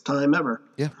 6th time ever.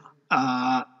 Yeah.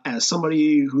 As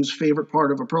somebody whose favorite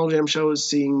part of a Pearl Jam show is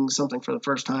seeing something for the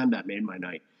first time, that made my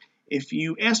night. If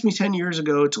you asked me 10 years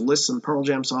ago to list some Pearl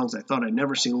Jam songs I thought I'd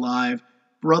never see live,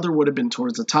 Brother would have been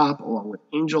towards the top, along with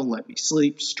Angel, Let Me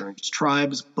Sleep, Strangest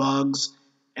Tribes, Bugs,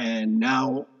 and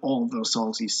now all of those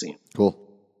songs he's seen. Cool.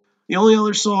 The only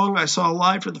other song I saw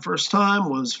live for the first time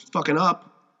was Fucking Up,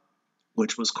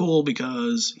 which was cool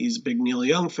because he's a big Neil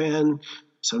Young fan,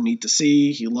 so neat to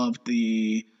see. He loved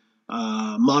the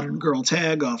Modern Girl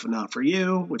tag off of Not For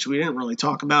You, which we didn't really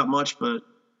talk about much, but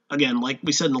again, like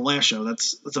we said in the last show,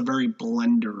 that's a very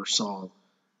blender song.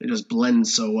 It just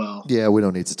blends so well. Yeah, we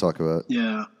don't need to talk about.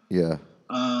 Yeah. Yeah.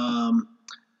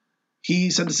 He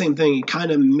said the same thing. He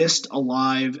kind of missed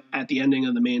Alive at the ending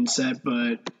of the main set,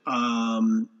 but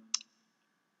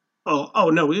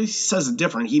no, he says it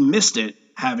different. He missed it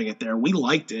having it there. We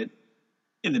liked it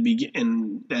in the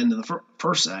end of the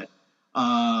first set.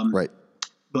 Right.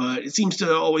 But it seems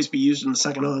to always be used in the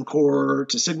second encore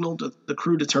to signal to the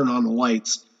crew to turn on the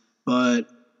lights. But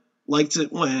liked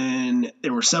it when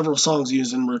there were several songs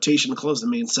used in rotation to close the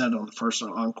main set on the first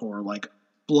encore, like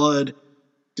Blood,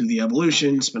 Do the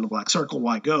Evolution, Spin a Black Circle,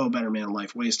 Why Go, Better Man,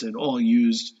 Life Wasted, all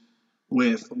used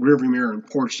with Rearview Mirror and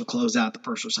Porch to close out the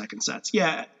first or second sets.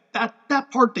 Yeah,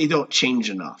 that part they don't change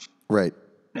enough Right.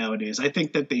 nowadays. I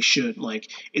think that they should. Like,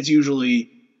 it's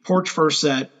usually Porch first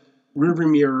set,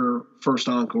 Rearview Mirror first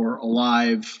encore,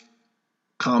 Alive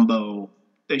combo.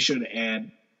 They should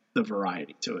add the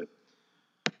variety to it.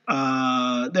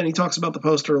 Then he talks about the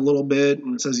poster a little bit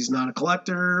and says he's not a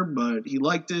collector, but he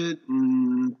liked it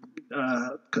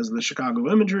because of the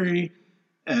Chicago imagery.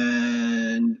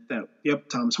 And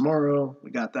Tom Tomorrow,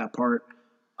 we got that part.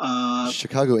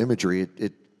 Chicago imagery.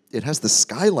 It has the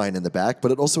skyline in the back,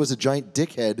 but it also has a giant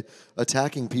dickhead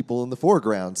attacking people in the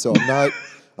foreground. So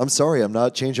I'm sorry, I'm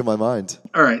not changing my mind.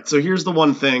 All right, so here's the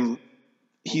one thing.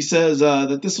 He says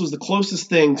that this was the closest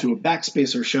thing to a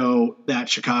Backspacer show that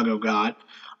Chicago got.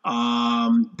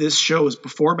 This show was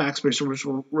before Backspacer was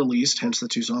released, hence the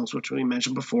 2 songs which we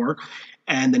mentioned before.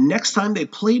 And the next time they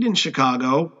played in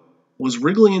Chicago was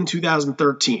Wrigley in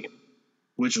 2013,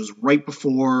 which was right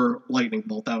before Lightning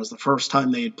Bolt. That was the first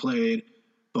time they had played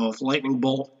both Lightning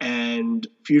Bolt and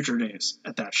Future Days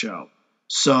at that show.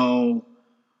 So,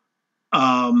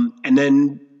 and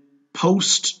then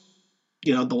post,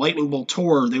 the Lightning Bolt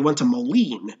tour, they went to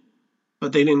Moline,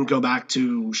 but they didn't go back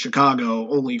to Chicago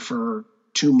only for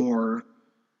 2 more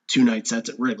 2-night sets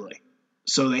at Wrigley.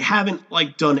 So they haven't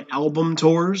done album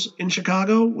tours in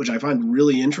Chicago, which I find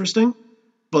really interesting,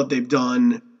 but they've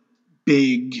done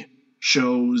big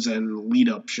shows and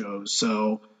lead-up shows.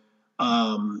 So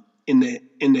in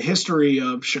the history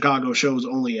of Chicago shows,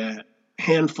 only a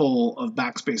handful of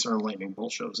Backspacer and Lightning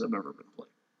Bolt shows have ever been played.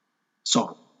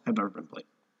 Have ever been played.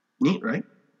 Neat, right?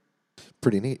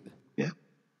 Pretty neat. Yeah.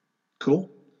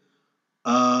 Cool.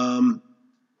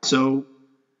 So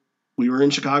we were in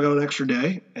Chicago an extra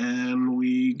day, and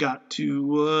we got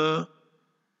to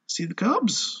see the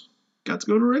Cubs. Got to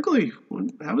go to Wrigley.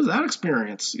 How was that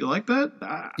experience? You like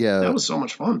that? Yeah. That was so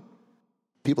much fun.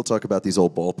 People talk about these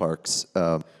old ballparks.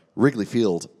 Wrigley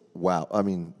Field, wow. I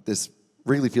mean, this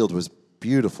Wrigley Field was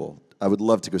beautiful. I would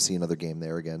love to go see another game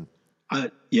there again.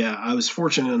 I was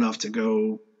fortunate enough to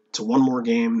go to one more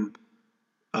game,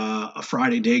 a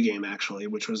Friday day game, actually,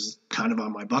 which was kind of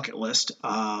on my bucket list.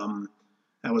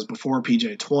 That was before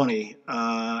PJ20.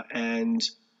 And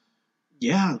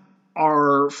yeah,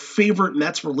 our favorite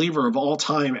Mets reliever of all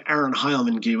time, Aaron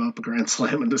Heilman, gave up a grand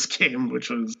slam in this game, which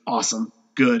was awesome.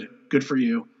 Good for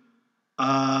you.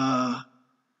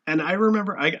 And I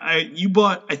remember you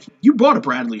bought a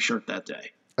Bradley shirt that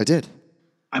day. I did.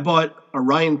 I bought a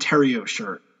Ryan Theriot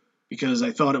shirt because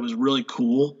I thought it was really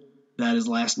cool that his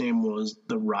last name was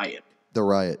The Riot. The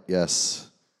Riot, yes.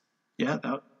 Yeah,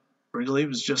 Wrigley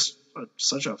was just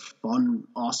such a fun,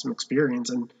 awesome experience.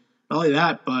 And not only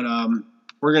that, but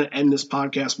we're going to end this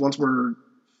podcast once we're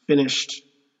finished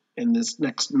in this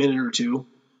next minute or two.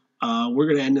 We're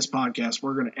going to end this podcast.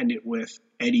 We're going to end it with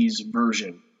Eddie's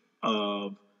version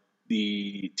of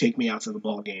the Take Me Out to the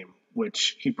Ball Game,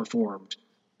 which he performed.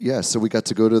 Yeah, so we got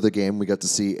to go to the game. We got to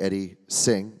see Eddie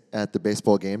sing at the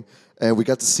baseball game, and we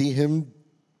got to see him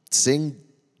sing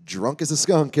drunk as a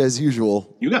skunk as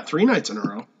usual. You got 3 nights in a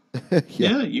row.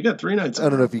 Yeah, you got 3 nights in a row. I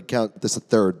don't know if you count this a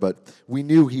third, but we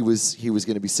knew he was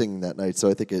going to be singing that night, so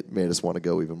I think it made us want to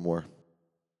go even more.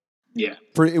 Yeah.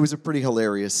 It was a pretty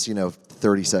hilarious,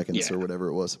 30 seconds or whatever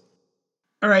it was.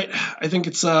 All right. I think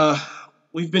it's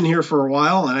we've been here for a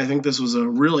while, and I think this was a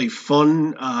really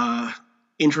fun,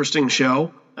 interesting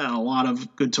show. A lot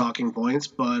of good talking points,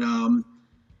 but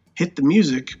hit the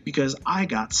music because I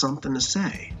got something to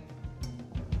say.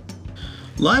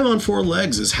 Live on Four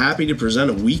Legs is happy to present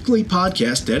a weekly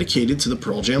podcast dedicated to the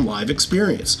Pearl Jam live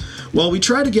experience. While we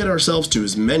try to get ourselves to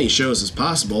as many shows as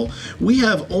possible, we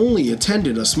have only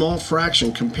attended a small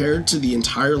fraction compared to the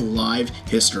entire live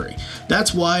history.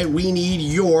 That's why we need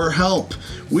your help.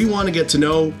 We want to get to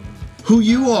know who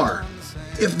you are.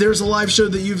 If there's a live show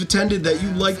that you've attended that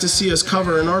you'd like to see us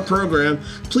cover in our program,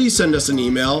 please send us an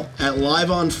email at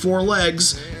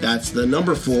liveonfourlegs, that's the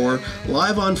number 4,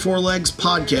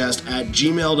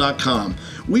 liveonfourlegspodcast@gmail.com.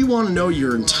 We want to know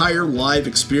your entire live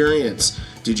experience.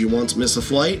 Did you once miss a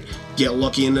flight? Get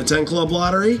lucky in the 10 Club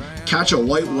lottery? Catch a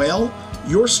white whale?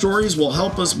 Your stories will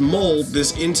help us mold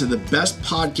this into the best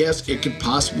podcast it could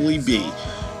possibly be.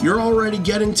 You're already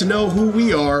getting to know who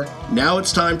we are. Now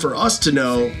it's time for us to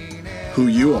know who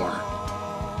you are.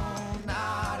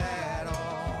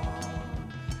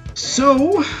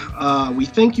 So, we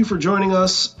thank you for joining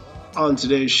us on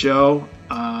today's show.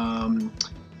 And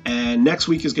next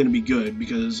week is going to be good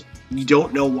because we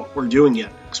don't know what we're doing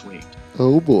yet next week.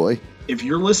 Oh boy. If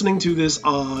you're listening to this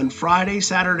on Friday,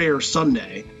 Saturday, or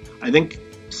Sunday, I think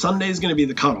Sunday is going to be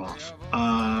the cutoff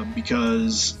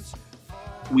because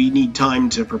we need time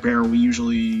to prepare. We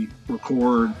usually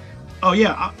record.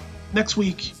 Next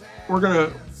week we're gonna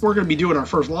be doing our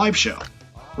first live show.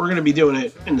 We're gonna be doing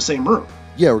it in the same room.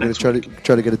 Yeah, we're gonna try to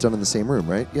get it done in the same room,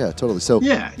 right? Yeah, totally. So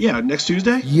yeah, next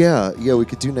Tuesday. Yeah, we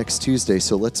could do next Tuesday.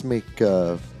 So let's make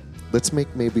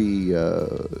maybe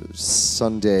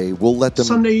Sunday. We'll let them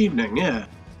Sunday evening. Yeah.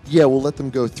 Yeah, we'll let them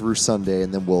go through Sunday,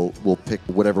 and then we'll pick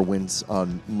whatever wins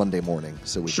on Monday morning.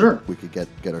 So we could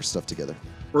get our stuff together.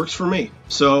 Works for me.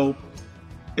 So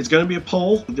it's gonna be a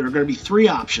poll. There are gonna be 3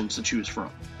 options to choose from.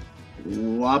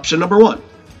 Option number 1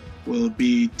 will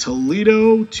be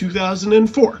Toledo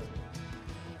 2004.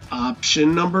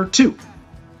 Option number 2,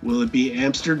 will it be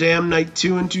Amsterdam Night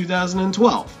 2 in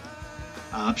 2012?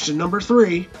 Option number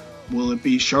 3, will it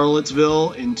be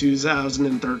Charlottesville in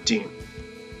 2013?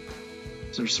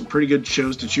 So there's some pretty good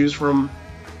shows to choose from.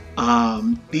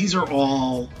 These are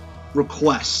all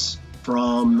requests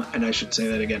from, and I should say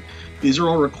that again, these are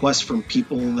all requests from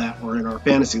people that were in our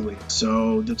fantasy league.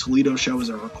 So the Toledo show is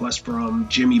a request from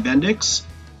Jimmy Bendix.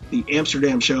 The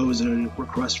Amsterdam show is a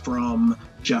request from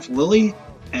Jeff Lilly.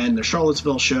 And the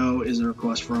Charlottesville show is a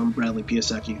request from Bradley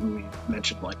Piasecki, who we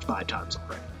mentioned like 5 times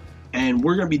already. And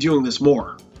we're going to be doing this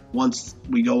more once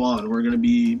we go on. We're going to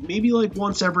be maybe like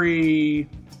once every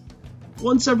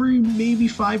maybe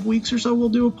 5 weeks or so we'll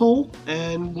do a poll.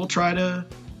 And we'll try to,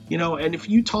 and if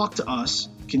you talk to us,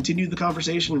 continue the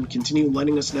conversation and continue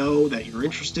letting us know that you're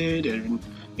interested and,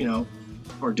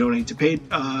 or donate to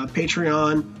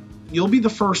Patreon, you'll be the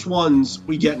first ones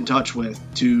we get in touch with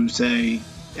to say,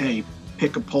 hey,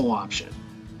 pick a poll option.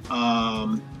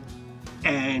 And,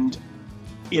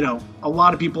 a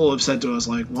lot of people have said to us,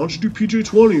 like, why don't you do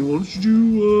PJ20? Why don't you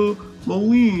do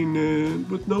Moline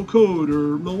with no code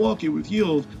or Milwaukee with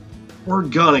yield? We're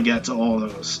gonna get to all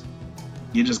those.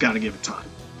 You just got to give it time.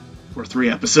 We're 3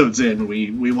 episodes in.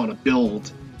 We want to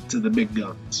build to the big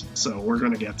guns. So we're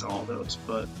going to get to all those.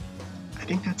 But I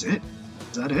think that's it.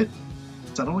 Is that it?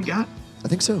 Is that all we got? I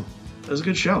think so. That was a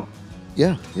good show.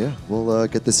 Yeah. We'll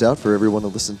get this out for everyone to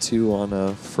listen to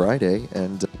on Friday,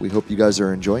 and we hope you guys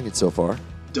are enjoying it so far.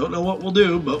 Don't know what we'll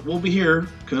do, but we'll be here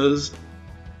because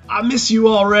I miss you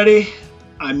already.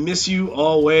 I miss you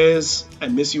always. I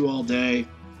miss you all day.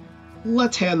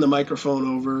 Let's hand the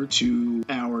microphone over to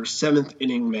our 7th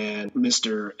inning man,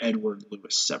 Mr. Edward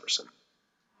Lewis Severson. All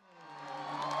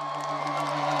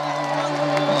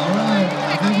right,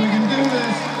 I think we can do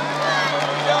this.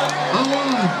 On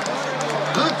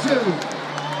 1, on 2,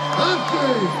 on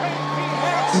 3.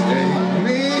 Take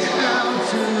me out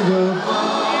to the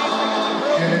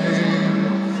ball game.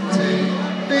 Take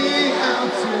me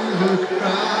out to the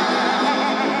crowd.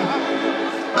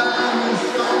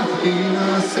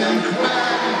 peanuts and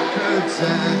cracker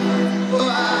jack. Well,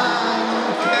 I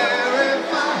don't care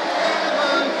if I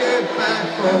ever get back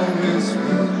from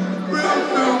this.